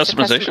Was think it it was a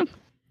customization?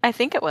 I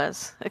think it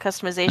was a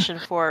customization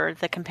for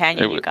the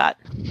companion It you was- got.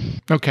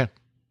 Okay.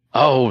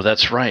 Oh,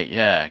 that's right.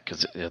 Yeah,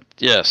 because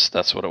yes,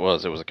 that's what it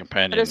was. It was a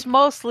companion. But it's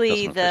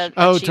mostly the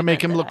To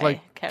make him achievement look that like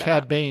I cared Cad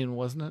about. Bane,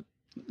 wasn't it?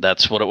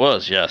 That's what it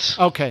was. Yes.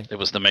 Okay. It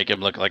was to make him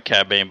look like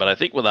Cad Bane, but I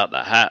think without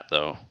the hat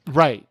though.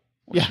 Right.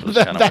 which Yeah, was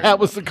that, kinda that weird.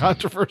 was the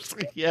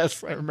controversy.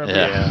 Yes, I remember.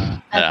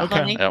 Yeah. That's Yeah.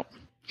 funny. Yep.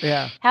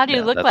 Yeah. How do you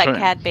Yeah, look that's like right.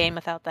 Cad Bane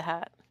without the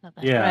hat?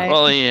 Yeah. Right.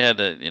 Well, he had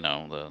the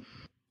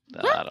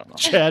I don't know.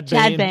 Chad Bane.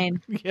 Chad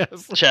Bane.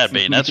 Yes. Chad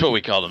Bane. That's what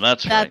we called him.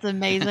 That's right. That's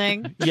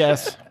amazing.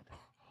 Yes.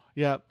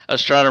 Yeah. I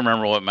was trying to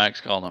remember what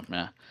Max called him.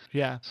 Yeah.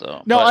 Yeah.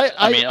 So No, but,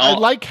 I mean, I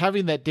like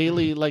having that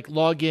daily, like,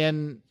 log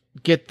in,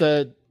 get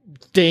the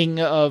ding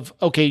of,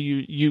 okay,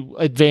 you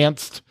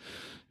advanced,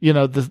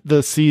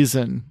 the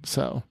season.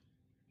 So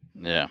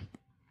Yeah.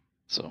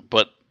 So,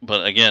 but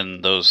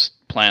again, those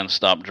plans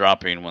stop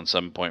dropping when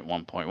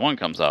 7.1.1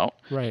 comes out.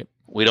 right.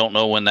 We don't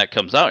know when that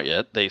comes out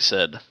yet. They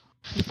said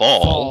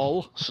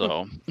fall.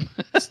 So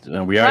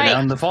We are now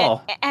in the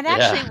fall. And Yeah.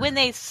 actually, when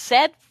they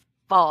said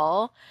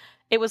fall,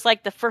 it was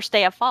like the first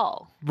day of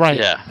fall. Right.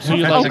 yeah. So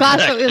you're Oh like,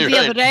 gosh, it was Exactly the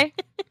other right.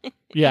 day.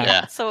 yeah.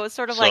 Yeah. So it's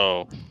sort of like,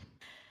 So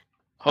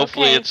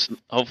hopefully okay.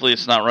 hopefully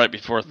it's not right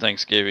before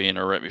Thanksgiving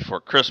or right before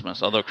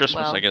Christmas. Although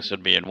Christmas, Well- I guess,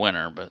 would be in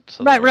winter. But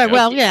so Right, there we right. go.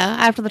 Well, yeah,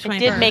 after the it 21st.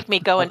 did make me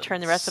go and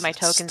turn the rest of my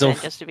tokens Still- in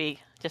just to be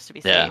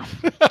Yeah.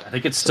 safe. I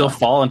think it's still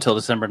fall until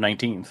December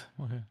 19th.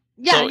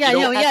 Yeah, So, yeah, you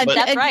know, no, yeah.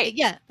 that's and- right.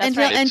 Yeah, That's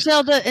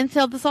until right.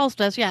 until the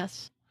solstice.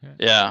 Yes.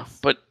 Yeah,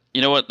 but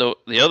you know what?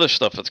 The other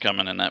stuff that's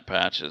coming in that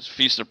patch is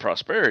Feast of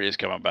Prosperity is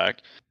coming back.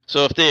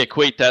 So if they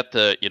equate that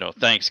to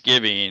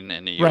Thanksgiving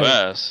in the Right.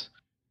 U.S.,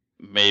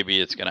 maybe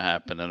it's going to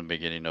happen in the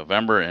beginning of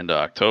November into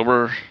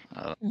October.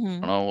 I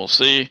Mhm. don't know. We'll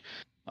see.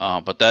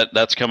 But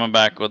that's coming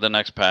back with the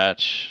next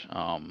patch.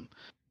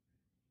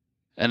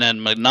 And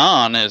then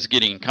Manon is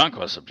getting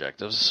conquest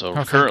objectives. So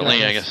thank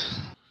currently, I goodness. guess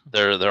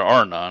there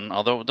are none.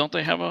 Although, don't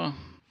they have a?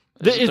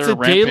 Isn't It's there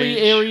a daily rampage?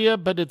 area,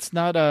 but it's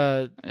not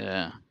a.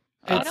 Yeah.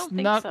 I It's don't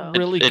think not so.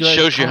 really It good.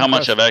 shows you how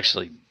much conquest. I've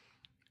actually.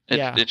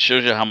 Yeah. It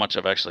shows you how much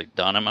I've actually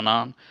done in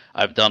Manon.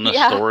 I've done the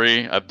Yeah.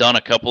 story. I've done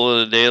a couple of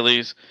the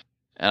dailies,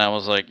 and I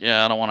was like,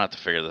 yeah, I don't want to have to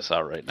figure this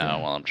out right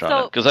now while I'm trying to.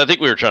 So- Because I think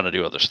we were trying to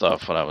do other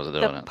stuff when I was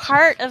doing The it.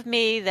 part of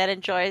me that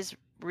enjoys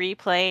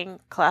replaying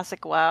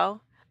classic WoW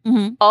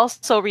Mhm.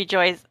 also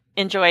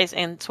enjoys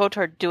in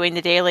SWTOR doing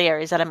the daily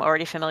areas that I'm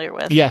already familiar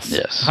with. Yes.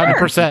 Yes.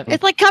 100%.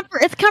 It's like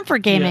comfort. It's comfort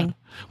gaming.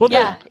 Well,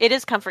 Yeah, it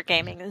is comfort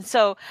gaming, and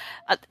so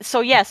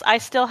yes, I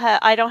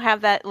don't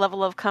have that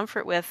level of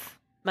comfort with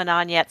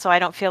Manon yet, so I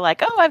don't feel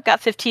like, oh, I've got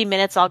 15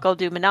 minutes, I'll go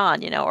do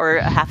Manon, or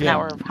a half an Yeah.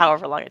 hour,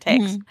 however long it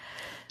takes. Mhm.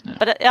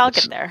 But I'll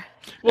get there.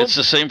 It's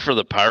the same for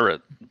the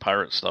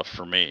pirate stuff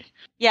for me.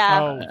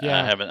 Yeah, Oh,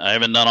 yeah. I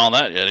haven't done all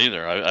that yet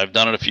either. I've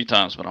done it a few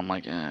times, but I'm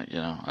like,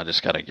 I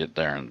just got to get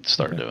there and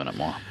start doing it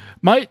more.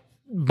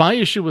 My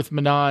issue with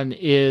Manon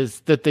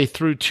is that they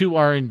threw 2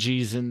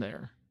 RNGs in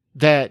there.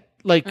 That,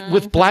 like,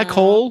 with Black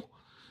Hole,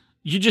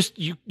 you just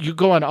you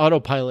go on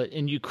autopilot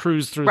and you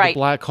cruise through the Right.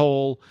 Black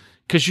Hole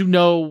because you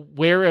know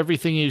where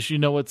everything is, you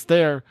know it's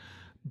there.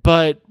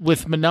 But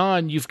with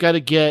Manon, you've got to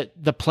get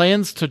the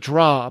plans to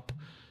drop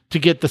to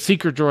get the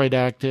Seeker Droid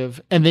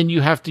active, and then you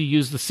have to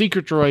use the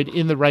Seeker Droid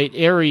in the right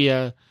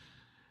area,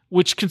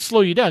 which can slow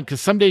you down because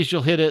some days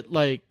you'll hit it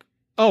like,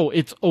 oh,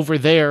 it's over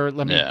there.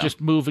 Let me just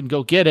move and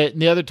go get it.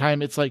 And the other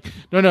time it's like,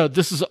 no,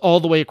 this is all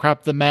the way across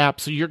the map.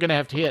 So you're going to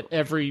have to hit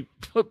every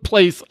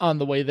place on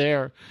the way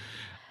there.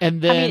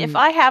 And then, I mean, if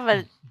I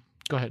have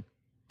go ahead.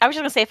 I was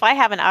just gonna say, if I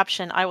have an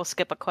option, I will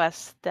skip a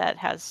quest that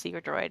has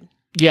Seeker Droid.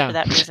 for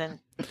that reason.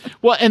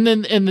 Well, and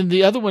then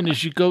the other one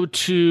is you go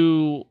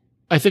to,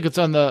 I think it's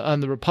on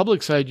the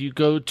Republic side, you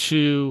go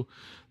to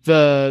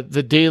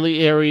the daily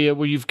area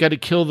where you've got to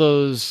kill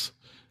those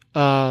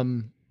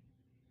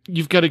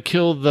you've got to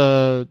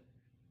kill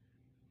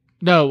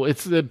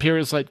it's the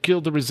Imperials, like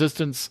kill the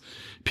Resistance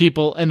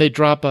people, and they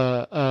drop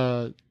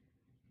a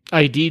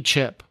ID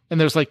chip,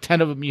 and there's like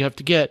 10 of them you have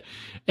to get,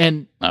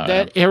 and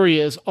that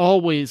area is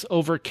always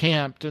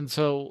overcamped, and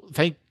so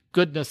thank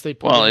goodness they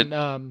put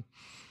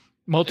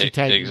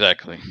multi-tagging.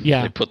 Exactly.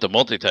 Yeah. They put the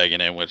multi-tagging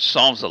in, which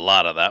solves a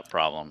lot of that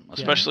problem,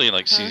 especially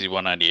like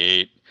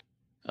CZ-198.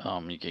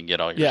 You can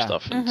get all your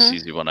stuff in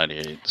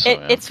CZ-198.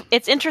 So,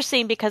 it's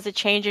interesting because it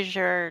changes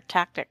your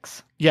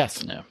tactics.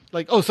 Yes. Yeah.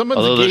 Like,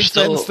 someone's engaged,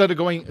 instead of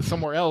going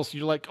somewhere else,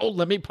 you're like,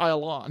 let me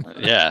pile on.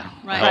 Yeah.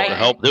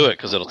 Help do it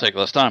because it'll take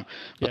less time.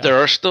 But there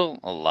are still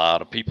a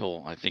lot of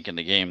people, I think, in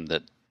the game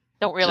that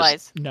don't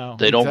realize.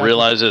 Don't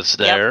realize it's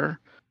there.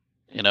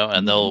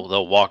 And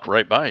they'll walk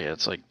right by you.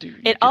 It's like,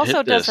 dude, it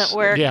also doesn't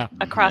work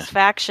across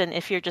faction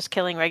if you're just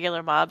killing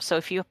regular mobs. So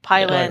if you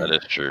pile in, that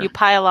is true. You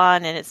pile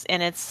on, and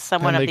it's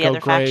someone of the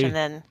other faction,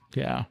 then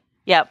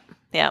Yep.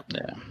 Yeah.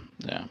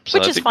 So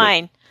which is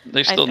fine.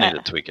 They still need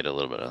to tweak it a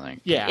little bit, I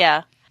think.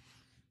 Yeah.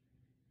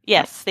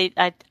 Yes,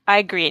 I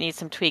agree. It needs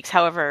some tweaks.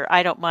 However,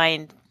 I don't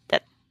mind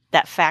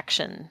that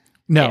faction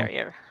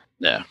barrier.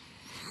 Yeah.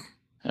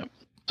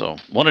 So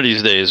one of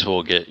these days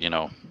we'll get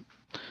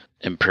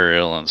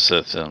Imperial and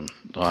Sith, and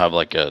they'll have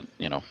like a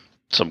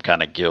some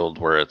kind of guild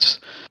where it's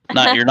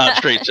not you're not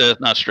straight Sith,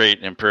 not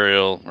straight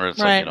Imperial, or it's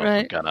kind of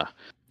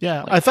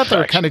I thought they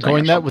were kind of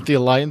going that with the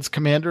Alliance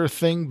Commander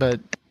thing, but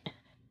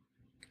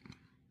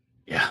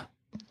yeah.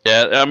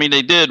 I mean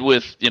they did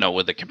with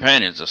with the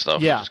companions and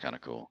stuff, which is kind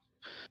of cool.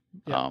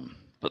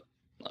 But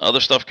other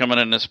stuff coming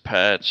in this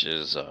patch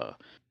is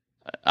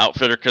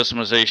outfitter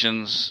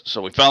customizations.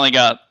 So we finally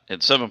got at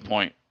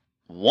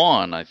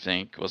 7.1, I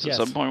think. Was it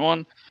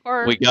 7.1?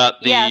 We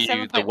got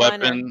the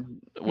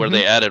weapon where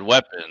they added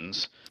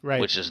weapons,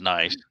 which is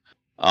nice.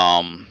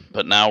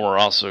 But now we're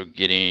also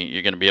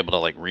you're going to be able to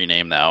like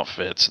rename the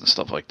outfits and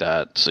stuff like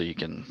that, so you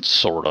can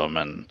sort them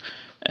and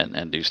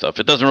do stuff.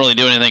 It doesn't really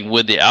do anything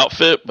with the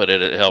outfit, but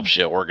it helps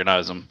you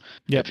organize them.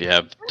 If you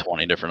have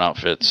 20 different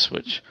outfits,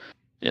 which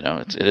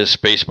it is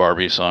Space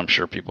Barbie, so I'm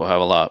sure people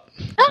have a lot.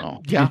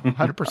 So,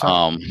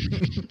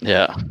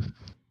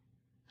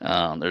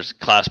 100%. There's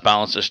class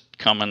balances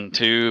coming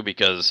too,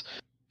 because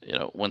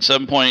when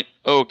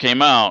 7.0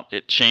 came out,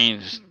 it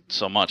changed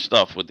so much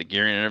stuff with the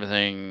gearing and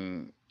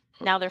everything.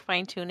 Now they're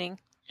fine-tuning.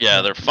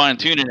 Yeah, they're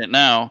fine-tuning it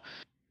now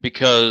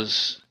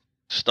because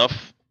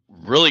stuff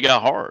really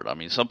got hard. I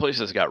mean, some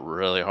places got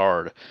really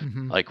hard.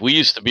 Like, we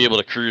used to be able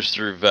to cruise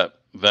through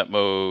vet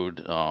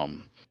mode,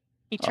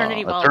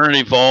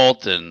 Eternity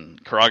Vault,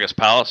 and Karagas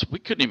Palace. We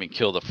couldn't even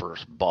kill the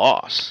first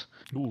boss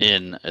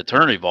in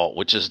Eternity Vault,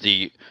 which is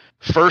the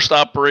first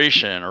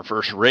operation or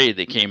first raid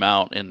that came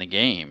out in the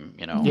game,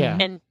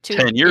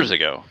 10 years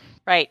ago.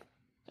 Right.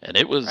 And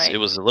it was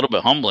a little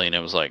bit humbling. It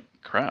was like,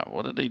 crap,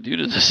 what did they do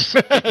to this?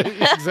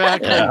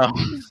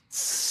 Exactly.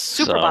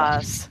 Super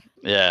boss.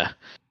 Yeah.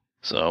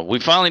 So we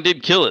finally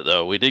did kill it,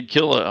 though. We did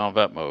kill it on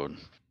vet mode.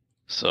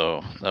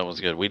 So that was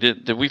good.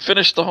 Did we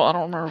finish the whole, I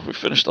don't remember if we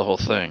finished the whole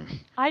thing.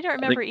 I don't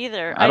remember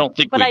either. I don't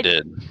think we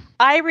did.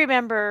 I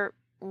remember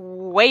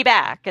way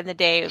back in the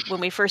day when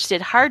we first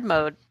did hard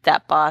mode,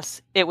 that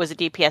boss, it was a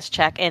DPS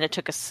check, and it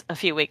took us a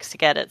few weeks to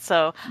get it.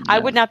 So I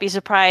would not be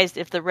surprised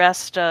if the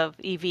rest of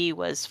EV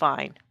was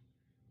fine.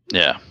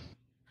 Yeah,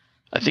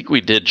 I think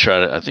we did try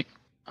to. I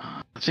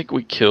think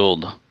we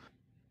killed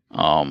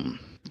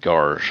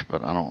Garge,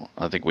 but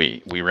I think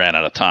we ran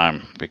out of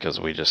time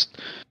because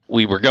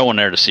we were going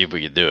there to see if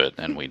we could do it,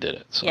 and we did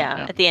it. So,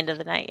 at the end of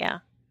the night, yeah.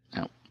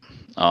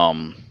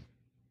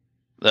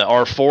 The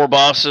R4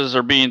 bosses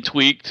are being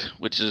tweaked,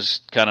 which is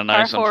kind of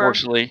nice,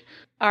 unfortunately.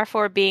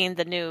 R4 being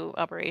the new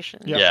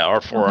operation. Yeah,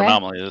 R4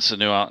 Anomaly. This is a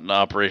new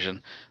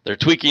operation. They're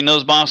tweaking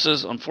those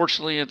bosses.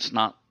 Unfortunately, it's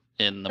not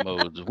in the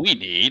modes we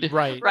need.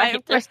 Right.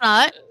 Of course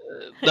not.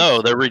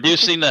 No, they're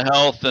reducing the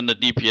health and the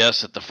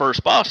DPS that the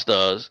first boss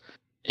does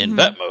in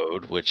vet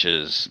mode, which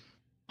is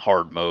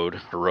hard mode,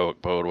 heroic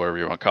mode, whatever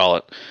you want to call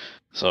it.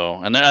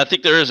 So, and then I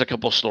think there is a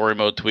couple story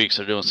mode tweaks.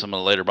 They're doing some of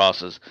the later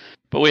bosses,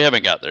 but we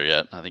haven't got there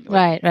yet. I think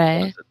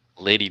right.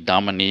 Lady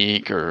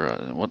Dominique or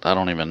what? I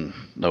don't even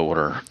know what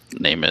her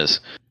name is,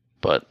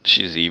 but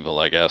she's evil,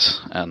 I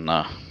guess, and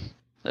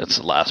it's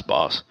the last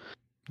boss.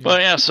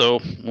 But yeah, so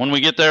when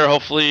we get there,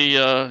 hopefully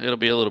it'll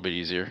be a little bit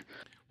easier.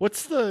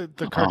 What's the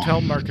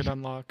cartel market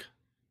unlock?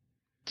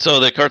 So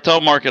the cartel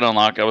market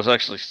unlock, I was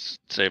actually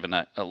saving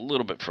that a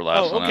little bit for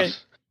last one. Okay.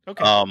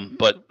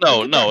 But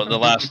no, the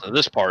last of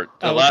this part,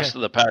 last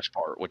of the patch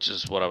part, which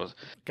is what I was.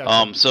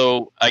 Gotcha.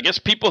 So I guess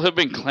people have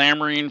been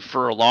clamoring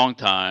for a long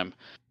time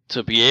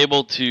to be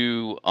able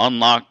to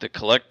unlock the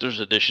collector's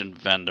edition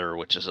vendor,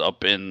 which is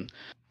up in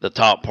the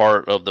top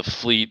part of the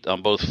fleet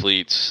on both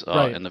fleets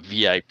in the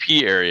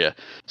VIP area.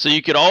 So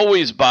you could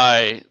always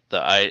buy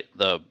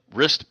the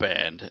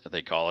wristband,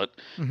 they call it,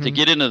 Mhm. to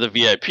get into the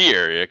VIP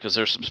area, because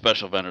there's some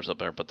special vendors up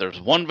there. But there's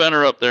one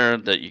vendor up there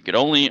that you could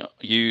only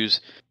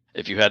use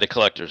if you had a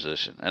collector's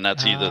edition, and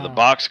that's either the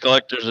box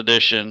collector's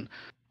edition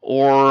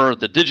or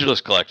the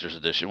Digitalist collector's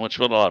edition, which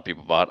what a lot of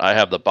people bought. I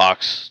have the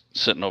box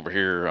sitting over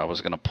here. I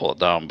was going to pull it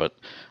down, but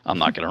I'm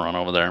not going to run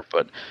over there.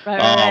 But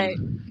Right.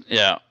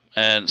 yeah,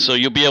 and so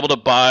you'll be able to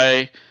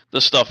buy the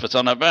stuff that's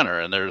on that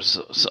vendor, and there's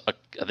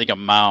I think a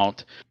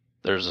mount.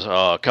 There's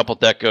a couple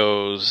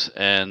decos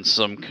and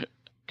some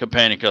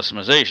companion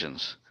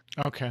customizations.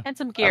 Okay. And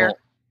some gear.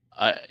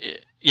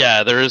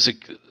 Yeah, there is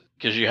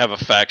because you have a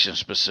faction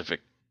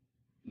specific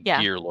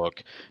gear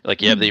look.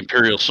 Like you have the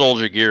Imperial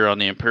Soldier gear on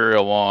the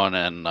Imperial one,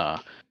 and I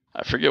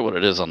forget what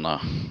it is on the.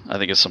 I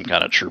think it's some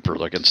kind of trooper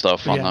looking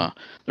stuff on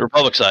the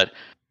Republic side.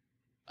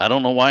 I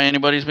don't know why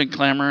anybody's been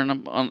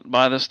clamoring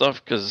by this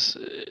stuff, because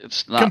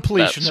it's not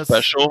that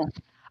special.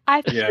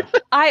 I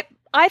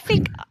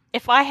think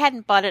if I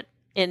hadn't bought it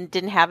and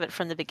didn't have it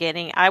from the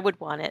beginning, I would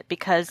want it,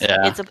 because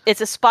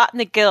it's a spot in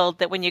the guild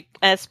that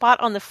a spot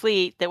on the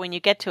fleet that when you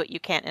get to it, you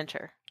can't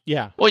enter.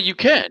 Yeah. Well, you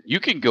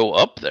can go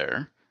up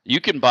there. You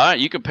can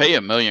pay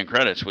 1 million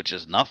credits, which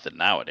is nothing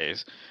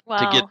nowadays,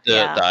 to get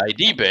the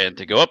ID band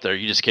to go up there.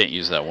 You just can't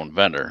use that one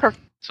vendor.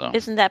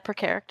 Isn't that per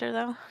character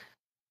though?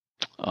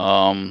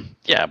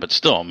 Yeah, but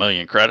still 1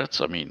 million credits.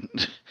 I mean,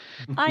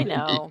 I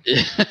know.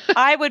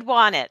 I would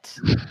want it.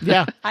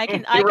 Yeah, I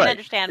can right.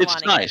 understand it's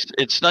wanting nice. it.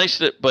 It's nice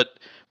that, but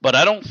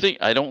I don't think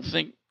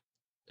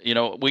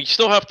we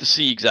still have to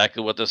see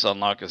exactly what this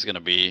unlock is going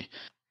to be,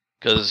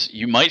 because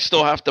you might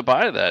still have to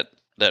buy that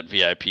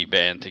VIP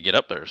band to get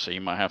up there. So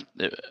you might have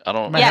to, I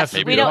don't know. Yes,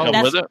 maybe we don't.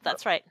 come with it.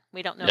 That's right.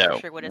 We don't know for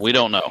sure what it's. We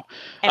don't know.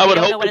 And I would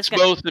hope it's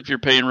both if you're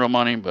paying real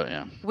money, but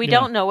yeah. We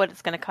don't know what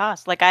it's going to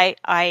cost. Like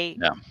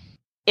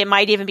it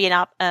might even be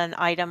an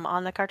item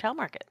on the cartel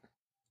market.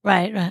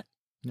 Right.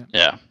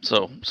 Yeah.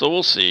 So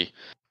we'll see.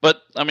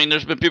 But I mean,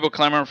 there's been people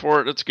clamoring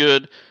for it. It's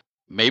good.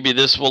 Maybe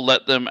this will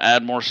let them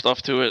add more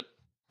stuff to it.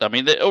 I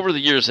mean, over the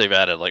years they've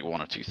added like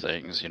one or two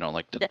things.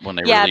 Like when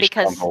they released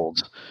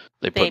Strongholds,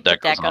 they put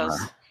decos on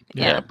there.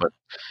 Yeah,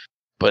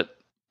 but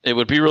it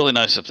would be really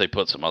nice if they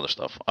put some other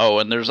stuff. Oh,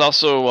 and there's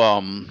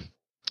also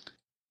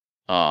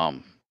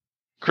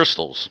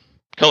crystals,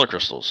 color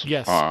crystals.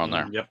 Yes, are on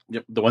there.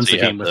 Yep. The ones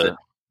that came with it.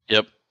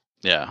 Yep.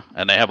 Yeah,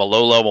 and they have a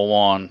low level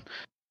one,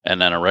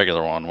 and then a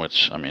regular one.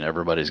 Which I mean,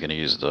 everybody's going to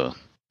use the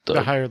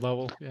higher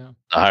level. Yeah,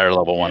 the higher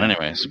level one,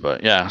 anyways.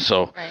 But yeah,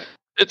 so. Right.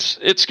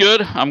 It's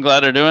good. I'm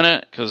glad they're doing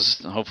it, because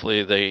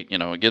hopefully they,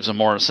 it gives them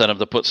more incentive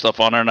to put stuff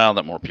on there now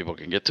that more people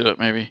can get to it,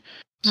 maybe.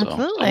 So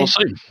we'll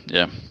see.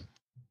 Yeah.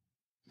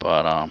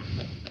 But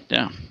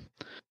yeah.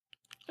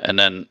 And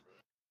then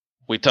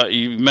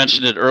you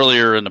mentioned it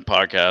earlier in the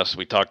podcast.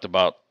 We talked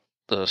about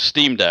the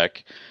Steam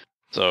Deck.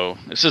 So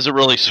this isn't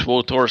really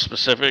SWTOR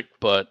specific,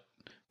 but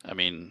I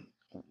mean,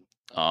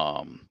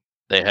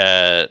 they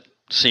had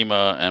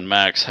SEMA and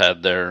Max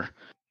had their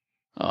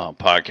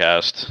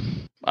podcast.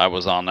 I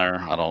was on there.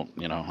 I don't,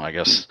 I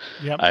guess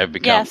I have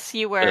become. Yes,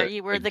 you were.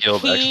 You were the key.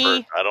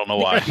 Expert. I don't know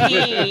why.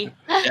 Yeah.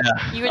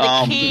 You were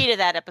the key to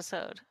that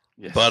episode.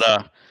 Yes.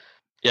 But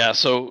yeah.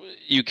 So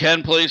you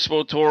can play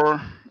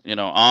SWTOR,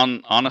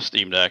 on a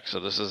Steam Deck.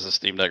 So this is the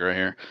Steam Deck right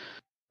here.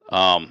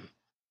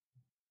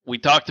 We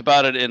talked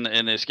about it in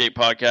the Escape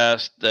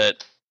podcast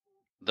that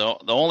the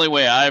only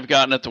way I've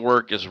gotten it to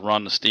work is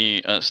run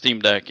the Steam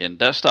Deck in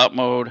desktop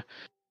mode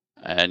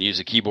and use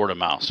a keyboard and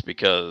mouse,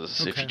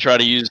 because if you try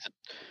to use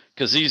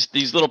because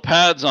these little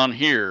pads on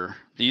here,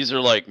 these are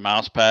like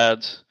mouse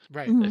pads.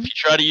 Right. Mm-hmm. If you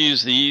try to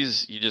use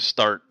these, you just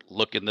start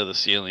looking to the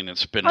ceiling and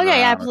spinning around. Oh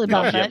yeah, absolutely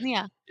bullshit.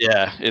 Yeah.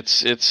 Yeah,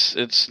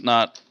 it's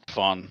not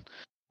fun.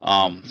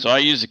 So I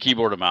use a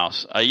keyboard and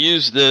mouse. I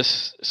use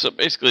this. So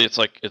basically,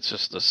 it's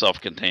just a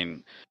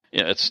self-contained.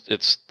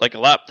 It's like a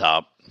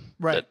laptop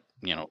that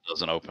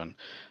doesn't open,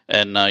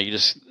 and you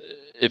just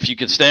if you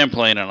can stand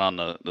playing it on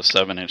the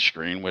 7-inch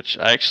screen, which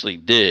I actually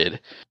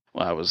did.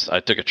 Well, I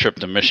took a trip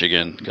to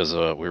Michigan because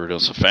we were doing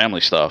some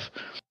family stuff,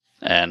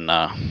 and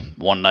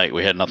one night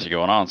we had nothing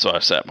going on, so I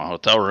sat in my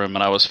hotel room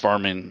and I was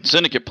farming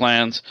syndicate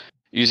plans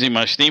using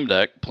my Steam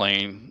Deck,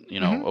 playing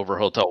over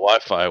hotel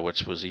Wi-Fi,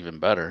 which was even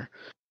better.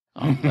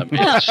 That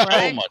made it so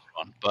much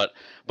fun,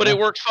 but it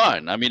worked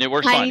fine. I mean, it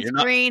works fine.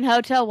 Screen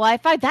hotel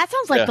Wi-Fi. That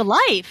sounds like the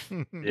life.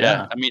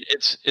 Yeah, I mean,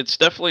 it's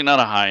definitely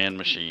not a high-end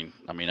machine.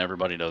 I mean,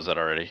 everybody knows that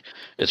already.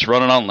 It's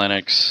running on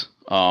Linux.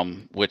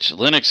 Which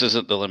Linux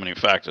isn't the limiting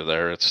factor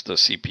there. It's the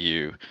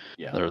CPU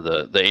or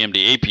the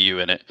AMD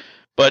APU in it.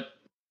 But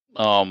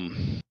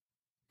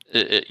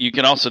you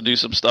can also do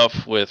some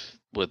stuff with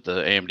the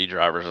AMD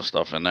drivers and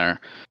stuff in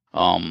there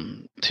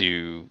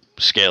to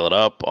scale it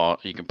up.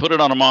 You can put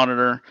it on a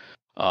monitor.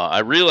 I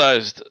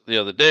realized the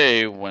other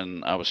day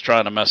when I was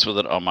trying to mess with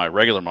it on my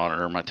regular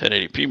monitor, my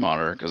 1080p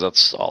monitor, because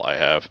that's all I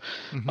have.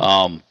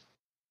 Mm-hmm.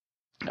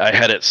 I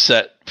had it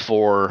set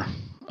for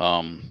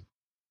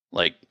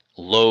like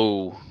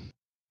low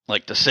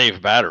like to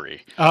save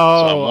battery.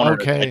 Oh, so I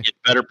wondered okay. if I get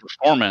better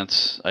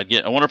performance. I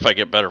wonder if I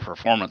get better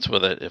performance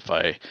with it if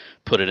I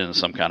put it in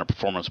some kind of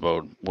performance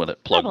mode with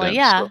it plugged Probably, in.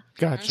 yeah.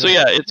 Gotcha. So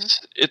yeah,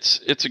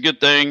 it's a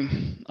good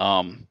thing.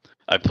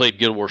 I played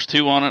Guild Wars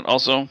 2 on it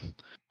also.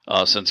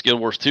 Since Guild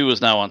Wars 2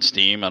 is now on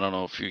Steam, I don't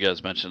know if you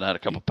guys mentioned that a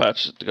couple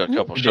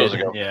shows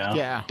ago.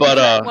 Yeah.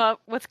 But well,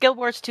 with Guild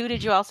Wars 2,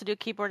 did you also do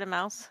keyboard and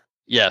mouse?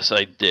 yes,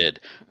 I did.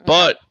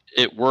 But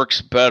it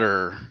works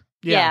better.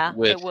 Yeah,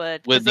 with- it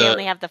would. with Because they the-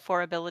 only have the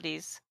 4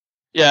 abilities.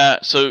 Yeah,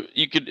 so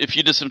you could, if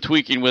you did some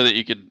tweaking with it,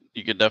 you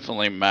could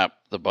definitely map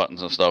the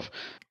buttons and stuff.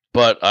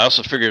 But I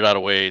also figured out a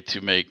way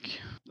to make,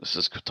 this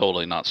is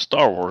totally not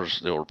Star Wars,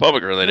 the Old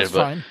Republic related, That's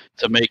but fine.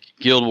 to make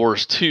Guild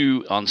Wars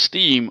 2 on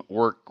Steam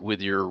work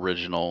with your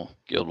original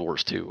Guild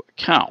Wars 2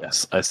 account.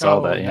 Yes, I saw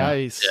that. Yeah.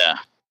 Nice. Yeah,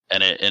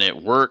 and it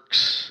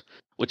works,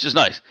 which is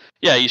nice.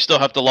 Yeah, you still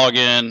have to log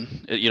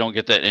in. You don't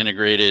get that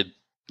integrated,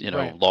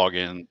 Right.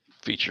 login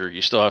feature.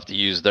 You still have to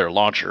use their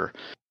launcher,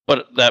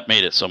 but that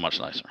made it so much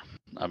nicer.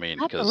 I mean,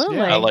 because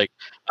Absolutely.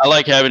 I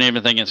like having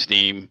everything in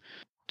Steam,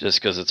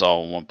 just because it's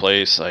all in one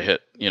place. I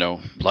hit,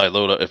 I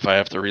load it. If I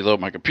have to reload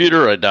my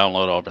computer, I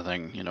download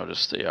everything.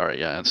 Just say, all right,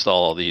 yeah,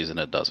 install all these, and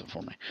it does it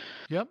for me.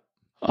 Yep.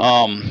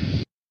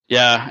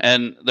 Yeah,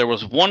 and there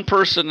was one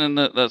person in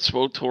that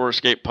SWTOR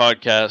Escape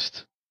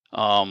podcast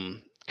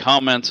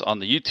comments on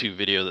the YouTube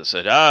video that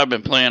said, I've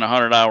been playing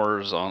 100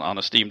 hours on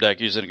a Steam Deck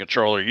using a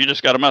controller. You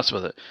just got to mess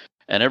with it.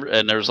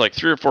 And there's like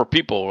 3 or 4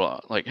 people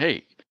like,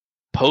 hey,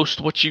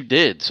 post what you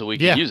did so we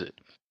can use it.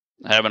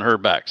 I haven't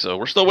heard back, so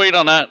we're still waiting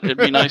on that. It'd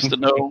be nice to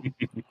know.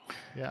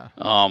 Yeah.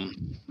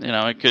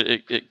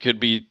 It could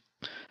be.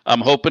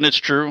 I'm hoping it's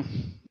true,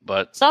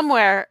 but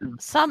Someone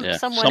somebody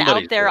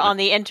out there said it. on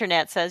the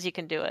internet says you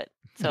can do it.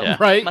 So Yeah.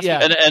 Right, must be-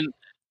 yeah.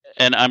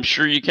 and I'm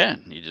sure you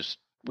can.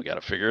 We got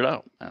to figure it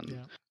out. And Yeah.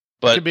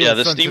 but Could be yeah, a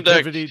the Steam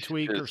Deck sensitivity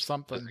tweak or is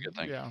something. a good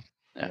thing. Yeah.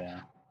 Yeah.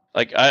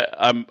 Like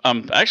I'm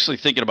actually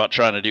thinking about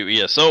trying to do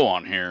ESO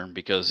on here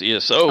because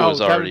ESO Oh, is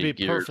that would already be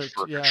geared perfect,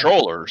 for yeah.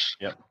 controllers.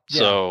 Yep.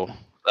 So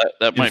that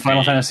And might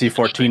Final be Fantasy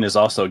 14 is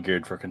also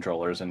geared for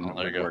controllers and Oh,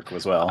 there you would go. work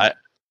as well.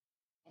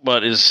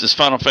 But is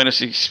Final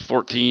Fantasy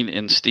 14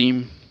 in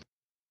Steam?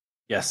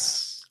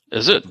 Yes,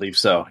 Is I it? believe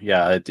so.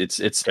 Yeah, it's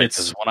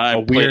Because when I a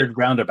played weird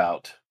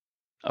roundabout.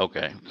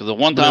 Okay, because the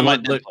one But time I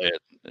look- did play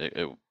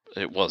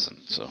it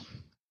wasn't. So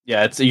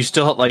Yeah, you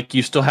still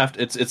have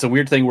to. It's a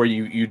weird thing where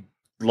you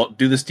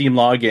do the Steam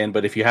login,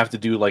 but if you have to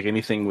do like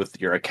anything with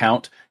your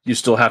account, you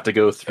still have to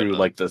go through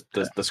like the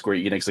Square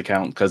Enix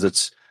account because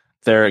it's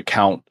their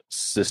account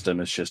system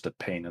is just a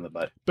pain in the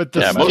butt. But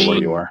the Yeah, No matter what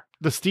Steam, you are.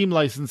 the Steam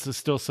license is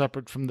still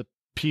separate from the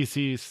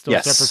PC, still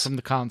Yes. separate from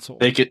the console.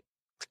 They could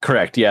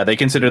correct. Yeah, they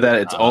consider that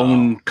its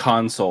own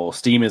console.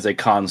 Steam is a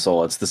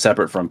console. It's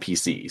separate from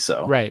PC.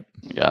 So Right.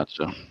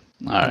 gotcha. All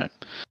right.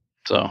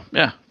 So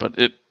yeah, but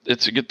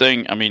it's a good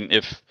thing. I mean,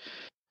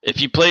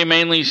 if you play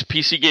mainly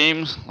PC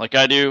games like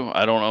I do,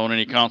 I don't own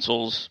any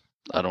consoles.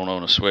 I don't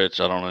own a Switch.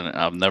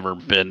 I've never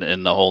been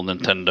in the whole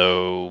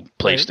Nintendo,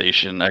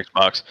 PlayStation,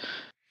 Xbox.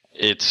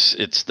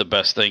 It's the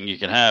best thing you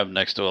can have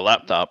next to a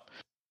laptop,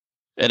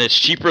 and it's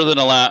cheaper than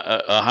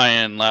a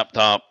high-end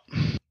laptop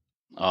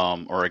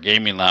or a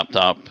gaming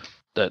laptop.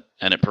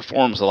 And it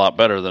performs a lot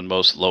better than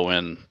most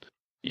low-end,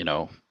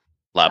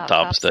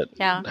 laptops that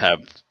yeah. have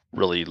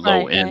really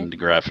low-end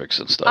graphics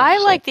and stuff. I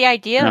So, like the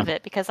idea yeah. of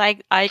it because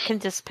I can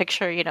just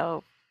picture,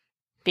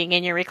 being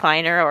in your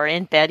recliner or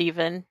in bed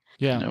even,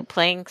 Yeah.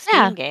 playing Steam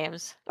Yeah.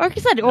 games. Or like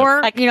you said,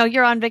 or Like-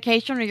 you're on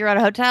vacation or you're at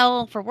a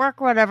hotel for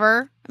work or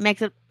whatever. It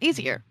makes it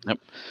easier.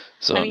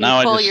 So I mean, now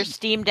you pull I your just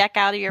Steam Deck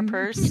out of your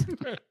purse.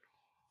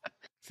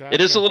 it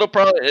is a little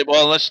probably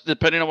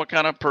depending on what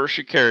kind of purse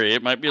you carry,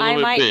 it might be a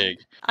little I bit big.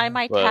 I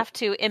might But- have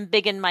to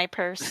embiggen my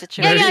purse Yeah,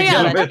 situation. yeah,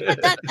 yeah. There you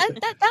That,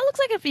 that looks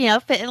like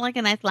if fit in like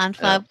a nice lounge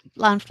fly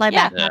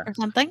Yeah. backpack or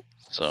something.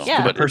 So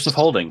Yeah. the purse of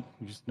holding.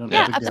 You just don't Yeah,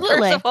 have to-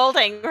 absolutely. Purse of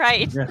holding,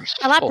 right?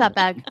 A laptop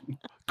bag.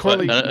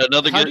 Corley,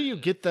 Another how good- do you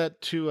get that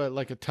to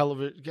like a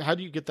television? How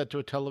do you get that to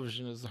a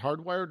television? Is it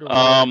hardwired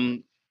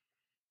or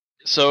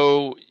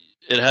So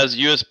it has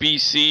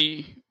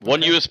USB-C, one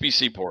Okay.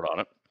 USB-C port on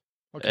it,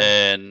 Okay.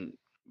 and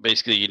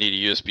basically you need a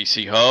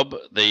USB-C hub.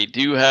 They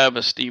do have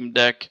a Steam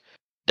Deck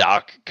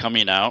dock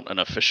coming out, an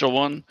official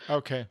one.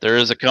 Okay. There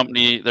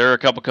are a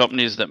couple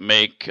companies that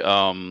make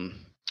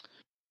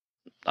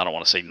I don't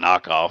want to say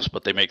knockoffs,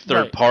 but they make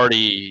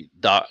third-party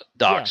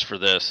docks for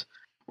this,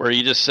 where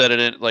you just set it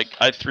in. Like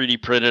I 3D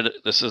printed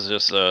it. This is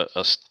just a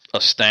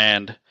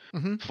stand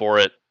Mhm. for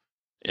it,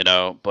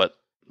 but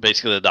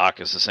basically the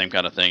dock is the same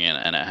kind of thing,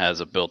 and it has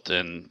a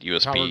built-in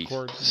Power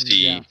cord,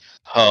 USB-C yeah.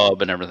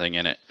 hub and everything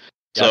in it.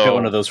 Yeah, I So got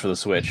one of those for the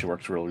Switch. It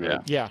works really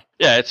good. Yeah.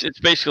 yeah, it's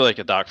basically like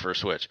a dock for a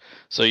Switch.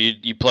 So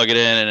you plug it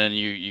in, and then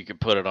you can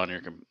put it on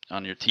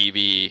your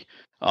TV.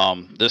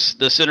 This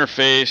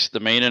interface, the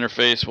main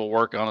interface, will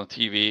work on a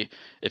TV.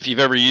 If you've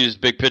ever used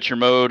Big Picture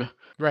mode,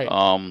 Right.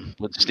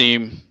 with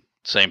Steam,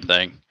 same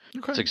thing.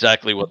 Okay. It's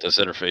exactly what this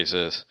interface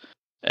is,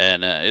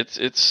 and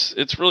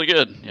it's really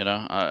good.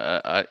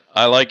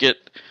 I like it.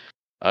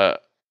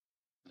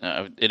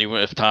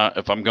 anyway,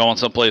 if I'm going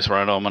someplace where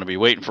I know I'm going to be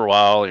waiting for a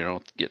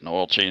while, getting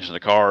oil changed in the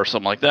car or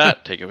something like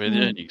that, take it with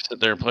you, and you can sit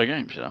there and play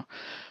games.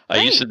 I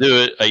used to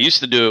do it. I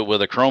used to do it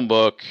with a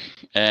Chromebook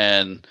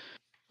and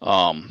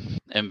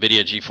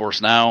NVIDIA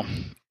GeForce Now.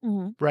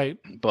 Right.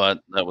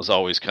 But that was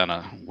always kind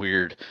of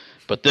weird.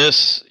 But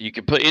this, you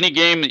can play any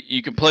game.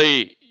 You can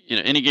play,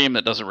 any game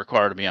that doesn't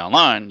require to be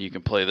online. You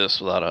can play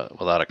this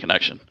without a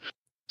connection.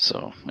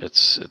 So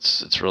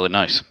it's really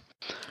nice.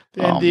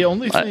 And the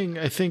only thing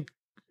I think,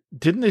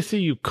 didn't they say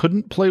you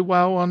couldn't play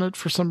WoW on it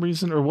for some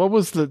reason, or what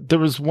was there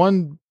was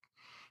one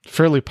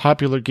fairly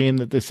popular game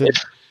that they said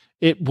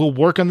it will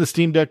work on the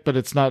Steam Deck, but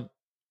it's not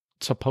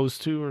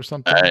supposed to, or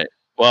something.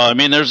 Well, I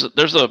mean, there's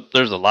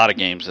a lot of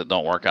games that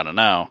don't work on it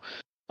now.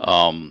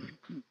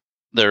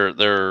 They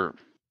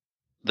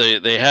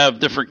have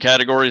different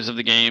categories of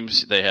the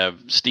games. They have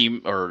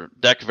Steam or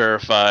Deck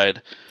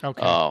verified.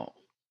 Okay.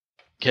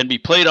 Can be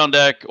played on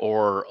Deck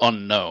or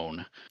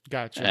unknown.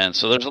 Gotcha. And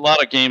so there's a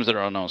lot of games that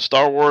are unknown.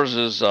 Star Wars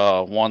is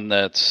one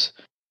that's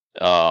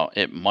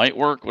it might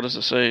work. What does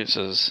it say? It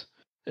says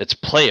it's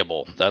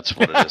playable. That's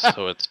what it is.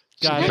 So it's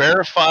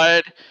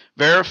verified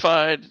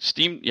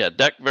Steam,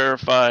 Deck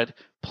verified,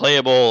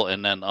 playable,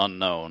 and then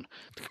unknown.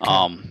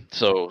 Okay.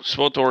 So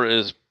SWTOR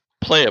is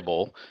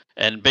playable,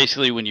 and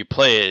basically when you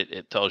play it,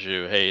 it tells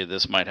you, hey,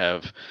 this might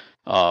have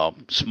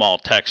small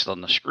text on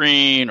the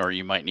screen, or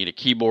you might need a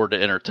keyboard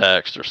to enter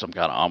text, or some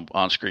kind of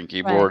on-screen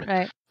keyboard.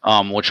 Right.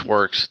 Which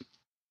works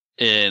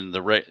in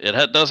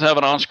it does have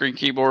an on-screen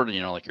keyboard,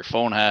 like your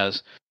phone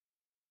has.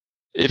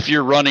 If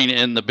you're running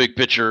in the big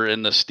picture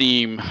in the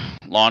Steam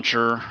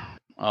launcher,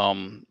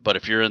 but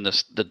if you're in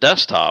the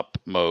desktop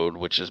mode,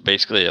 which is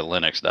basically a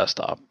Linux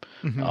desktop,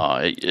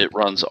 it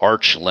runs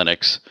Arch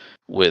Linux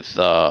with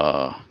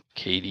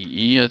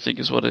KDE, I think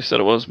is what I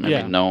said it was.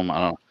 Maybe GNOME,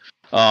 I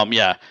don't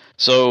know.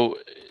 So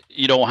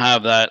you don't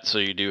have that, so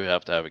you do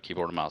have to have a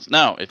keyboard and mouse.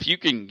 Now, if you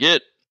can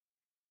get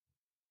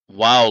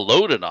WoW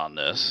loaded on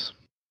this,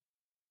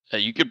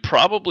 you could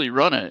probably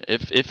run it.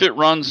 If it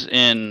runs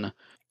in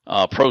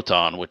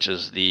Proton, which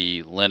is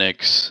the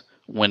Linux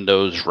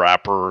Windows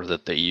wrapper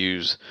that they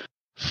use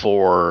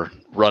for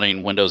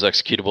running Windows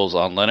executables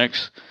on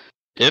Linux,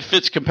 if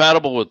it's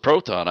compatible with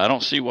Proton, I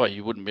don't see why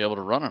you wouldn't be able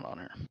to run it on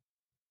here.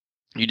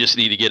 You just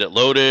need to get it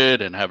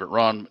loaded and have it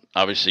run.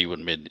 Obviously, you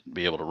wouldn't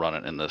be able to run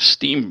it in the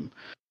Steam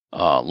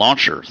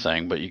launcher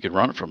thing, but you could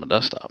run it from a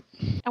desktop.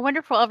 I wonder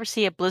if we'll ever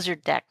see a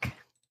Blizzard deck.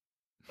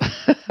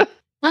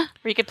 Where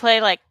you could play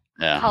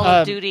Call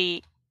of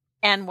Duty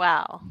and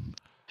WoW.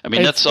 I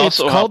mean, that's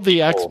also it's called the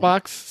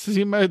Xbox,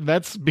 Zima.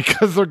 That's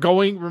because they're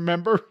going,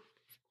 remember?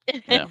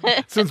 Yeah.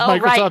 Since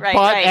Microsoft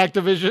bought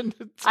Activision.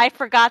 I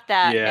forgot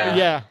that.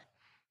 Yeah.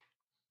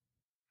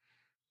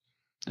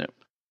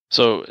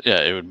 So,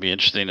 it would be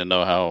interesting to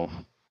know how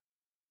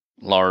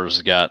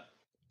Lars got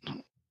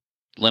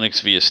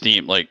Linux via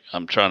Steam.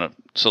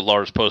 So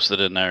Lars posted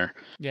in there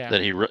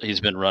that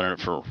he's been running it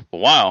for a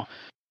while.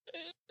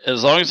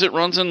 As long as it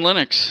runs in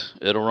Linux,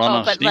 it'll run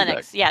on Steam Linux.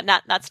 Deck. Yeah,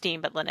 not Steam,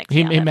 but Linux.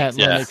 He meant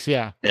Linux,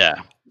 yeah. Yeah,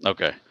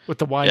 okay. With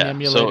the Wine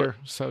emulator,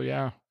 so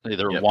yeah.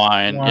 Either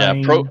Wine.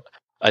 Yeah.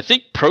 I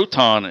think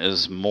Proton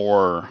is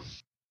more,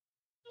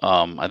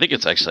 I think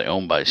it's actually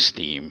owned by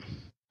Steam,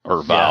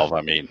 or Valve,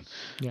 I mean.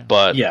 Yeah.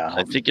 But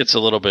I think it's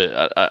a little bit,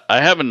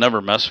 I haven't never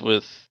messed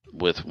with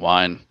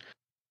Wine,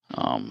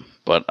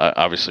 but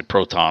obviously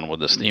Proton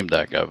with the Steam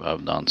Deck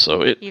I've done.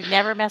 So You've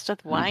never messed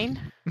with Wine?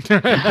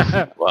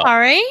 Well,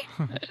 Sorry?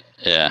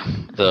 Yeah,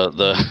 the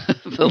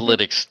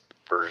Linux,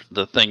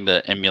 the thing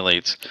that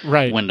emulates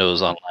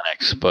Windows on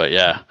Linux. But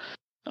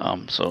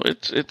so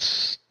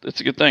it's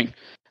a good thing.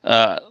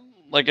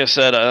 Like I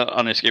said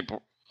on Escape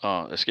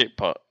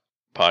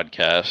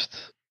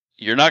Podcast,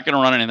 you're not going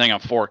to run anything on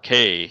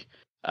 4K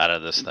out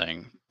of this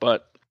thing,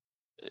 but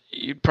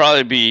you'd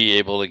probably be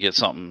able to get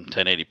something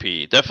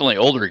 1080p. Definitely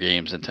older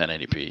games in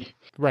 1080p.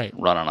 Right.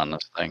 Running on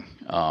this thing.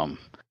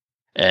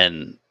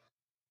 And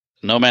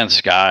No Man's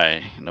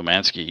Sky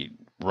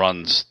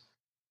runs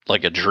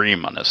like a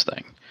dream on this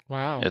thing.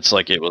 Wow. It's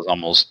like it was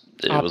almost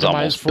for built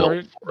it. for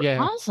it. Yeah.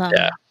 Awesome.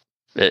 Yeah.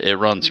 It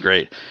runs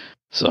great.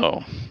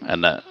 So,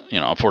 and that,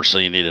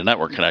 unfortunately you need a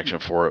network connection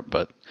for it,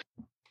 but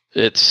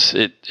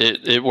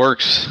it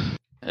works.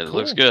 It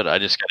looks good. I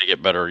just got to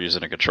get better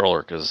using a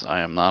controller because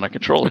I am not a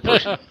controller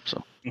person.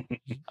 So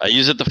I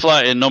use it to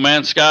fly in No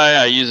Man's Sky.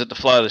 I use it to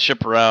fly the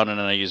ship around, and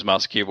then I use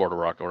mouse and keyboard to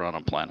rock around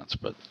on planets.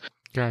 But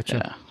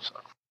gotcha.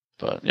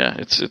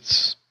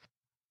 It's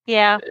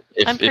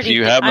I'm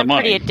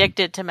pretty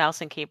addicted to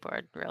mouse and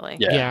keyboard. Really.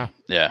 Yeah.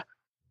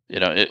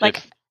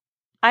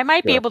 I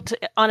might be able to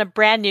on a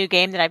brand new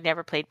game that I've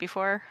never played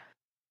before.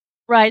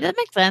 Right, that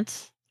makes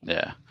sense.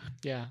 Yeah.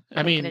 Yeah.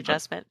 I mean, an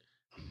adjustment.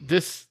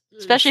 This.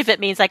 Especially if it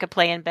means I could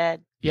play in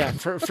bed. Yeah,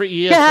 for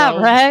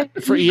ESO,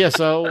 for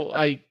ESO,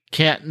 I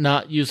can't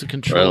not use a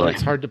controller. Really?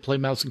 It's hard to play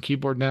mouse and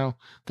keyboard now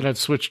that I've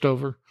switched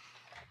over.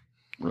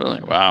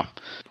 Really? Wow.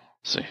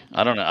 See,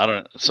 I don't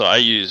know. So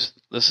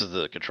this is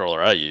the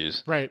controller I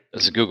use. Right.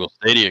 It's a Google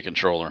Stadia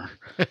controller,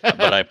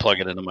 but I plug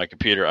it into my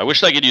computer. I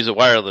wish I could use it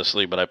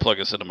wirelessly, but I plug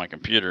this into my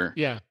computer.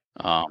 Yeah.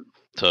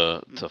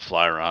 to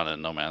fly around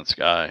in No Man's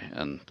Sky,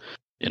 and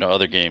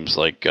other games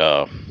like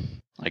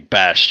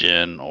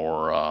Bastion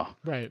or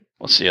Right.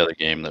 what's the other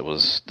game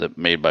that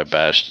made by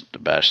the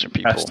Bastion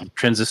people?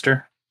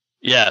 Transistor.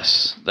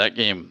 Yes, that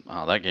game.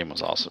 Oh, that game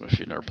was awesome. If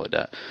you've never played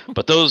that,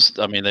 but those,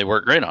 I mean, they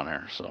work great on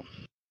here. So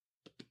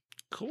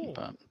Cool.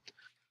 but,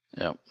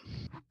 yeah.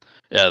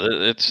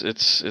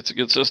 It's a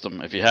good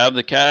system. If you have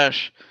the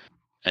cash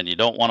and you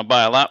don't want to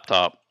buy a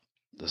laptop,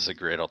 this is a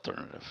great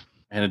alternative.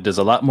 And it does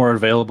a lot more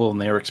available than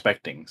they were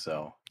expecting.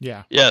 So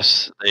Yeah.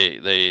 Yes,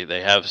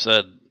 they have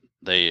said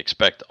they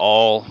expect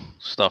all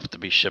stuff to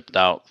be shipped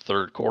out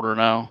third quarter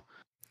now,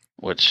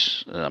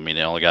 which, I mean,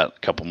 they only got a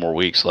couple more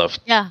weeks left.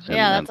 Yeah,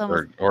 that's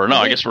almost.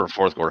 I guess we're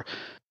fourth quarter.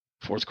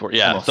 Fourth quarter,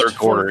 yeah, Almost. third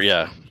quarter,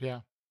 yeah. Yeah.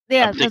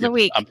 Yeah, there's a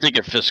week. I'm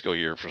thinking fiscal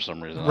year for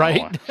some reason.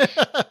 Right.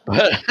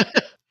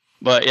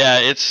 But yeah,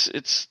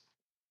 it's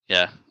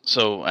yeah.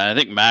 So I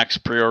think Max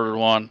pre-ordered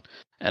one,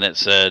 and it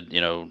said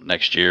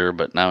next year,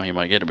 but now he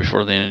might get it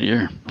before the end of the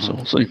year. So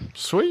we'll see.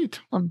 Sweet.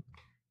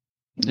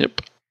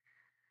 Yep.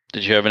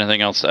 Did you have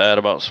anything else to add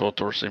about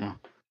SWTOR, Sima?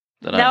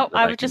 No,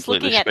 I was just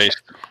looking at.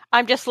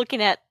 I'm just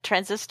looking at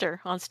Transistor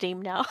on Steam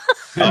now.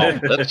 Oh,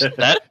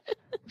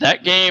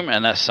 that game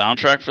and that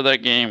soundtrack for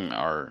that game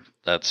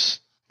that's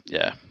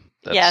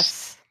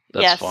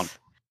fun.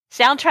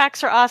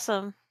 Soundtracks are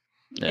awesome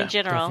Yeah, in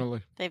general.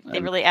 Definitely. They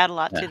really add a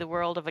lot Yeah. to the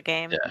world of a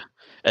game. Yeah,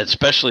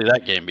 especially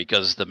that game,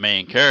 because the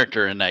main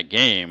character in that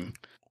game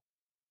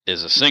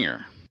is a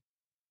singer,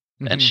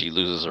 and Mhm. she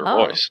loses her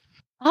Oh. voice.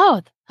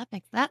 Oh, that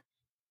makes that.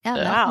 Yeah,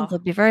 Yeah. that Wow. sounds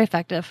would be very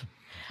effective.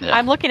 Yeah.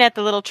 I'm looking at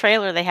the little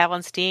trailer they have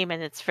on Steam,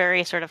 and it's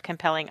very sort of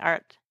compelling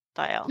art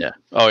style. Yeah.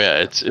 Oh yeah,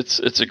 it's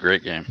a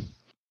great game.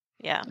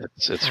 Yeah.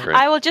 It's great.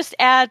 I will just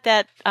add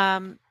that,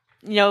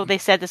 they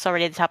said this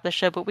already at the top of the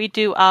show, but we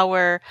do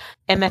our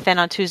MFN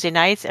on Tuesday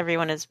nights.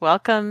 Everyone is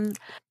welcome.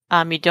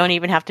 You don't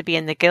even have to be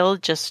in the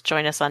guild. Just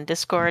join us on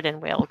Discord,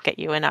 and we'll get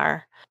you in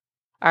our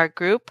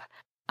group.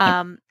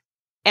 And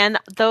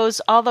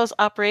all those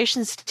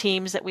operations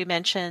teams that we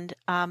mentioned,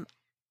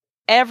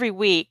 every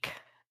week,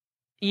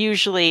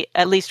 usually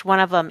at least one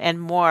of them and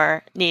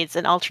more needs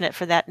an alternate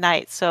for that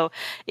night. So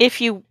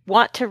if you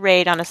want to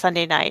raid on a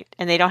Sunday night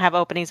and they don't have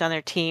openings on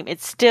their team,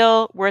 it's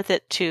still worth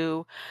it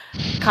to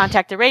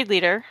contact the raid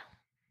leader.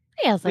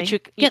 Yeah, it's like, Which you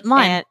get in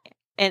line.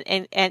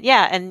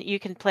 and you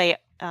can play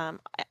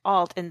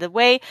alt. And the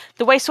way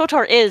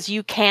SWTOR is,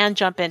 you can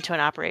jump into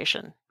an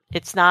operation.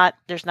 There's not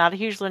a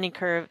huge learning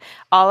curve.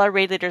 All our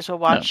raid leaders will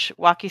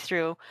walk you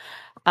through.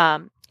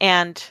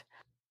 And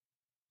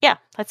yeah,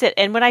 that's it.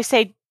 And when I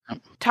say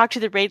talk to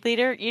the raid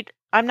leader,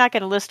 I'm not going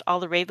to list all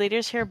the raid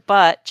leaders here,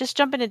 but just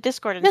jump into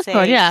Discord and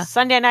say,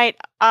 Sunday night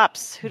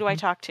ops, who do I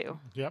talk to?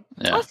 Yep.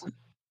 Yeah. Awesome.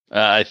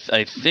 I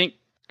think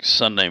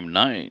Sunday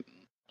night,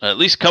 at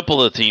least a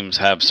couple of the teams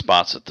have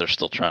spots that they're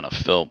still trying to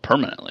fill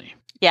permanently.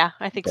 Yeah,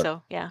 I think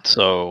so. Yeah.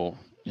 So,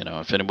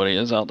 if anybody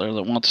is out there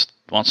that wants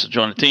to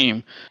join a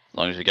team, as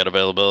long as you got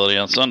availability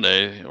on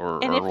Sunday And or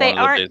if one they of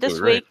the aren't days this of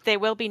the raid. week, they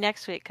will be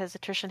next week because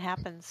attrition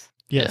happens.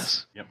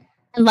 Yes.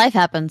 And life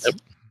happens.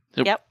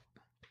 Yep.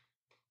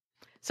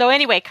 So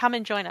anyway, come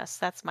and join us.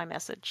 That's my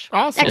message.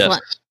 Awesome.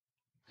 Excellent. Yes.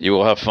 You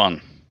will have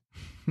fun.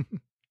 It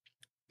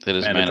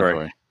is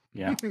Mandatory. mandatory.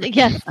 Yeah.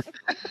 Yes.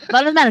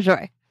 But it's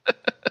mandatory.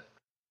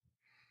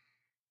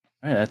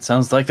 All right, that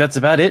sounds like that's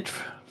about it.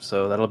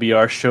 So that'll be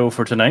our show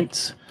for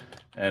tonight.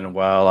 And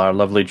while our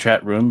lovely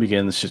chat room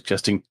begins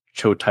suggesting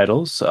show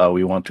titles,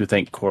 we want to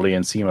thank Corley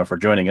and Seema for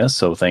joining us.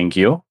 So thank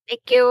you.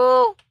 Thank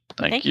you.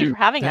 Thank you for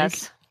having Thank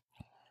us.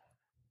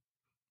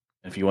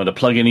 If you want to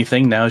plug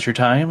anything, now's your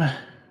time.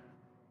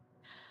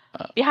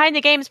 Behind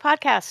the Games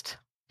podcast.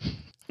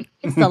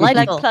 It's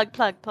delightful.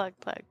 Plug.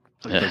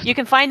 Yeah. You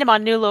can find them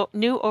on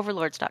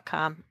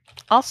newoverlords.com.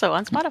 Also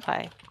on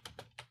Spotify.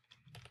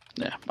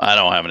 Yeah, I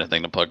don't have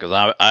anything to plug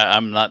because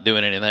I'm not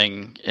doing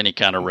any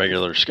kind of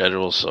regular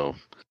schedule. So,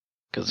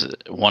 because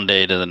one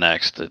day to the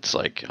next, it's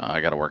like I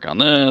got to work on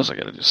this. I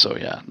got to do so.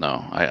 Yeah,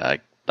 no, I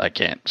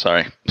can't.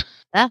 Sorry.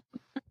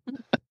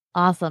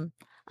 Awesome.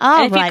 And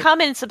All if right. you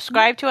come and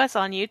subscribe to us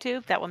on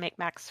YouTube, that will make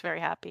Max very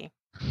happy.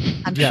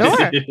 I'm Yes.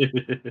 sure.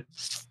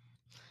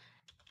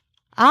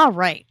 All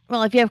right.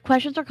 Well, if you have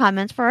questions or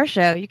comments for our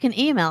show, you can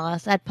email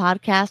us at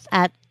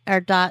podcast@AIE.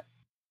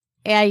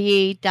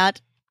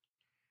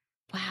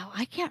 Wow,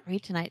 I can't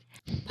read tonight.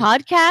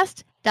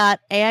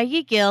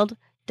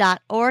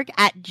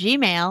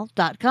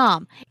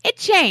 podcast.AIEguild.org@gmail.com. It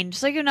changed,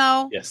 so you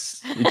know.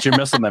 Yes, it's your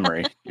muscle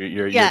memory.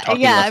 You're Yeah,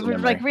 talking yeah. muscle We've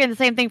memory. like reading the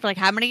same thing for like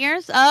how many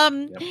years?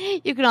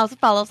 You can also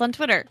follow us on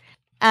Twitter.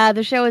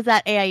 The show is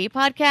at AIE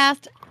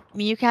Podcast.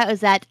 Mewcow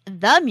is at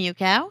The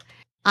Mewcow.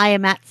 I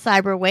am at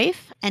Cyberwaif,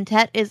 and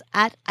Tet is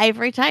at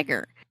Ivory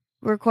Tiger.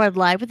 We record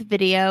live with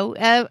video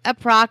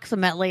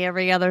approximately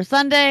every other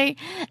Sunday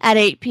at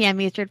 8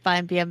 p.m. Eastern,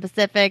 5 p.m.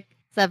 Pacific,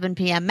 7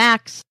 p.m.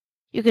 Max.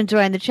 You can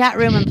join the chat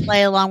room and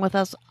play along with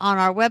us on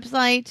our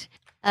website,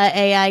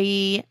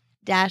 AIE-guild.org,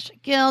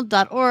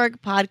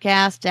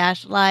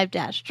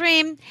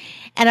 podcast-live-stream,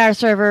 and our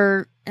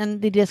server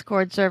and the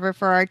Discord server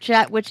for our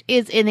chat, which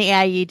is in the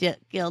AIE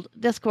Guild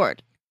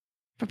Discord.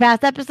 For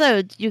past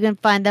episodes, you can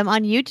find them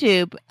on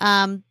YouTube.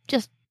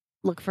 Just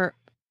look for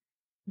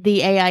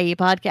the AIE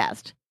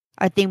Podcast.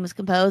 Our theme was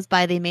composed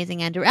by the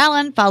amazing Andrew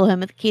Allen. Follow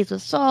him at Keys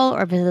with Soul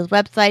or visit his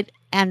website,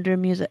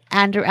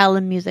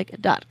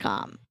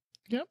 andrewallenmusic.com.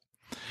 Yep.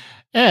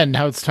 And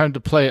now it's time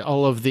to play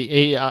all of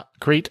the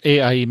great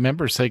AIE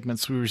member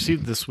segments we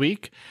received this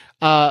week.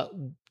 I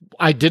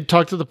did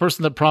talk to the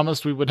person that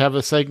promised we would have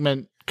a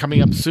segment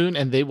coming up soon,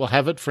 and they will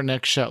have it for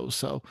next show.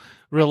 So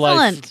real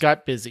life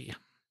got busy.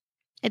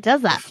 It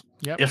does that.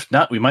 Yep. If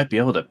not, we might be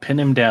able to pin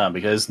him down,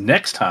 because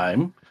next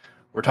time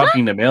we're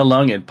talking to male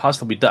lung and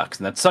possibly ducks,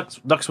 and that's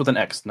ducks with an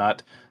X,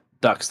 not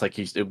ducks,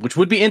 which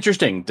would be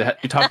interesting to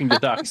be talking to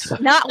ducks.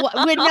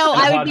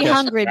 I would be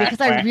hungry because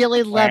I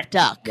really love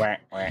duck. Yeah.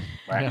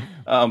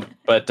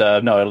 But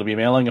no, it'll be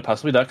male lung and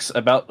possibly ducks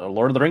about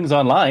Lord of the Rings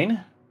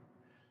Online.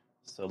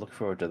 So look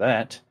forward to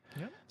that.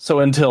 Yep. So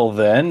until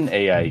then,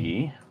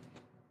 AIE.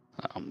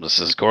 This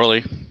is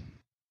Gorley.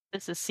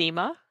 This is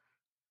Seema.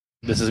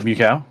 This is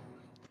Mukau.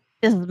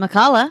 This is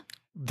Makala.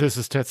 This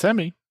is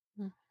Tetsemi.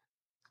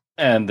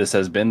 And this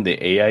has been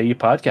the AIE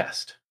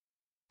Podcast.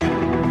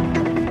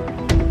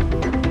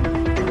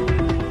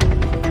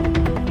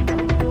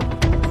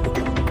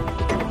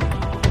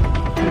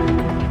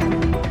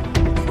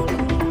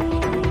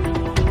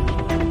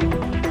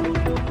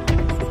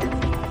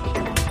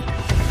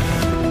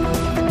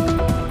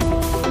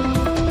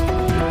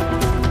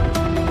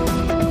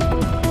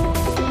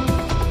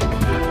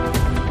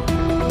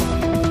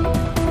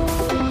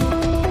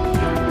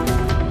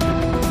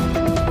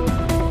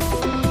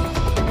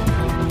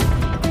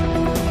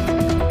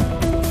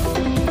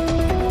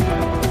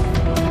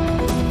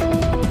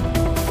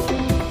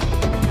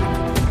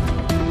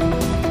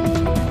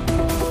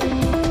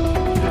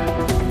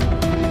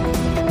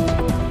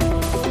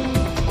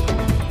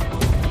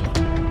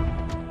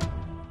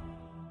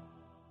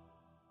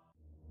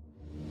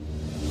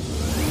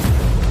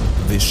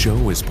 This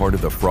show is part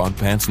of the Frog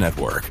Pants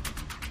Network.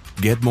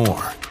 Get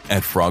more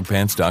at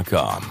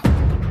frogpants.com.